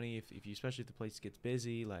quick money. If you, especially if the place gets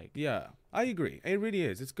busy, like Yeah, I agree. It really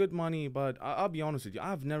is. It's good money, but I'll be honest with you.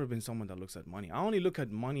 I've never been someone that looks at money. I only look at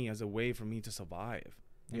money as a way for me to survive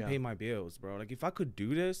and pay my bills, bro. Like if I could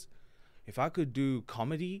do this, if I could do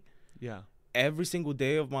comedy, yeah, every single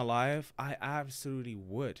day of my life, I absolutely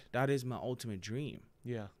would. That is my ultimate dream.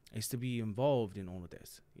 yeah, Is to be involved in all of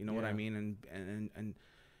this. You know what I Yeah. mean? And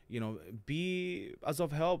be as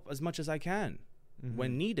of help as much as I can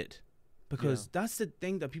when needed. Because that's the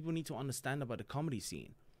thing that people need to understand about the comedy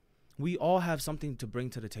scene. We all have something to bring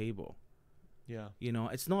to the table. yeah,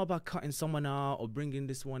 It's not about cutting someone out or bringing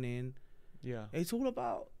this one in. yeah, It's all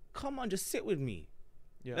about, come on, just sit with me.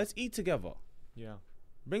 yeah, Let's eat together. yeah,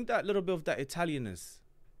 Bring that little bit of that Italianness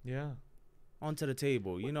yeah. onto the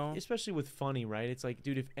table, Especially with funny, right? It's like,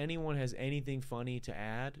 dude, if anyone has anything funny to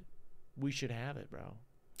add, we should have it, bro.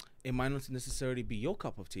 It might not necessarily be your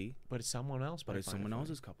cup of tea, But it's someone else. but it's someone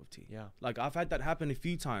else's cup of tea. Yeah. Like I've had that happen a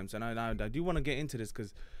few times, and I do want to get into this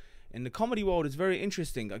because in the comedy world, it's very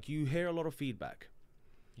interesting. Like you hear a lot of feedback,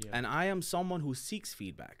 Yeah. and I am someone who seeks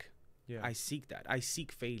feedback. Yeah. I seek that. I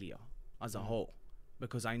seek failure as a whole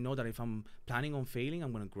because I know that if I'm planning on failing,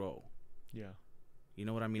 I'm gonna grow. Yeah. You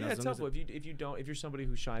know what I mean? Yeah, As it's long as helpful. If you're somebody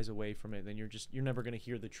who shies away from it, then you're never gonna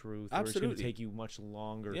hear the truth. Or it's Absolutely. gonna take you much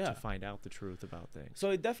longer Yeah. to find out the truth about things. So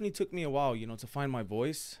it definitely took me a while, to find my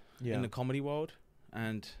voice in the comedy world,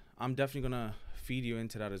 and I'm definitely gonna feed you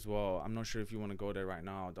into that as well. I'm not sure if you want to go there right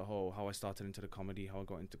now. The whole how I started into the comedy, how I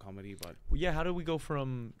got into comedy, but Well, yeah. How do we go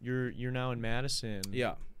from you're now in Madison?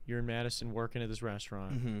 yeah. You're in Madison working at this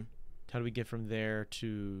restaurant. Mm-hmm. How do we get from there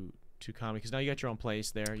to comedy? Because now you got your own place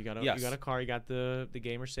there. You got a Yes. car. You got the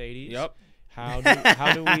gay Mercedes. Yep.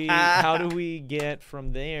 How do we get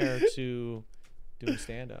from there to doing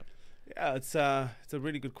stand up? Yeah, it's a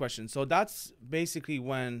really good question. So that's basically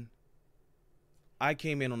when I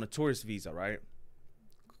came in on a tourist visa, right?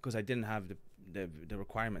 Because I didn't have the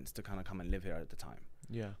requirements to kind of come and live here at the time.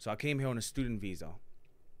 Yeah. So I came here on a student visa,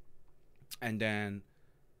 and then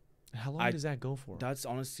How long does that go for? that's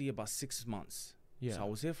honestly about 6 months. Yeah. So I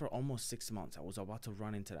was here for almost 6 months. I was about to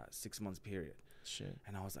run into that 6 months period, Shit.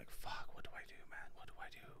 and I was like, "Fuck, what do I do, man? What do I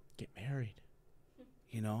do?" Get married.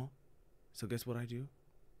 So guess what I do?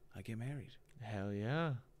 I get married. Hell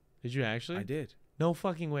yeah. Did you actually? I did. No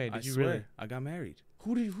fucking way. I Did you swear, really? I got married.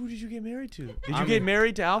 Who did you get married to? Did you I get mean,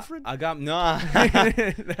 married to Alfred? I got no,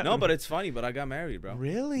 but it's funny. But I got married, bro.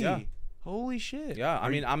 Really? Yeah. Holy shit. Yeah, I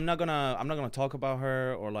mean, I'm not gonna talk about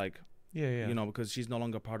her or like, Yeah. because she's no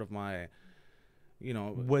longer part of my,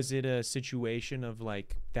 Was it a situation of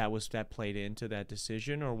like that played into that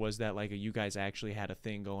decision, or was that like you guys actually had a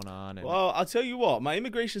thing going on? And, Well, I'll tell you what, my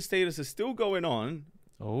immigration status is still going on.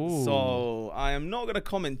 oh. So I am not gonna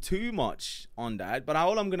comment too much on that. But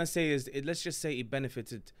all I'm gonna say is, let's just say it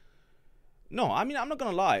benefited. No, I mean, I'm not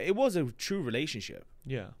gonna lie. It was a true relationship.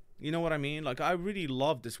 Yeah. You know what I mean? Like I really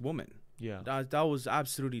loved this woman. Yeah. That was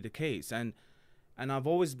absolutely the case, and I've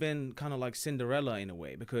always been kind of like Cinderella in a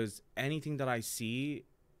way, because anything that I see,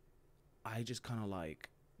 I just kind of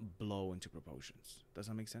like blow into proportions. Does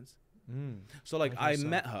that make sense? So like I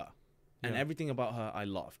met her, and Yeah. everything about her I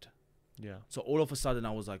loved. Yeah. So all of a sudden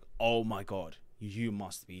I was like, oh my God, you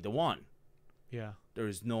must be the one. Yeah. There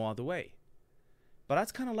is no other way. But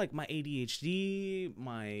that's kind of like my ADHD,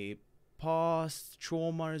 my past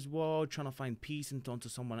trauma as well, trying to find peace into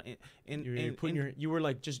someone. You were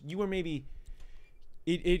like maybe.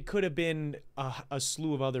 It could have been a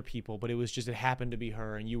slew of other people, but it happened to be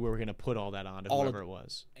her, and you were gonna put all that on to whoever it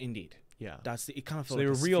was. Indeed. Yeah. It kind of felt so they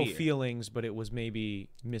like were real fear. feelings, but it was maybe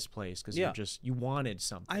misplaced because you wanted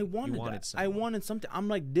something. I wanted that. I wanted something. I'm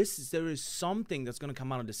like, there is something that's gonna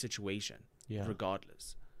come out of the situation,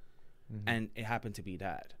 regardless. Mm-hmm. And it happened to be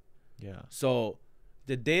that. Yeah. So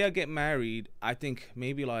the day I get married, I think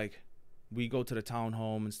maybe like we go to the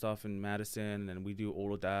townhome and stuff in Madison, and we do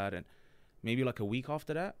all of that, and maybe like a week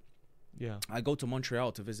after that, I go to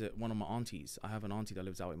Montreal to visit one of my aunties. I have an auntie that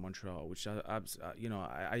lives out in Montreal, which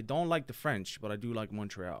I don't like the French, but I do like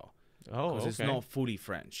Montreal. Oh, okay. Because it's not fully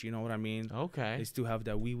French. You know what I mean? Okay. They still have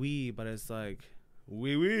that oui, but it's like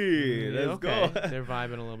oui. Let's go. They're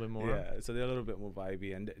vibing a little bit more. Yeah, so they're a little bit more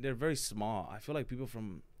vibey, and they're very smart. I feel like people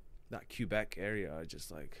from that Quebec area are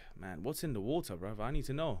just like, man, what's in the water, bro? I need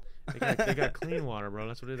to know. They got clean water, bro.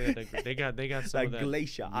 That's what they got. They got some of that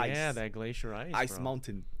glacier ice. Yeah, that glacier ice. Bro.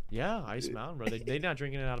 Mountain. Yeah, ice mountain, bro. They're not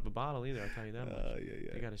drinking it out of a bottle either. I'll tell you that much.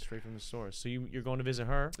 Yeah. They got it straight from the source. So you're going to visit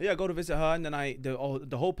her? Yeah, go to visit her, and then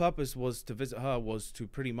the whole purpose was to visit her was to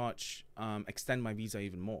pretty much extend my visa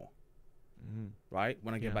even more. Mm-hmm. Right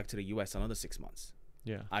when I get back to the U.S. another 6 months.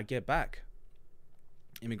 Yeah, I get back.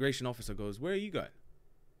 Immigration officer goes, "Where are you going?"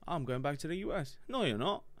 "I'm going back to the U.S." "No, you're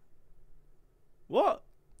not." "What?"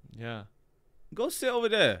 Yeah. "Go sit over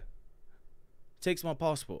there." Takes my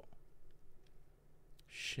passport.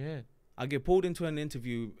 Shit. I get pulled into an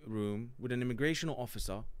interview room with an immigration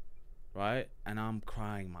officer, right? And I'm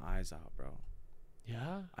crying my eyes out, bro.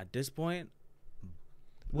 Yeah. At this point,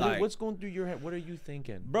 what's going through your head? What are you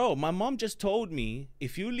thinking? Bro, my mom just told me,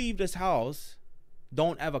 if you leave this house,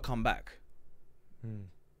 don't ever come back.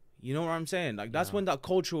 You know what I'm saying? Like, that's when that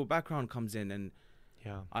cultural background comes in. And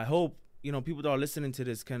I hope, people that are listening to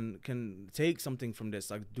this can take something from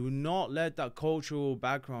this. Like, do not let that cultural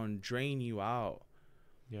background drain you out.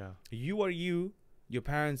 Yeah. You are you. Your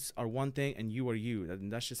parents are one thing, and you are you.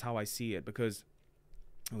 And that's just how I see it, because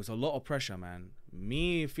it was a lot of pressure, man.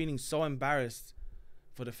 Me feeling so embarrassed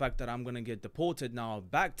for the fact that I'm going to get deported now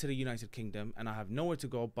back to the United Kingdom, and I have nowhere to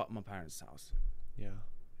go but my parents' house. Yeah.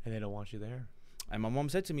 And they don't want you there. And my mom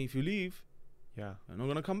said to me, if you leave, I'm not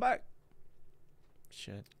going to come back.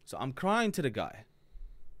 Shit. So I'm crying to the guy.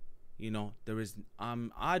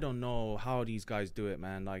 I don't know how these guys do it,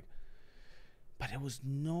 man. Like, but there was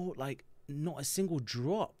not a single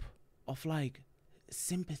drop of like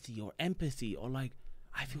sympathy or empathy or like,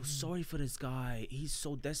 I feel sorry for this guy. He's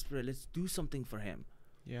so desperate. Let's do something for him.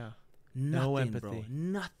 Yeah. Nothing, no empathy. bro.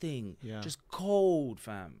 Nothing. Yeah. Just cold,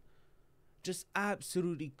 fam. Just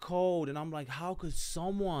absolutely cold. And I'm like, how could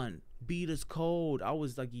someone be this cold? I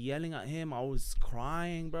was like yelling at him. I was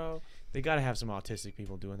crying, bro. They got to have some autistic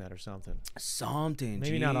people doing that or something.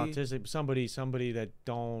 Maybe not autistic, but somebody that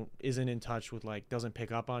isn't in touch with, like, doesn't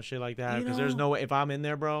pick up on shit like that. Because there's no way, if I'm in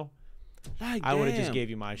there, bro, like, I would have just gave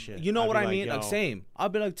you my shit. You know what I mean? Like, same. I'll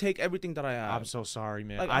be like, take everything that I have. I'm so sorry,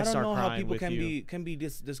 man. Like, I don't know how people can be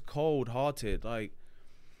this cold hearted. Like,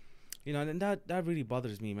 and that really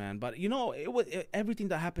bothers me, man. But everything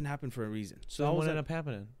that happened for a reason. So what ended up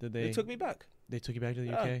happening? They took me back. They took you back to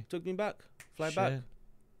the UK? Took me back. Fly back.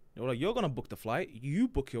 They were like, you're gonna book the flight. You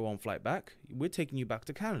book your own flight back. We're taking you back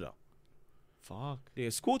to Canada. Fuck. They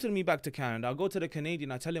escorted me back to Canada. I go to the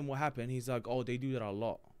Canadian. I tell him what happened. He's like, oh, they do that a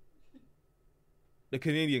lot. The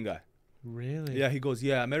Canadian guy. Really? Yeah, he goes,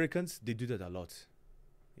 yeah, Americans, they do that a lot.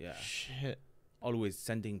 Yeah. Shit. Always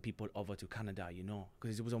sending people over to Canada,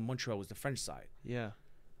 because it was on Montreal, it was the French side. Yeah.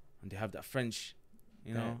 And they have that French,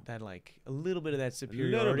 that like a little bit of that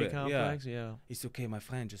superiority complex. Yeah. It's okay, my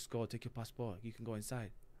friend, just go, take your passport. You can go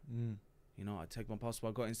inside. I take my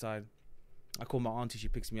passport, I go inside. I call my auntie, she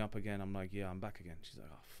picks me up again. I'm like, yeah, I'm back again. She's like,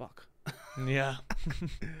 oh, fuck. Yeah.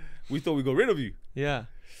 We thought we got rid of you. Yeah.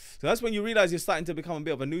 So that's when you realize you're starting to become a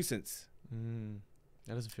bit of a nuisance.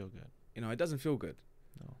 That doesn't feel good. It doesn't feel good.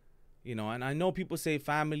 No. And I know people say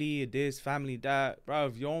family this, family that. Bro,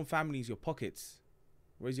 if your own family is your pockets,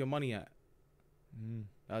 where's your money at?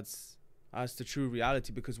 That's the true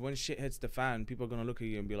reality, because when shit hits the fan, people are going to look at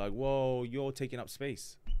you and be like, whoa, you're taking up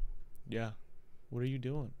space. Yeah. What are you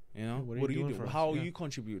doing? What are you doing? How are you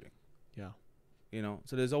contributing? Yeah.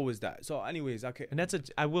 So there's always that. So anyways, okay. And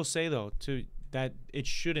I will say though, that it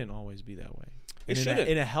shouldn't always be that way. It shouldn't.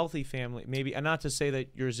 In a healthy family, maybe, and not to say that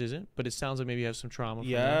yours isn't, but it sounds like maybe you have some trauma.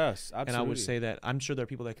 Yes, absolutely. And I would say that I'm sure there are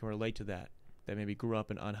people that can relate to that maybe grew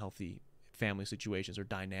up in unhealthy family situations or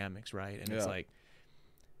dynamics, right? And it's like,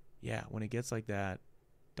 yeah, when it gets like that,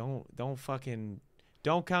 don't fucking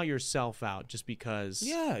don't count yourself out just because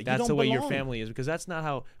you that's don't the way your belong. family is. Because that's not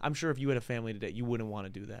how. I'm sure if you had a family today, you wouldn't want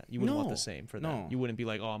to do that. You wouldn't want the same for them. No. You wouldn't be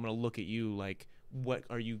like, oh, I'm gonna look at you like, what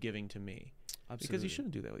are you giving to me? Absolutely. Because you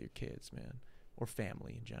shouldn't do that with your kids, man, or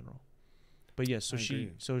family in general. But yes, so I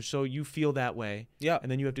agree. so you feel that way, Yeah.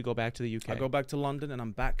 and then you have to go back to the UK. I go back to London and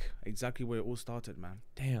I'm back exactly where it all started, man.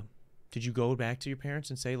 Damn. Did you go back to your parents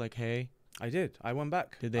and say like, hey? I did. I went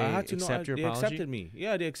back. Did they I had to accept your They apology? accepted me.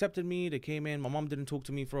 Yeah, they accepted me. They came in. My mom didn't talk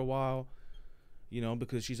to me for a while, you know,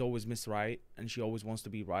 because she's always Miss Right and she always wants to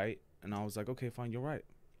be right. And I was like, okay, fine, you're right.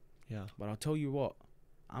 Yeah. But I'll tell you what,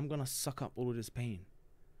 I'm going to suck up all of this pain.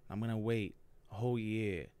 I'm going to wait a whole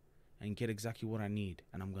year and get exactly what I need.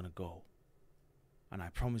 And I'm going to go. And I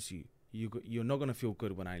promise you, you're not going to feel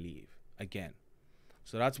good when I leave again.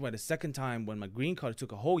 So that's why the second time when my green card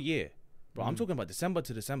took a whole year, bro, I'm talking about December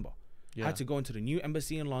to December. Yeah. I had to go into the new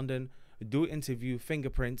embassy in London, do an interview,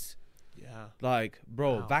 fingerprints. Yeah. Like,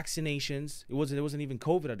 bro, Wow. vaccinations. It wasn't even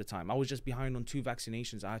COVID at the time. I was just behind on 2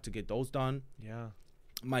 vaccinations. I had to get those done. Yeah.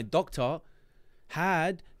 My doctor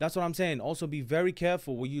that's what I'm saying. Also be very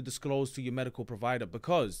careful what you disclose to your medical provider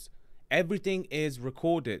because everything is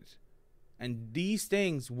recorded. And these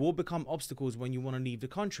things will become obstacles when you want to leave the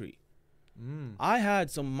country. I had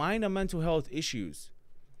some minor mental health issues.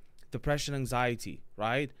 Depression, anxiety,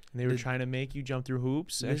 right? And they were trying to make you jump through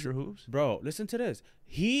hoops, extra hoops? Bro, listen to this.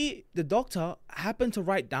 The doctor happened to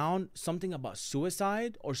write down something about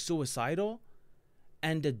suicide or suicidal.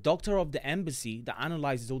 And the doctor of the embassy that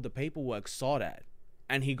analyzes all the paperwork saw that.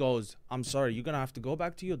 And he goes, I'm sorry, you're going to have to go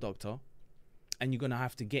back to your doctor. And you're going to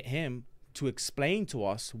have to get him to explain to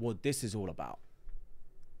us what this is all about.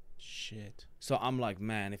 Shit. So I'm like,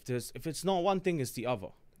 man, if it's not one thing, it's the other.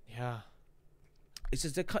 Yeah. It's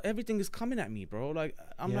just that everything is coming at me, bro. Like,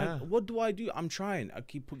 I'm Yeah. like, what do I do? I'm trying. I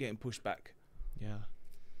keep getting pushed back. Yeah.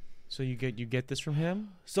 So you get this from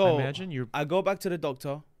him? So I imagine I go back to the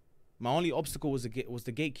doctor. My only obstacle was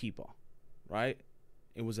the gatekeeper, right?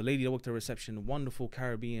 It was a lady that worked at reception, wonderful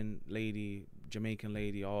Caribbean lady, Jamaican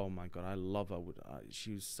lady. Oh my God, I love her.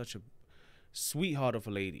 She was such a sweetheart of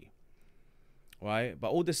a lady, right? But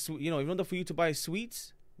all this, in order for you to buy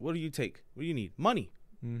sweets, what do you take? What do you need? Money,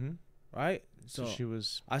 Mm-hmm. right? So she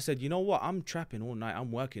was. I said, you know what? I'm trapping all night.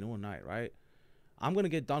 I'm working all night, right? I'm going to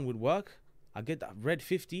get done with work. I get that red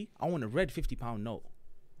 50. I want a red £50 note.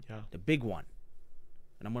 Yeah. The big one.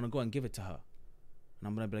 And I'm going to go and give it to her. And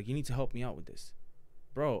I'm going to be like, you need to help me out with this.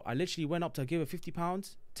 Bro, I literally went up to give her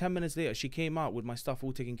 £50. 10 minutes later, she came out with my stuff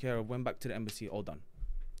all taken care of, went back to the embassy, all done.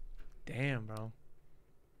 Damn, bro.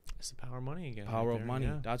 That's the power of money again. Power right of there, money.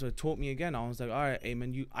 Yeah. That's what it taught me again. I was like, all right,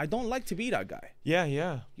 Ayman, I don't like to be that guy. Yeah.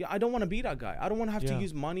 Yeah. Yeah, I don't want to be that guy. I don't want to have Yeah. to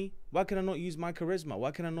use money. Why can I not use my charisma?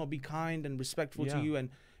 Why can I not be kind and respectful to Yeah. you and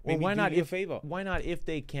Well, maybe why do not you a favor? Why not if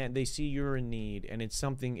they can't? They see you're in need, and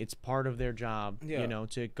it's part of their job. Yeah.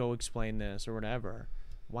 To go explain this or whatever.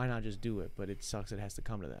 Why not just do it? But it sucks. It has to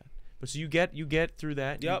come to that. But so you get through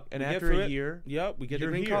that. Yep. And we get after through a it. year. Yep, we get the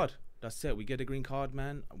you're green here. card. That's it. We get the green card,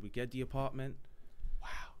 man. We get the apartment. Wow.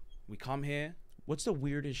 We come here. What's the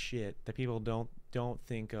weirdest shit that people don't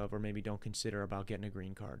think of or maybe don't consider about getting a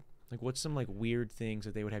green card? Like, what's some like weird things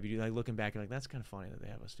that they would have you do? Like looking back, you're like, that's kind of funny that they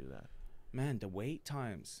have us do that. Man, the wait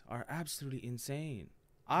times are absolutely insane.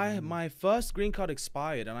 My first green card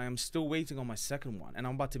expired and I am still waiting on my second one. And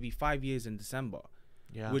I'm about to be 5 years in December.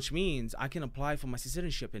 Yeah. Which means I can apply for my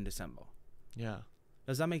citizenship in December. Yeah.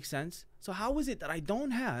 Does that make sense? So how is it that I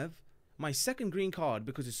don't have my second green card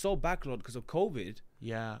because it's so backlogged because of COVID?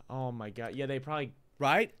 Yeah. Oh my God. Yeah. They probably.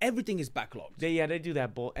 Right? Everything is backlogged. They do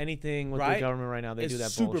that anything with Right? the government right now. They It's do that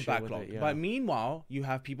super bullshit backlogged. with it. Yeah. But meanwhile, you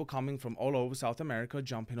have people coming from all over South America,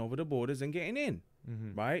 jumping over the borders and getting in.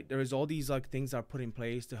 Mhm. Right? There is all these like things that are put in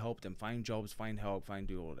place to help them find jobs, find help,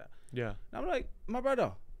 do all that. Yeah. And I'm like, my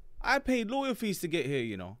brother, I paid lawyer fees to get here,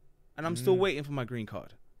 and I'm still waiting for my green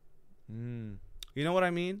card. Mm. You know what I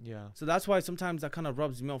mean? Yeah. So that's why sometimes that kind of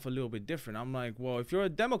rubs me off a little bit different. I'm like, well, if you're a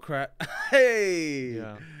Democrat, hey,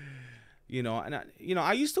 Yeah.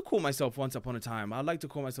 I used to call myself once upon a time. I like to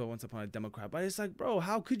call myself once upon a Democrat, but it's like, bro,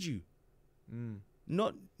 how could you? Mm.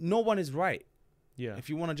 No one is right. Yeah. If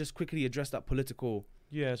you want to just quickly address that political,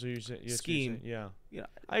 Yeah. So you're saying scheme. Yeah. Yeah.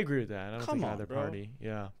 I agree with that. I don't Come think on, either bro. party.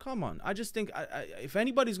 Yeah. come on. I just think if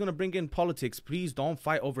anybody's gonna bring in politics, please don't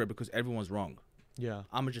fight over it because everyone's wrong. Yeah.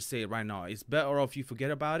 I'm gonna just say it right now. It's better off you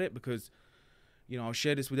forget about it because, I'll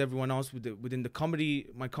share this with everyone else within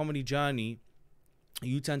my comedy journey.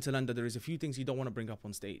 You tend to learn that there is a few things you don't want to bring up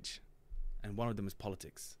on stage, and one of them is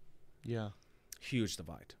politics. Yeah. Huge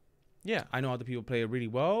divide. Yeah. I know other people play it really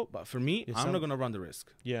well, but for me, Yeah, I'm not gonna run the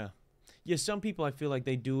risk. Yeah. Yeah. Some people, I feel like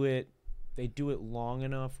they do it long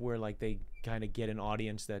enough where like they kind of get an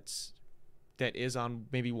audience that is on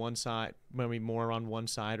maybe one side, maybe more on one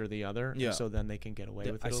side or the other. Yeah. So then they can get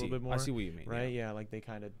away with it a little bit more. I see what you mean. Right? Yeah. Like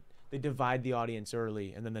they divide the audience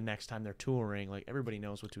early, and then the next time they're touring, like everybody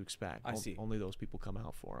knows what to expect. I see. Only those people come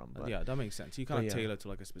out for them. But, yeah, that makes sense. You kind of tailor to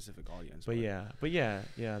like a specific audience. But yeah,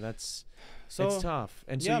 that's so it's tough.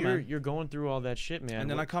 And so you're going through all that shit, man. And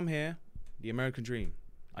then I come here, the American dream.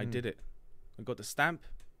 I did it. I got the stamp.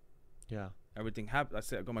 Yeah. Everything happened.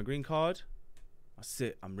 That's it. I got my green card. That's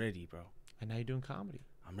it. I'm ready, bro. And now you're doing comedy.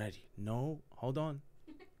 I'm ready. No, hold on.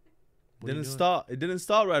 What are you It doing? didn't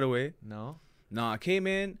start right away. No. I came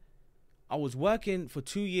in. I was working for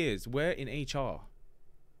 2 years. We're in HR.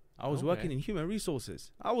 I was working in human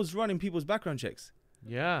resources. I was running people's background checks.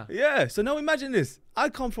 Yeah. Yeah. So now imagine this. I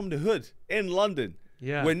come from the hood in London.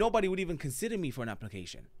 Yeah. Where nobody would even consider me for an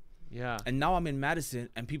application. Yeah. And now I'm in Madison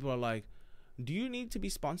and people are like, do you need to be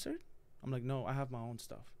sponsored? I'm like, no, I have my own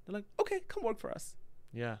stuff. They're like, okay, come work for us.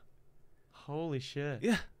 Yeah. Holy shit.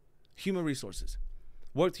 Yeah. Human resources.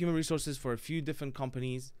 Worked human resources for a few different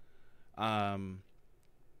companies.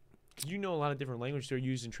 You know a lot of different languages they're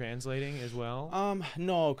used in translating as well.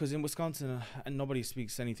 No, because in Wisconsin, nobody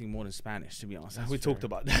speaks anything more than Spanish, to be honest. That's we fair. talked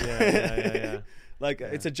about that. Yeah. Like,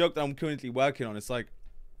 it's a joke that I'm currently working on. It's like,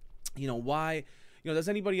 why, does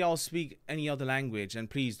anybody else speak any other language? And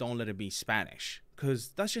please don't let it be Spanish, because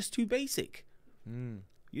that's just too basic.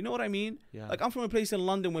 You know what I mean? Yeah. Like, I'm from a place in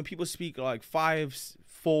London when people speak like 5,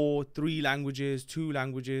 4, 3 languages, 2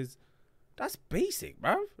 languages. That's basic,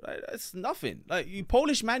 bro. Like, that's nothing. Like, you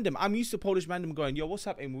Polish mandem. I'm used to Polish mandem going, yo, what's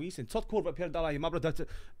up, Emuis?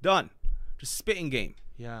 Done. Just spitting game.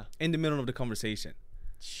 Yeah. In the middle of the conversation.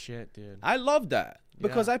 Shit, dude. I love that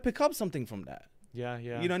because I pick up something from that. Yeah.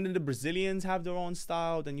 And then the Brazilians have their own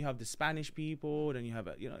style. Then you have the Spanish people. Then you have,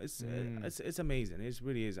 it's amazing. It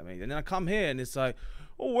really is amazing. And then I come here and it's like,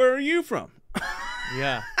 oh, where are you from?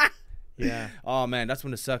 Yeah. Yeah. Oh, man, that's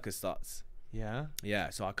when the circus starts. Yeah. Yeah.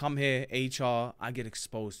 So I come here, HR, I get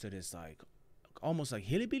exposed to this, like, almost like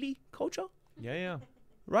hillbilly culture. Yeah.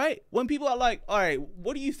 Right? When people are like, all right,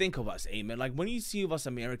 what do you think of us, Ayman? Like, when you see of us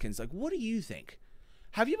Americans, like, what do you think?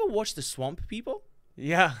 Have you ever watched The Swamp People?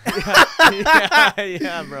 Yeah,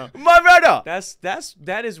 bro. My brother.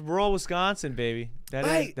 That is rural Wisconsin, baby.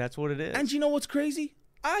 That's what it is. And you know what's crazy?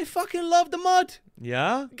 I fucking love the mud.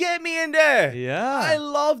 Yeah? Get me in there. Yeah. I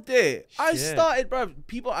loved it. Shit. I started, bro.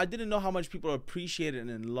 I didn't know how much people appreciated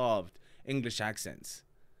and loved English accents.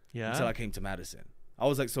 Yeah. Until I came to Madison. I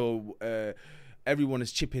was like, everyone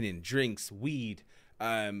is chipping in drinks, weed,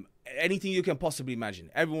 anything you can possibly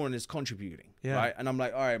imagine. Everyone is contributing. Yeah. Right? And I'm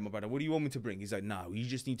like, all right, my brother, what do you want me to bring? He's like, nah, you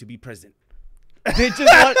just need to be present. They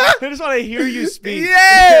just want to hear you speak.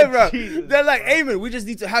 Yeah, bro. Jesus, they're like, Ayman, we just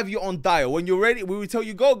need to have you on dial. When you're ready, we will tell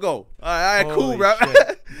you go. All right, cool, Holy bro.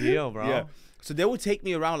 shit. Deal, bro. Yeah. So they would take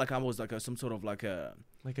me around like I was like some sort of like a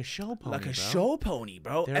show pony. like a bro. show pony,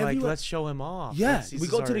 bro. They're like, let's show him off. Yeah, we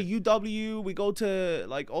go to the UW. We go to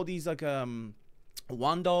like all these like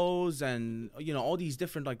Wandos and all these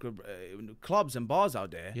different like clubs and bars out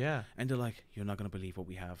there. Yeah. And they're like, you're not gonna believe what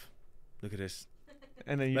we have. Look at this.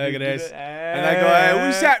 And then you Look at this. Hey. And I go, hey,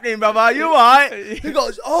 what's happening, brother? You alright? He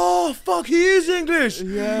goes, oh, fuck, he is English.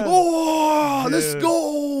 Yeah. Oh, let's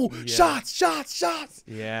go. Yeah. Shots.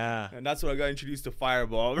 Yeah. And that's when I got introduced to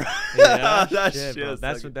Fireball. Yeah. That shit, bro.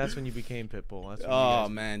 shit. That's when you became Pitbull. That's when Oh,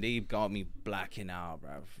 man, they got me blacking out,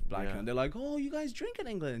 bro. Blacking out. They're like, oh, you guys drink in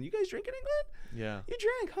England? You Yeah. You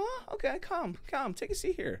drink, huh? Okay, come. Take a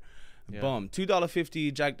seat here. Yeah. Boom.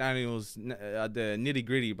 $2.50 Jack Daniels at the nitty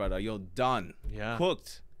gritty, brother. You're done. Yeah.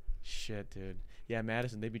 Cooked. Shit, dude. Yeah,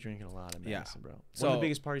 Madison. They be drinking a lot in Madison, bro. So, One of the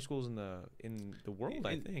biggest party schools in the world,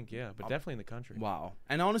 I think. Yeah, but definitely in the country. Wow.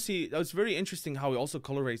 And honestly, that was very interesting how it also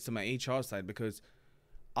correlates to my HR side because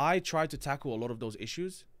I try to tackle a lot of those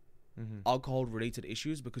issues, alcohol-related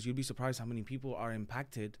issues, because you'd be surprised how many people are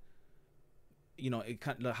impacted.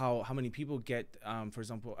 How many people get, for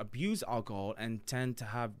example, abuse alcohol and tend to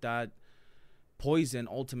have that poison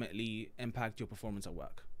ultimately impact your performance at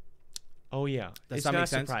work. Oh yeah, Does it's that not make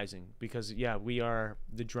sense? surprising because we are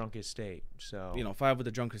the drunkest state. So 5 of the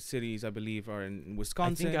drunkest cities, I believe, are in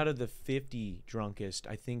Wisconsin. I think out of the 50 drunkest,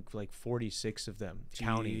 I think like 46 of them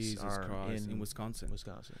counties are in Wisconsin.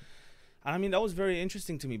 And I mean, that was very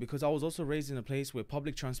interesting to me because I was also raised in a place where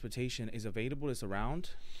public transportation is available, it's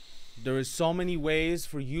around. There is so many ways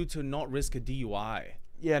for you to not risk a DUI.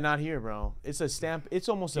 Yeah, not here, bro. It's a stamp. It's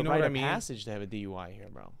almost a rite of mean? Passage to have a DUI here,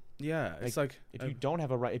 bro. Yeah, it's like if you don't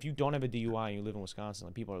have a DUI and you live in Wisconsin,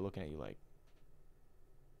 like people are looking at you like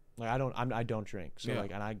I don't drink, so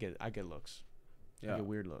and I get looks. I get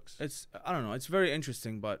weird looks. I don't know. It's very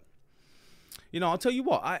interesting, but You know, I'll tell you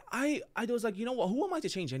what. I was like, you know what? Who am I to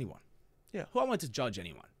change anyone? Yeah. Who am I to judge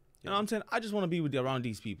anyone? You know Yeah. what I'm saying? I just want to be around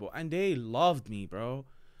these people, and they loved me, bro.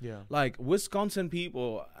 Yeah. Like Wisconsin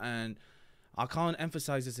people, and I can't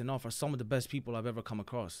emphasize this enough, are some of the best people I've ever come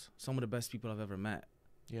across. Some of the best people I've ever met.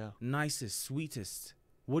 Yeah. Nicest, sweetest.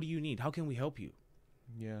 What do you need? How can we help you?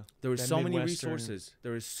 Yeah. There is That so many Midwestern- resources.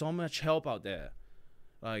 There is so much help out there.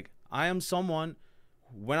 Like, I am someone,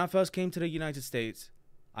 when I first came to the United States,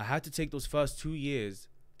 I had to take those first 2 years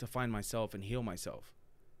to find myself and heal myself.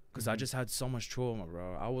 Because I Mhm. just had so much trauma,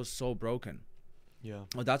 bro. I was so broken. Yeah.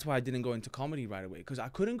 Well, that's why I didn't go into comedy right away. Because I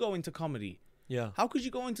couldn't go into comedy. Yeah. How could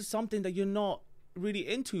you go into something that you're not really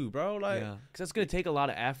into, bro? Like, Yeah, because that's gonna take a lot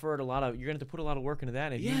of effort, you're gonna have to put a lot of work into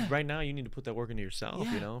that. And Yeah. right now, you need to put that work into yourself,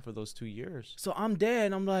 Yeah. you know, for those 2 years. so I'm there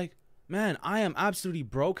and I'm like, man, I am absolutely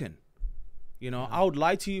broken. You know, Yeah. I would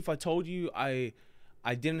lie to you if I told you I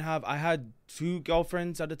had 2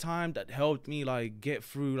 girlfriends at the time that helped me like get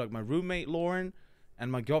through, like my roommate Lauren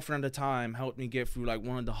and my girlfriend at the time helped me get through like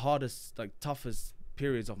one of the hardest, like toughest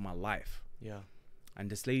periods of my life. Yeah. And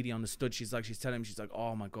this lady understood. She's telling me, she's like,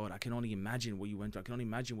 oh my God, I can only imagine what you went through. I can only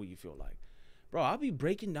imagine what you feel like. Bro, I'll be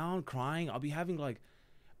breaking down, crying. I'll be having like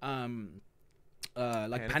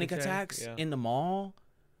panic attacks yeah. in the mall.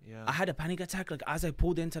 Yeah. I had a panic attack like as I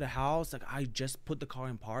pulled into the house. Like I just put the car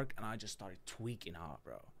in park and I just started tweaking out,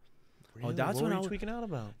 bro. Really? that's what when were I you was- tweaking out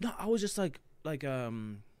about? No, I was just like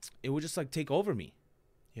it would just like take over me.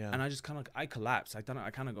 Yeah. And I just kind of I collapsed. I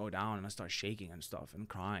kind of go down and I start shaking and stuff and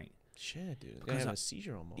crying. Shit, dude. I Because have I- a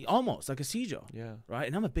seizure almost. Almost like a seizure. Yeah. Right?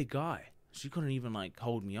 And I'm a big guy. She couldn't even like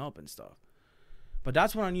hold me up and stuff. But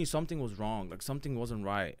that's when I knew something was wrong. Like something wasn't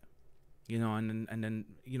right. You know, and then,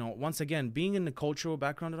 you know, once again, being in the cultural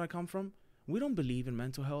background that I come from, we don't believe in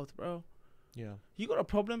mental health, bro. Yeah. You got a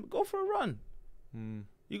problem, go for a run. Mm.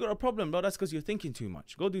 You got a problem, bro, that's because you're thinking too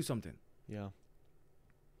much. Go do something. Yeah.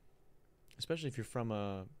 Especially if you're from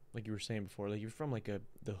like you were saying before, like you're from like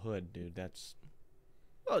the hood, dude. That's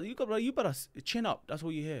Well, you better chin up. That's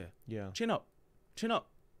what you hear. yeah. Chin up. Chin up.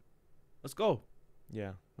 Let's go.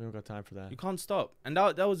 Yeah. We don't got time for that. You can't stop. And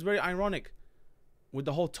that was very ironic with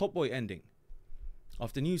the whole Top Boy ending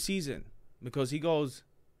of the new season, because he goes,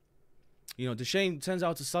 you know, Deshane sends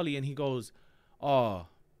out to Sully and he goes, oh,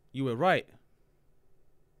 you were right.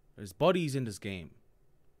 There's bodies in this game.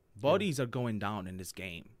 Bodies are going down in this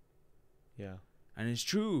game. Yeah. And it's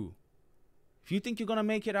true. If you think you're going to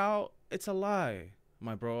make it out, it's a lie,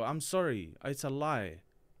 my bro. I'm sorry. It's a lie.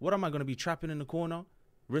 What am I going to be trapping in the corner?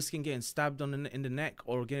 Risking getting stabbed in the neck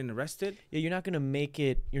or getting arrested? Yeah, you're not gonna make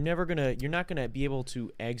it. You're not gonna be able to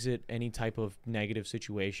exit any type of negative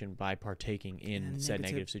situation by partaking in said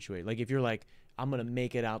negative situation. Like if you're like, I'm gonna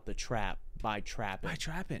make it out the trap by trapping. By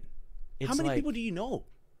trapping. It's How many like- people do you know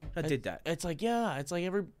that did that? It's like, yeah, it's like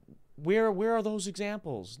where are those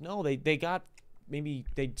examples? No, they got maybe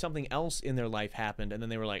something else in their life happened and then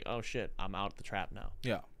they were like, oh shit, I'm out the trap now.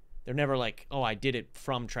 Yeah. They're never like, oh, I did it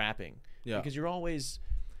from trapping. Yeah. Because you're always.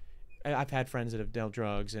 I've had friends that have dealt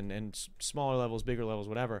drugs and smaller levels, bigger levels,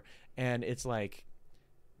 whatever. And it's like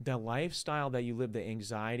the lifestyle that you live, the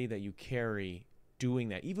anxiety that you carry doing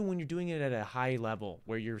that, even when you're doing it at a high level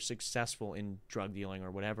where you're successful in drug dealing or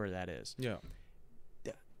whatever that is. Yeah.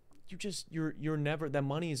 You're never, that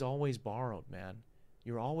money is always borrowed, man.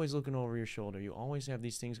 You're always looking over your shoulder. You always have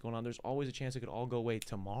these things going on. There's always a chance it could all go away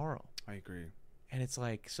tomorrow. I agree. And it's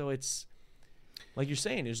like, so it's like you're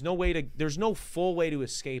saying, there's no full way to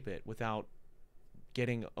escape it without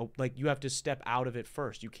getting like you have to step out of it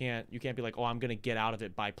first. You can't be like, oh, I'm gonna get out of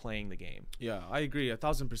it by playing the game. Yeah, I agree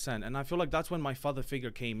 1,000%. And I feel like that's when my father figure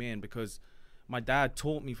came in, because my dad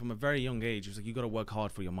taught me from a very young age. He was like, you got to work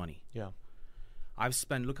hard for your money. Yeah.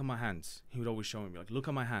 Look at my hands. He would always show me, like, look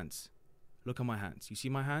at my hands. Look at my hands. You see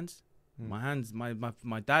my hands? My hands,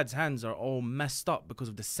 my dad's hands are all messed up because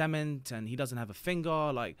of the cement, and he doesn't have a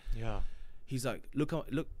finger. Like, Yeah. he's like, look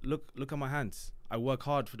at my hands. I work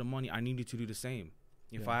hard for the money. I need you to do the same.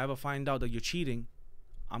 If I ever find out that you're cheating,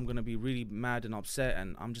 I'm gonna be really mad and upset,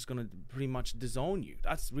 and I'm just gonna pretty much disown you.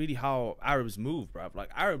 That's really how Arabs move, bruv. Like,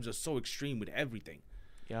 Arabs are so extreme with everything.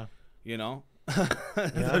 Yeah. You know?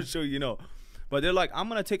 I'm sure you know. But they're like, I'm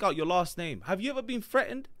gonna take out your last name. Have you ever been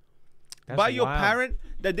threatened by your wild. parent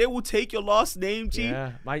that they will take your last name, G?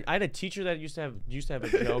 Yeah. I had a teacher that used to have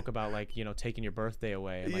a joke about, like, you know, taking your birthday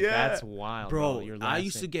away. And like, Yeah. that's wild, Bro, Your I last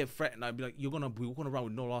used to name. get threatened. I'd be like, you're gonna be walking around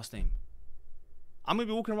with no last name. I'm gonna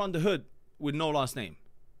be walking around the hood with no last name.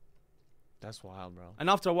 That's wild, bro. And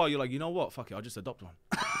after a while, you're like, you know what? Fuck it, I'll just adopt one.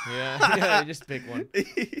 Yeah. Yeah. Just pick one.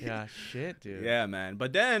 Yeah. Shit, dude. Yeah, man.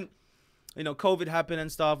 But then you know, COVID happened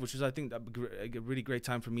and stuff, which was, I think, a really great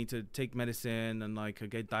time for me to take medicine and like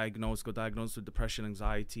got diagnosed with depression,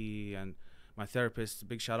 anxiety, and my therapist.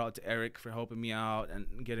 Big shout out to Eric for helping me out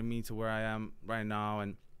and getting me to where I am right now.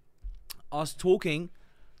 And us talking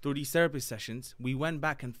through these therapist sessions, we went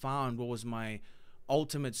back and found what was my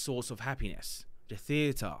ultimate source of happiness: the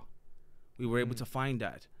theater. We were able to find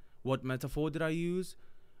that. What metaphor did I use?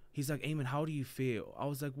 He's like, Ayman, how do you feel? I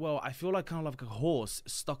was like, well, I feel like kind of like a horse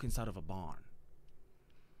stuck inside of a barn.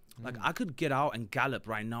 Like, I could get out and gallop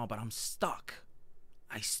right now, but I'm stuck.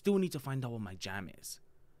 I still need to find out what my jam is.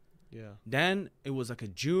 Yeah. Then it was like a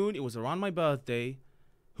June. It was around my birthday.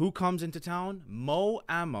 Who comes into town? Mo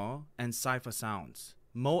Ammer and Cypher Sounds.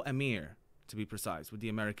 Mo Amir, to be precise, with the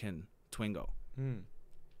American Twingo.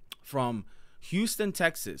 From Houston,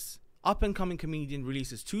 Texas. Up-and-coming comedian,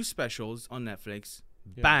 releases 2 specials on Netflix.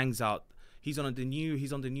 Bangs out. He's on the new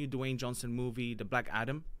Dwayne Johnson movie, The Black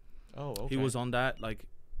Adam. Oh, okay. He was on that. Like,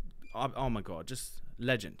 oh my God, just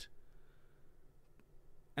legend.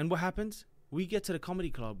 And what happens? We get to the comedy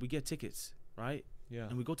club. We get tickets, right? Yeah.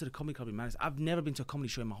 And we go to the comedy club in Madison. I've never been to a comedy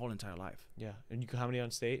show in my whole entire life. Yeah. And you comedy on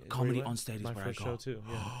stage? Comedy on stage is my where first I go. show too.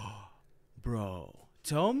 Yeah. Bro,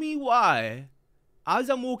 tell me why, as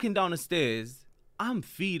I'm walking down the stairs, I'm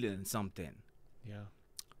feeling something. Yeah.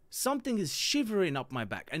 Something is shivering up my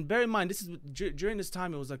back. And bear in mind, this is during this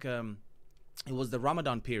time. It was like it was the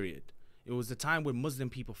Ramadan period. It was the time where Muslim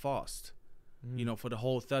people fast. You know, for the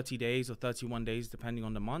whole 30 days or 31 days, depending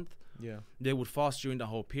on the month. Yeah. They would fast during the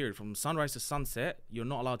whole period, from sunrise to sunset. You're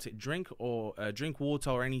not allowed to drink water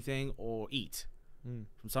or anything or eat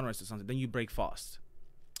from sunrise to sunset. Then you break fast,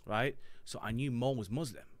 right? So I knew Mo was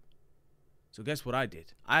Muslim. So guess what I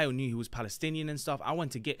did? I knew he was Palestinian and stuff. I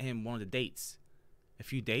went to get him one of the dates. A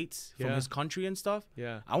few dates from his country and stuff.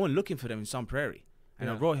 Yeah. I went looking for them in Sun Prairie. And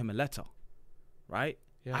I wrote him a letter. Right?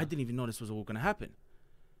 Yeah. I didn't even know this was all going to happen.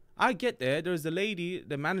 I get there. There's the lady,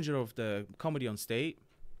 the manager of the comedy on state.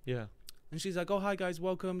 Yeah. And she's like, oh, hi, guys.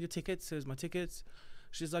 Welcome. Your tickets. Here's my tickets.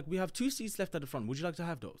 She's like, we have 2 seats left at the front. Would you like to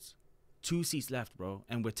have those? 2 seats left, bro.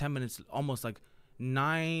 And we're 10 minutes, almost like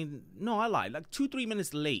 9. No, I lied. Like 2-3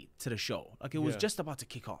 minutes late to the show. Like it was just about to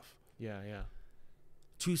kick off. Yeah. Yeah.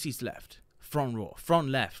 2 seats left. Front row. Front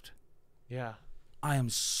left. Yeah. I am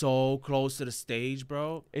so close to the stage,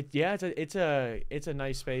 bro. It's a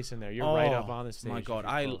nice space in there. You're right up on the stage. My God,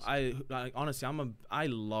 I honestly, I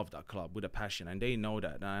love that club with a passion, and they know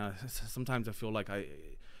that. And sometimes I feel like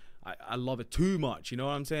I love it too much. You know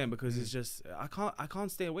what I'm saying? Because it's just I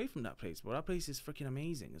can't stay away from that place. But that place is freaking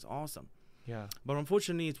amazing. It's awesome. Yeah. But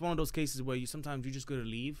unfortunately, it's one of those cases where sometimes you just gotta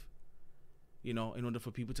leave. You know, in order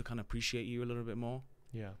for people to kind of appreciate you a little bit more.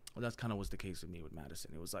 Yeah. Well, that's kind of was the case with me with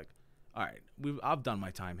Madison. It was like, all right, I've done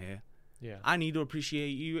my time here. Yeah. I need to appreciate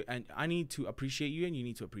you, and I need to appreciate you, and you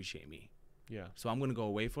need to appreciate me. Yeah. So I'm gonna go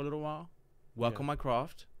away for a little while, work on my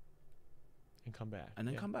craft, and come back. and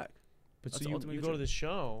then come back. But That's so you ultimately go to the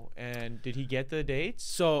show, and did he get the dates?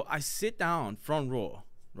 So I sit down front row,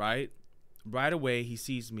 right? Right away, he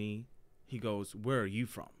sees me. He goes, "Where are you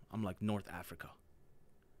from?" I'm like, "North Africa."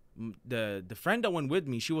 The friend that went with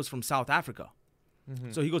me, she was from South Africa.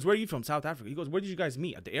 So he goes, "Where are you from?" South Africa. He goes, "Where did you guys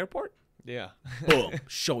meet? At the airport?" Yeah. Boom.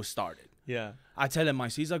 Show started. Yeah. I tell him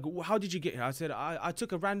he's like, "How did you get here?" I said, I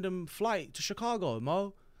took a random flight to Chicago,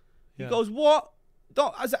 Mo. He goes, "What?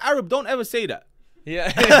 As an Arab, don't ever say that."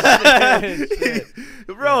 Yeah.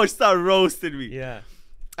 Bro, start roasting me. Yeah.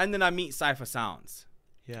 And then I meet Cypher Sounds.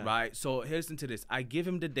 Yeah. Right? So listen to this. I give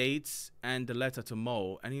him the dates and the letter to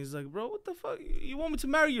Mo, and he's like, "Bro, what the fuck? You want me to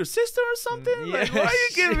marry your sister or something? Yeah. Like, why are you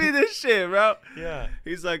giving me this shit, bro?" Yeah.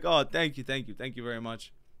 He's like, "Oh, thank you very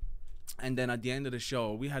much." And then at the end of the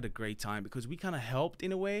show, we had a great time because we kind of helped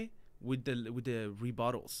in a way with the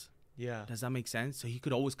rebuttals. Yeah. Does that make sense? So he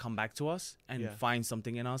could always come back to us and find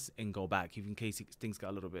something in us and go back, even in case things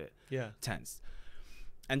got a little bit tense.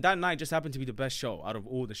 And that night just happened to be the best show out of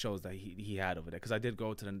all the shows that he had over there, because I did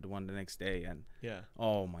go to the one the next day, and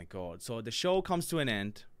oh my God. So the show comes to an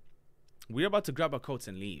end. We're about to grab our coats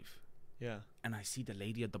and leave. Yeah. And I see the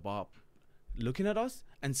lady at the bar looking at us,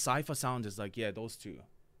 and Cypher Sound is like, "Yeah, those two.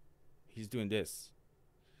 He's doing this."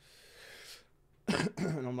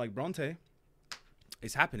 And I'm like, "Bronte,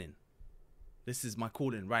 it's happening. This is my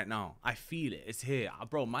calling right now. I feel it. It's here."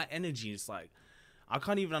 Bro, my energy is like, I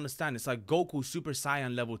can't even understand. It's like Goku Super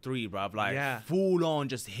Saiyan level 3, bruv. Like, full on,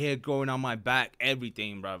 just hair growing on my back,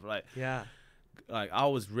 everything, bruv. Like, like I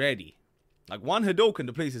was ready. Like, one Hadouken,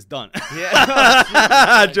 the place is done. Yeah.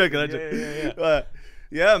 I'm joking.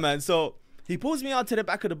 Yeah, man. So he pulls me out to the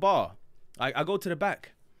back of the bar. I go to the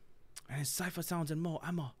back, and it's Cypher Sounds and Mo.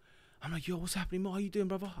 I'm like, yo, what's happening, Mo? How you doing,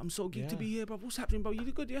 brother? I'm so geeked to be here, bro. What's happening, bro? You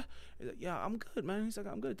do good, yeah? He's like, yeah, I'm good, man. He's like,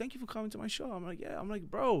 I'm good. Thank you for coming to my show. I'm like, yeah. I'm like,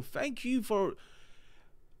 bro, thank you for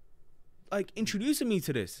like introducing me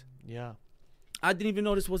to this. Yeah. I didn't even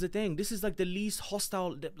know this was a thing. This is like the least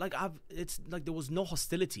hostile. Like it's like there was no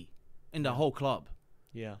hostility in the whole club.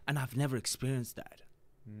 Yeah. And I've never experienced that.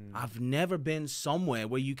 I've never been somewhere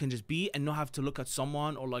where you can just be and not have to look at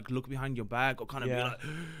someone or like look behind your back or kind of be like.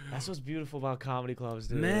 That's what's beautiful about comedy clubs,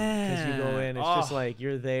 dude. Man. Because you go in, it's just like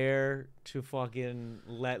you're there to fucking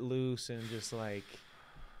let loose and just like.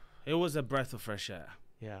 It was a breath of fresh air.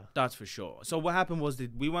 Yeah. That's for sure. So what happened was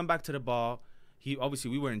that we went back to the bar. We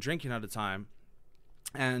weren't drinking at the time.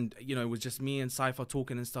 And, you know, it was just me and Cypher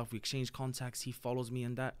talking and stuff. We exchanged contacts. He follows me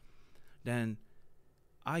and that. Then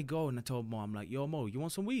I go and I told Mo, I'm like, yo, Mo, you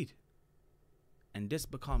want some weed? And this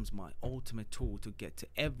becomes my ultimate tool to get to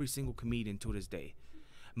every single comedian to this day.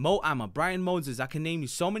 Mo Amma, Brian Moses, I can name you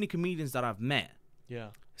so many comedians that I've met. Yeah.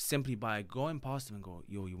 Simply by going past them and go,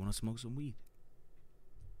 yo, you want to smoke some weed?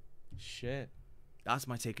 Shit. That's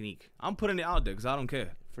my technique. I'm putting it out there because I don't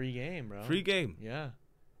care. Free game, bro. Free game. Yeah.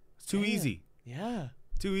 It's too easy. Yeah.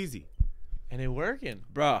 Too easy. And it working.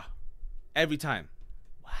 Bruh. Every time.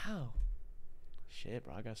 Wow. Shit,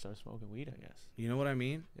 bro. I got to start smoking weed, I guess. You know what I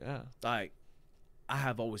mean? Yeah. Like, I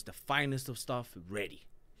have always the finest of stuff ready.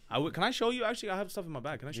 Can I show you? Actually, I have stuff in my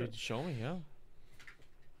bag. Can I show you? Show me, yeah.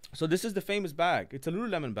 So this is the famous bag. It's a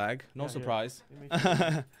Lululemon bag. No surprise.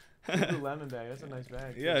 Lululemon bag. That's a nice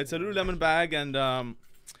bag. Yeah, it's a Lululemon bag. And I'm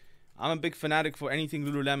a big fanatic for anything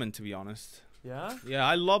Lululemon, to be honest. Yeah? Yeah,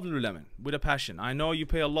 I love Lululemon with a passion. I know you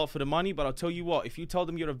pay a lot for the money, but I'll tell you what. If you tell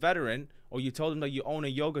them you're a veteran or you tell them that you own a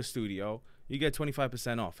yoga studio, you get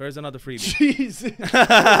 25% off. There's another freebie. Jesus.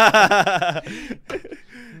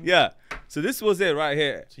 Yeah. So this was it right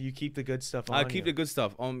here. So you keep the good stuff on I keep the good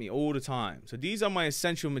stuff on me all the time. So these are my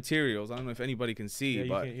essential materials. I don't know if anybody can see,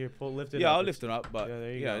 but lift it up. yeah, I'll lift it up. But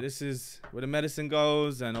there you yeah, go. this is where the medicine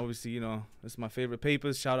goes, and obviously, you know, this is my favorite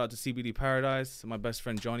papers. Shout out to CBD Paradise. My best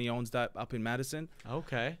friend Johnny owns that up in Madison.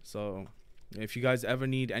 Okay. So if you guys ever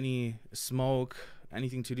need any smoke,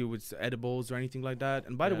 anything to do with edibles or anything like that,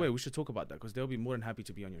 and by the way, we should talk about that because they'll be more than happy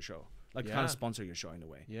to be on your show, like kind of sponsor your show in a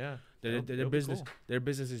way. Yeah. Their business, their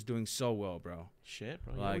business is doing so well, bro. Shit,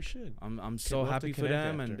 bro. Like, yeah, we should. I'm so happy for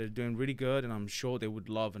them, and they're doing really good, and I'm sure they would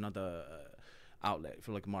love another outlet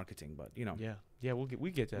for like marketing, but you know. Yeah,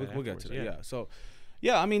 we get to that. We'll get to that. Yeah. So,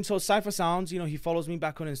 yeah, I mean, so Cypher Sounds, you know, he follows me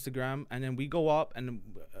back on Instagram, and then we go up, and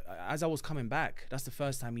as I was coming back, that's the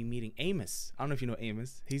first time me meeting Amos. I don't know if you know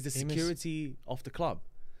Amos. He's the security of the club.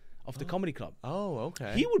 Of the comedy club. Oh,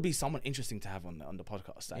 okay. He would be someone interesting to have on the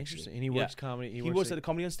podcast. Actually. Interesting. And he works comedy. He works at the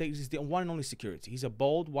comedy on stage. He's the one and only security. He's a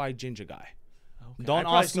bald, white, ginger guy. Okay. Don't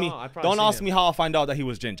ask me how I find out that he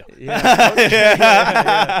was ginger.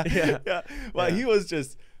 Yeah. Yeah. But he was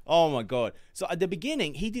just, oh my God. So at the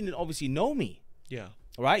beginning, he didn't obviously know me. Yeah.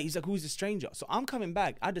 Right? He's like, who's the stranger? So I'm coming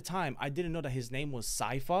back. At the time, I didn't know that his name was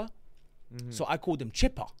Cypher. So I called him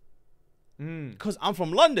Chipper. Because I'm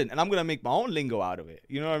from London and I'm going to make my own lingo out of it.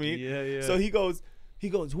 You know what I mean? Yeah. So he goes,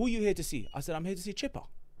 who are you here to see? I said, I'm here to see Chipper.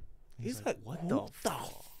 He's like, what the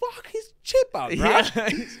fuck is Chipper, bro?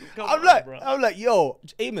 Yeah. I'm like, yo,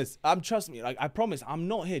 Amos, trust me. Like, I promise, I'm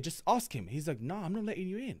not here. Just ask him. He's like, nah, I'm not letting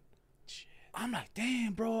you in. Shit. I'm like,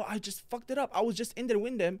 damn, bro, I just fucked it up. I was just in there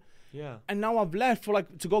with him. Yeah. And now I've left for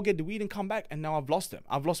to go get the weed and come back. And now I've lost him.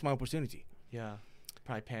 I've lost my opportunity. Yeah.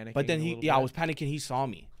 Probably panicking. But then I was panicking. He saw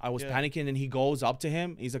me. I was panicking, and he goes up to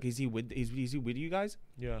him. He's like, "Is he with you guys?"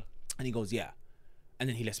 Yeah. And he goes, "Yeah." And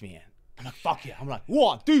then he lets me in. I'm like, "Fuck yeah!" I'm like,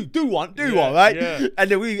 "What? Do one, right?" Yeah. And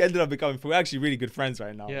then we ended up becoming we're actually really good friends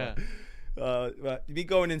right now. Yeah. But me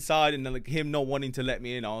going inside and then like him not wanting to let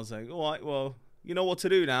me in, I was like, "All right, well, you know what to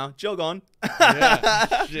do now. Jog on."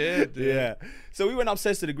 Yeah. Shit, dude. Yeah. So we went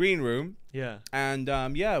upstairs to the green room. Yeah. And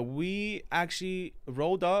we actually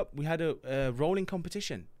rolled up. We had a rolling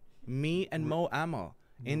competition. Me and Mo Amma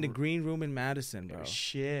in the green room in Madison, bro.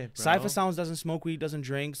 Shit, bro. Cypher Sounds doesn't smoke weed, doesn't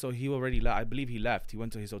drink, so he already left. I believe he left. He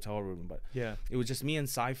went to his hotel room, but yeah, it was just me and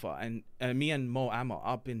Cypher and me and Mo Amma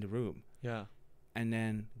up in the room. Yeah. And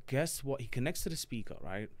then guess what? He connects to the speaker,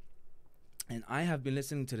 right? And I have been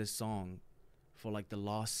listening to this song for like the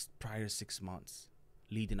last prior 6 months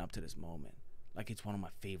leading up to this moment. Like, it's one of my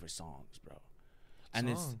favorite songs, bro. And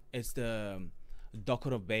it's the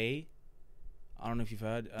Dakota Bay. I don't know if you've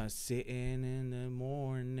heard. Sitting in the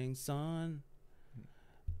morning sun.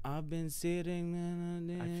 I've been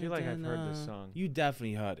sitting. I feel like I've heard this song. You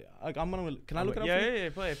definitely heard it. Like, can I look it up? Yeah.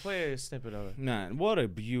 Play a snippet of it. Man, what a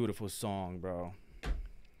beautiful song, bro.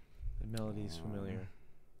 The melody's familiar.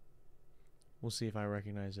 We'll see if I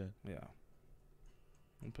recognize it. Yeah.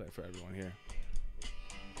 I'll play it for everyone here.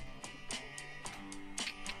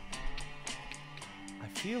 I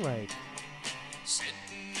feel like.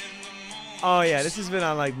 Oh yeah, this has been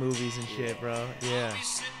on like movies and shit, bro. Yeah.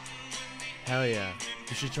 Hell yeah.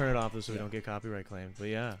 We should turn it off so we don't get copyright claimed. But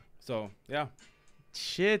yeah. So yeah.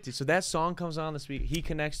 Shit, dude. So that song comes on the speaker. He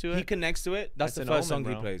connects to it. He connects to it. That's the first song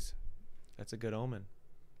he plays. That's a good omen.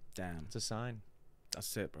 Damn. It's a sign.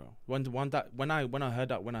 That's it, bro. When I heard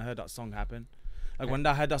that song happen, like when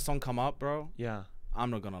I heard that song come up, bro. Yeah. I'm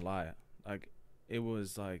not gonna lie. Like it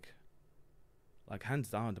was like hands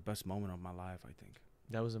down the best moment of my life, I think.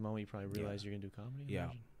 That was the moment you probably realized you're gonna do comedy. Yeah.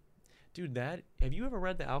 Imagine. Dude, have you ever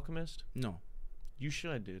read The Alchemist? No. You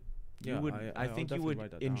should, dude. Yeah, you would. I think you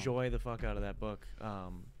would enjoy down. the fuck out of that book,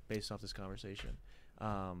 based off this conversation.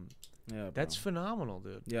 Yeah, that's phenomenal,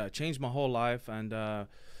 dude. Yeah, it changed my whole life, and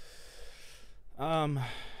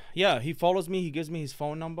yeah, he follows me. He gives me his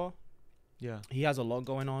phone number. Yeah. He has a lot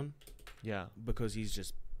going on. Yeah. Because he's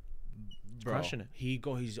just crushing it. He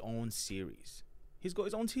got his own series. He's got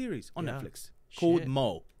his own series on Netflix called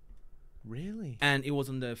Mo. Really? And it was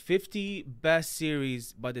on the 50 best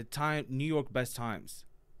series by the New York Best Times.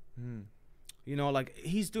 Mm. You know, like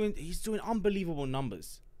he's doing unbelievable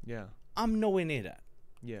numbers. Yeah. I'm nowhere near that.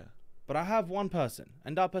 Yeah. But I have one person,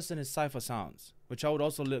 and that person is Cypher Sounds, which I would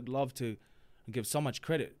also love to give so much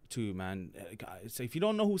credit to, man. So if you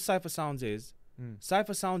don't know who Cypher Sounds is,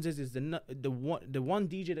 Cypher Sounds is the one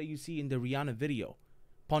DJ that you see in the Rihanna video,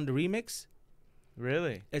 Pon the Remix.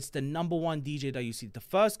 Really? It's the #1 DJ that you see. The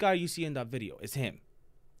first guy you see in that video is him.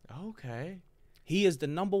 Okay. He is the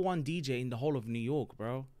 #1 DJ in the whole of New York,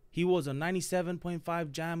 bro. He was a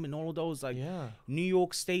 97.5 Jam and all of those New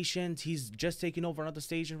York stations. He's just taking over another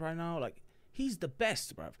station right now. Like, he's the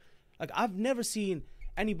best, bro. Like, I've never seen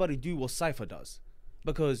anybody do what Cypher does,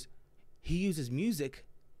 because he uses music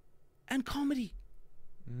and comedy.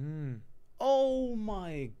 Oh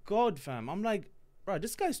my God, fam. I'm like, bro,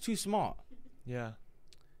 this guy's too smart. Yeah.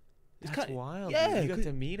 That's wild. Yeah. Dude. You got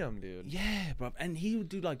to meet him, dude. Yeah, bro. And he would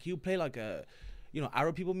do he'll play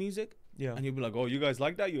Arab people music. Yeah. And he'll be like, oh, you guys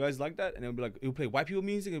like that? You guys like that? And he'll be like, he'll play white people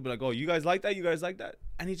music. He'll be like, oh, you guys like that? You guys like that?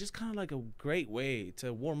 And it's just kind of like a great way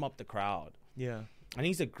to warm up the crowd. Yeah. And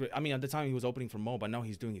he's at the time he was opening for Mo, but now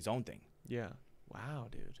he's doing his own thing. Yeah. Wow,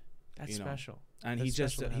 dude. That's special. And That's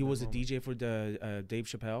he was a DJ for the Dave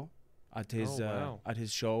Chappelle at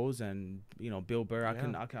his shows, and Bill Burr.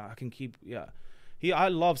 I can keep I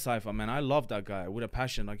love Cypher, man. I love that guy with a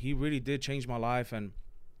passion. Like, he really did change my life. And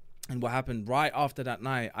what happened right after that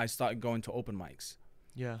night, I started going to open mics.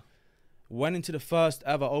 Yeah. Went into the first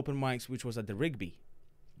ever open mics, which was at the Rigby,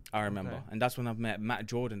 I remember. Okay. And that's when I met Matt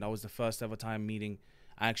Jordan. That was the first ever time meeting.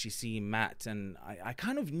 I actually seen Matt, and I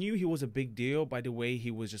kind of knew he was a big deal by the way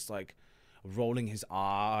he was just like rolling his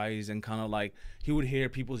eyes, and kind of like he would hear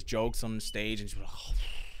people's jokes on the stage and just be like,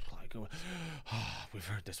 we've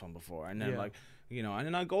heard this one before. And then and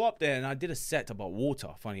then I go up there and I did a set about water,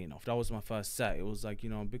 funny enough. That was my first set. It was like,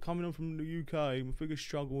 I've been coming up from the UK. My biggest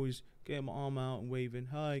struggle is getting my arm out and waving,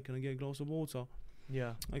 hi, can I get a glass of water?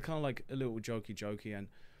 Yeah. I kind of like a little jokey. And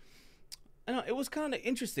it was kind of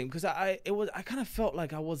interesting because I kind of felt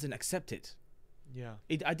like I wasn't accepted. Yeah.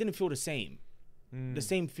 I didn't feel the same. The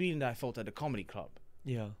same feeling that I felt at the comedy club.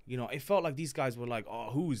 Yeah. It felt like these guys were like, oh,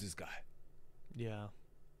 who is this guy? Yeah.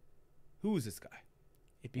 Who is this guy?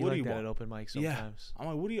 It'd be like that at open mic sometimes. Yeah. I'm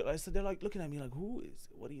like, what do you... So they're like looking at me like,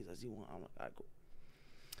 what does he want? I'm like, all right, cool.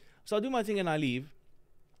 So I do my thing and I leave.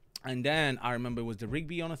 And then I remember it was the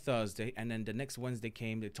Rigby on a Thursday. And then the next Wednesday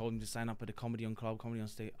came. They told me to sign up at the Comedy on Club, Comedy on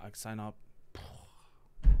Stage. I sign up.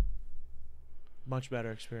 Much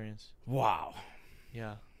better experience. Wow.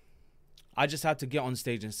 Yeah. I just had to get on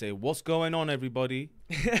stage and say, what's going on, everybody?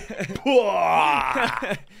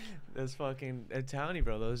 That's fucking... I'm telling you,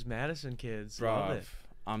 bro. Those Madison kids. Bro, love it.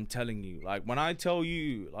 I'm telling you. Like, when I tell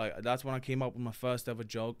you, like, that's when I came up with my first ever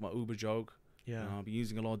joke, my Uber joke. Yeah. I've been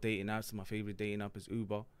using a lot of dating apps. My favorite dating app is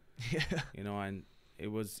Uber. Yeah. And it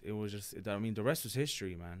was just... I mean, the rest was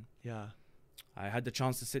history, man. Yeah. I had the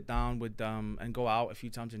chance to sit down with and go out a few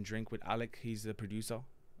times and drink with Alec. He's the producer.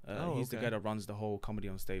 He's the guy that runs the whole Comedy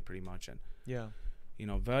on Stage pretty much. And yeah,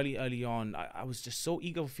 very early on, I was just so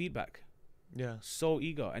eager for feedback. Yeah, so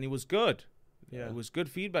eager, and it was good. Yeah, it was good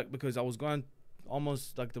feedback because I was going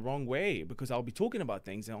almost like the wrong way, because I'll be talking about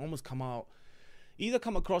things and almost come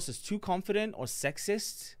across as too confident or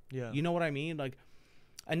sexist. Yeah, you know what I mean? Like,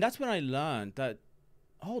 and that's when I learned that.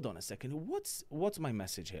 Hold on a second. What's my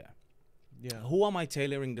message here? Yeah, who am I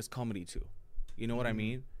tailoring this comedy to? You know what I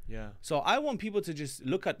mean? Yeah. So I want people to just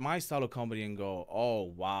look at my style of comedy and go, oh,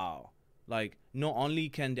 wow. Like, not only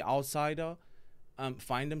can the outsider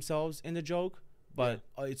find themselves in the joke, but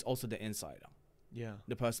it's also the insider, Yeah.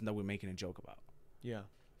 the person that we're making a joke about. Yeah.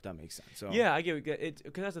 If that makes sense. So Yeah, I get it.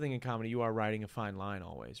 Because that's the thing in comedy, you are riding a fine line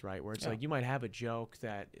always, right? Where it's like you might have a joke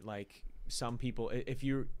that like some people, if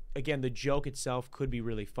you're, again, the joke itself could be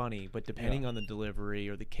really funny, but depending on the delivery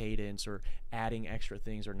or the cadence or adding extra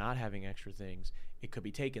things or not having extra things, it could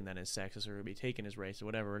be taken then as sexist or it could be taken as racist or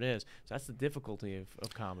whatever it is. So that's the difficulty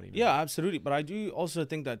of comedy. Man. Yeah, absolutely. But I do also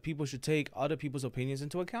think that people should take other people's opinions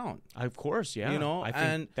into account. Of course, yeah. You know, I think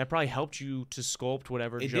and that probably helped you to sculpt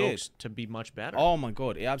whatever it jokes did. to be much better. Oh my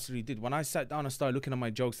God, it absolutely did. When I sat down and started looking at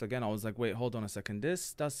my jokes again, I was like, wait, hold on a second.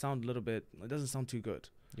 This does sound a little bit, it doesn't sound too good.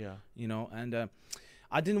 Yeah. You know, and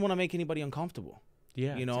I didn't want to make anybody uncomfortable.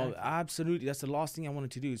 Yeah. You know, exactly. absolutely. That's the last thing I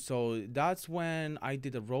wanted to do. So that's when I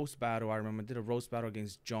did a roast battle. I remember I did a roast battle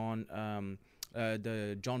against John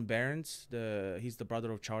Barons. He's the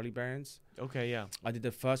brother of Charlie Barons. Okay, yeah. I did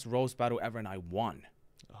the first roast battle ever and I won.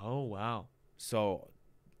 Oh, wow. So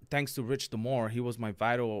thanks to Rich Damore, he was my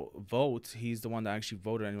vital vote. He's the one that actually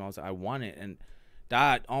voted and I won it. And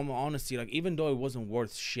that, honestly, like, even though it wasn't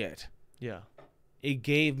worth shit, Yeah. it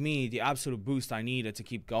gave me the absolute boost I needed to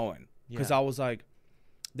keep going. Because Yeah. I was like,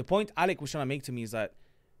 the point Alec was trying to make to me is that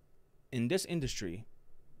in this industry,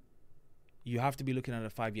 you have to be looking at a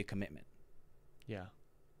 5-year commitment. Yeah.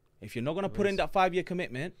 If you're not going to put in that 5-year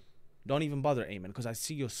commitment, don't even bother, Ayman, because I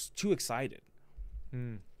see you're too excited.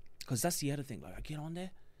 Because that's the other thing. Like, I get on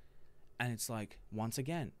there, and it's like, once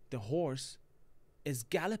again, the horse is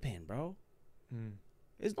galloping, bro.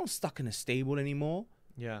 It's not stuck in a stable anymore.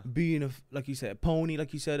 Yeah. Being like you said, a pony,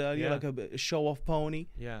 like you said earlier, Yeah. like a show-off pony.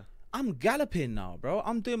 Yeah. I'm galloping now, bro.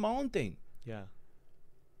 I'm doing my own thing. Yeah.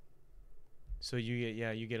 So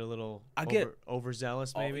you get a little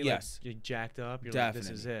overzealous maybe. yes. Like you're jacked up. You're Definitely.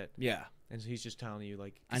 like, this is it. Yeah. And so he's just telling you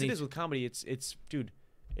like, And it is with comedy. It's dude,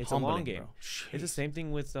 it's humbling, a long game. bro. It's the same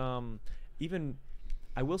thing with even,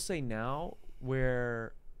 I will say now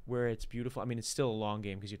where it's beautiful. I mean, it's still a long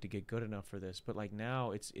game because you have to get good enough for this. But like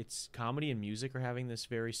now, it's comedy and music are having this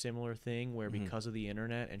very similar thing where because of the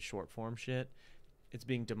internet and short form shit, it's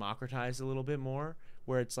being democratized a little bit more.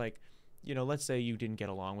 Where it's like, you know, let's say you didn't get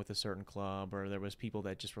along with a certain club, or there was people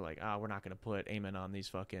that just were like, we're not going to put Ayman on these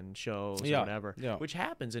fucking shows or whatever. Yeah. Which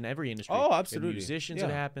happens in every industry. Oh, With absolutely. musicians, it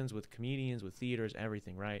happens with comedians, with theaters,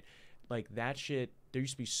 everything, right? Like that shit. There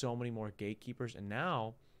used to be so many more gatekeepers, and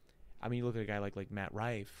now, I mean, you look at a guy like Matt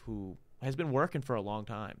Rife, who has been working for a long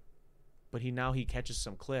time, but he catches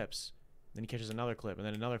some clips, then he catches another clip, and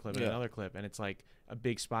then another clip, and another clip, and it's like a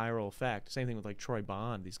big spiral effect. Same thing with like Troy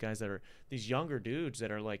Bond, these guys that are these younger dudes that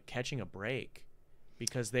are like catching a break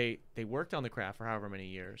because they worked on the craft for however many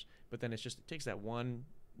years, but then it takes that one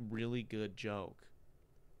really good joke,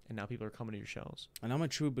 and now people are coming to your shows. And I'm a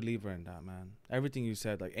true believer in that, man. Everything you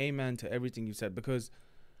said, like, amen to everything you said, because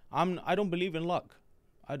I don't believe in luck.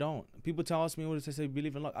 I don't. People tell me, what does they say,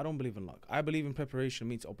 believe in luck? I don't believe in luck. I believe in preparation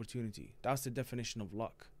meets opportunity. That's the definition of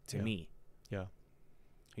luck to me. Yeah.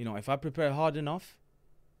 You know, if I prepare hard enough,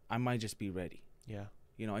 I might just be ready. Yeah.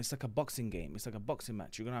 You know, it's like a boxing game. It's like a boxing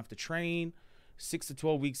match. You're going to have to train 6 to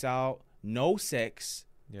 12 weeks out, no sex.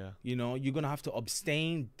 Yeah. You know, you're going to have to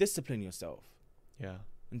abstain, discipline yourself. Yeah.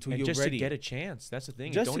 Until and you're just ready. To get a chance. That's the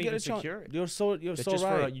thing. Just don't to get even a chance. secure it. You're so It's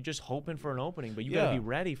right. you're just hoping for an opening, but you gotta be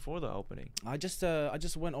ready for the opening. I just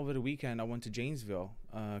went over the weekend. I went to Janesville,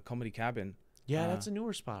 Comedy Cabin. Yeah, that's a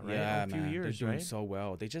newer spot, right? Yeah, a few man, years, they're doing right? so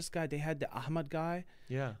well. They had the Ahmad guy.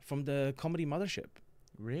 Yeah. From the Comedy Mothership.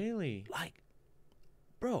 Really? Like,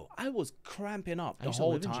 bro, I was cramping up I the used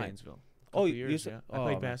whole to live time. in Janesville. Oh, years, you I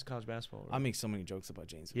played college basketball. Right? I make so many jokes about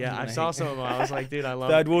Janesville. Yeah, I saw some of them. I was like, dude, I love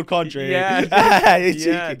Third world country. Yeah,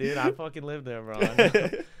 yeah, dude, I fucking lived there, bro.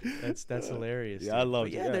 That's hilarious. Yeah, I love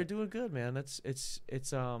it. Yeah, they're doing good, man. It's I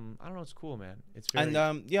don't know, it's cool, man. It's very And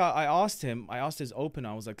I asked his opener.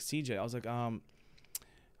 I was like, CJ, I was like,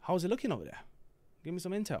 how's it looking over there? Give me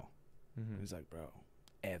some intel. He's like, bro,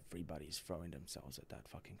 everybody's throwing themselves at that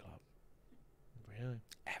fucking club. Really?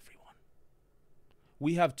 Everyone.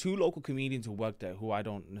 We have 2 local comedians who work there who I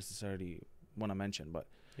don't necessarily want to mention, but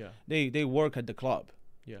they work at the club.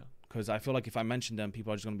 Yeah. Because I feel like if I mention them,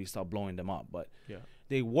 people are just going to start blowing them up. But yeah,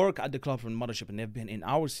 they work at the club from Mothership, and they've been in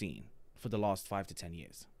our scene for the last 5 to 10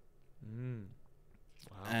 years.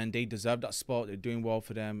 Wow. And they deserve that spot. They're doing well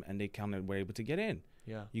for them, and they were able to get in.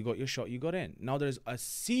 Yeah. You got your shot. You got in. Now there's a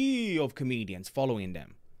sea of comedians following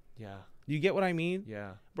them. Yeah. You get what I mean?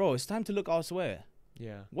 Yeah. Bro, it's time to look elsewhere.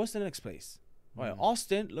 Yeah. What's the next place? Right,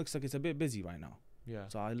 Austin looks like it's a bit busy right now. Yeah.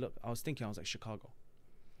 So I was like Chicago.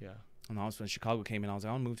 Yeah. And when Chicago came in, I was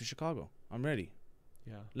like, I'll move to Chicago. I'm ready.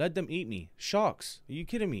 Yeah. Let them eat me. Sharks. Are you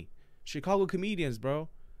kidding me? Chicago comedians, bro.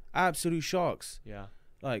 Absolute sharks. Yeah.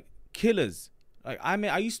 Like killers. Like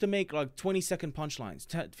I used to make like 20-second punchlines,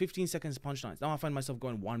 15 seconds punchlines. Now I find myself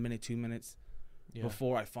going 1 minute, 2 minutes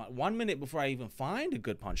before I find 1 minute before I even find a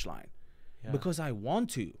good punchline, because I want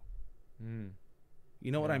to.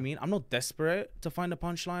 You know what I mean? I'm not desperate to find a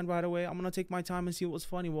punchline right away. I'm gonna take my time and see what's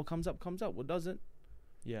funny. What comes up, comes up. What doesn't?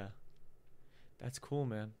 Yeah, that's cool,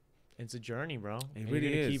 man. It's a journey, bro. It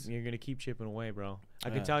really is. You're gonna keep chipping away, bro. I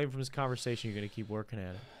can tell you from this conversation, you're gonna keep working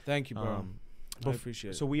at it. Thank you, bro. I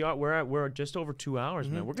appreciate it. So we're just over 2 hours,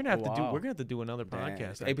 man. We're gonna have to do another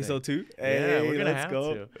podcast. Episode 2. Yeah, we're gonna have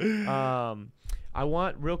to. I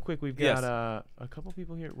want real quick. We've got a couple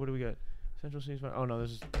people here. What do we got? Central Season. Oh no,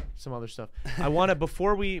 there's some other stuff. I want to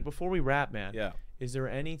before we wrap, man. Yeah. Is there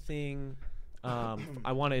anything?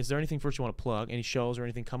 Is there anything first you want to plug? Any shows or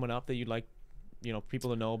anything coming up that you'd like, people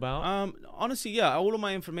to know about? Honestly, yeah. All of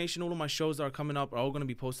my information, all of my shows that are coming up are all going to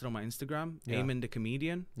be posted on my Instagram. Ayman the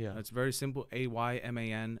Comedian. Yeah. It's very simple.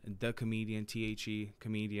 AYMAN the Comedian. THE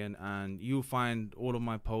Comedian, and you'll find all of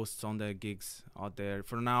my posts on the gigs out there.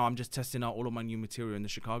 For now, I'm just testing out all of my new material in the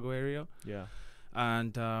Chicago area. Yeah.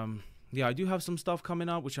 And yeah, I do have some stuff coming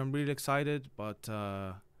up, which I'm really excited. But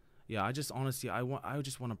yeah, I just honestly, I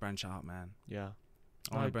just want to branch out, man. Yeah.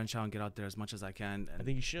 I want to branch out and get out there as much as I can. And I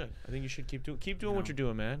think you should keep doing what you're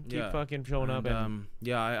doing, man. Keep fucking showing up. And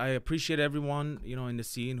yeah, I appreciate everyone, in the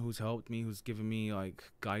scene who's helped me, who's given me like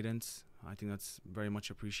guidance. I think that's very much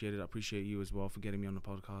appreciated. I appreciate you as well for getting me on the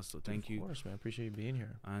podcast. So thank you. Of course, man. I appreciate you being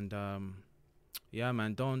here. And yeah,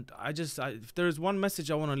 man. If there's one message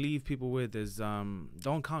I want to leave people with is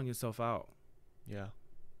don't count yourself out. Yeah.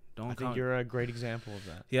 I think you're a great example of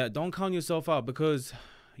that. Yeah, don't count yourself out, because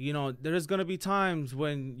there is going to be times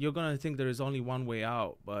when you're going to think there is only one way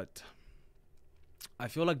out. But I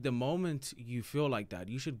feel like the moment you feel like that,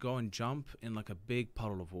 you should go and jump in like a big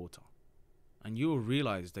puddle of water. And you will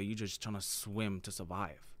realize that you're just trying to swim to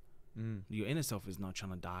survive. Your inner self is not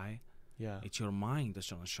trying to die. Yeah. It's your mind that's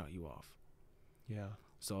trying to shut you off. Yeah.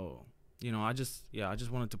 So, I just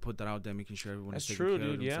wanted to put that out there, making sure everyone is taking care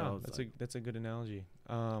of themselves. Yeah, that's a good analogy.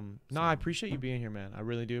 I appreciate you being here, man. I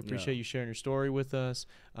really do appreciate you sharing your story with us,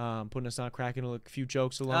 putting us on, cracking a few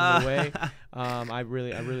jokes along the way. I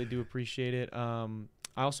really do appreciate it. I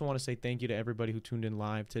also want to say thank you to everybody who tuned in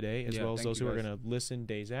live today, as well as those who are going to listen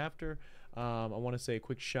days after. I want to say a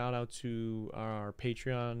quick shout out to our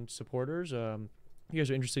Patreon supporters. If you guys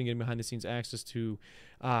are interested in getting behind-the-scenes access to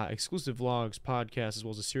exclusive vlogs, podcasts, as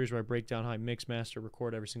well as a series where I break down how I mix, master,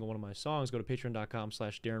 record every single one of my songs, go to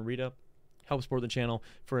patreon.com/DarrenRita. Help support the channel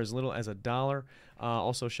for as little as $1.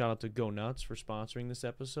 Also, shout out to Go Nuts for sponsoring this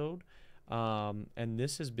episode. And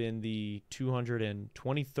this has been the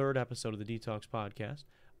 223rd episode of the Detox Podcast.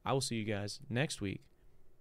 I will see you guys next week.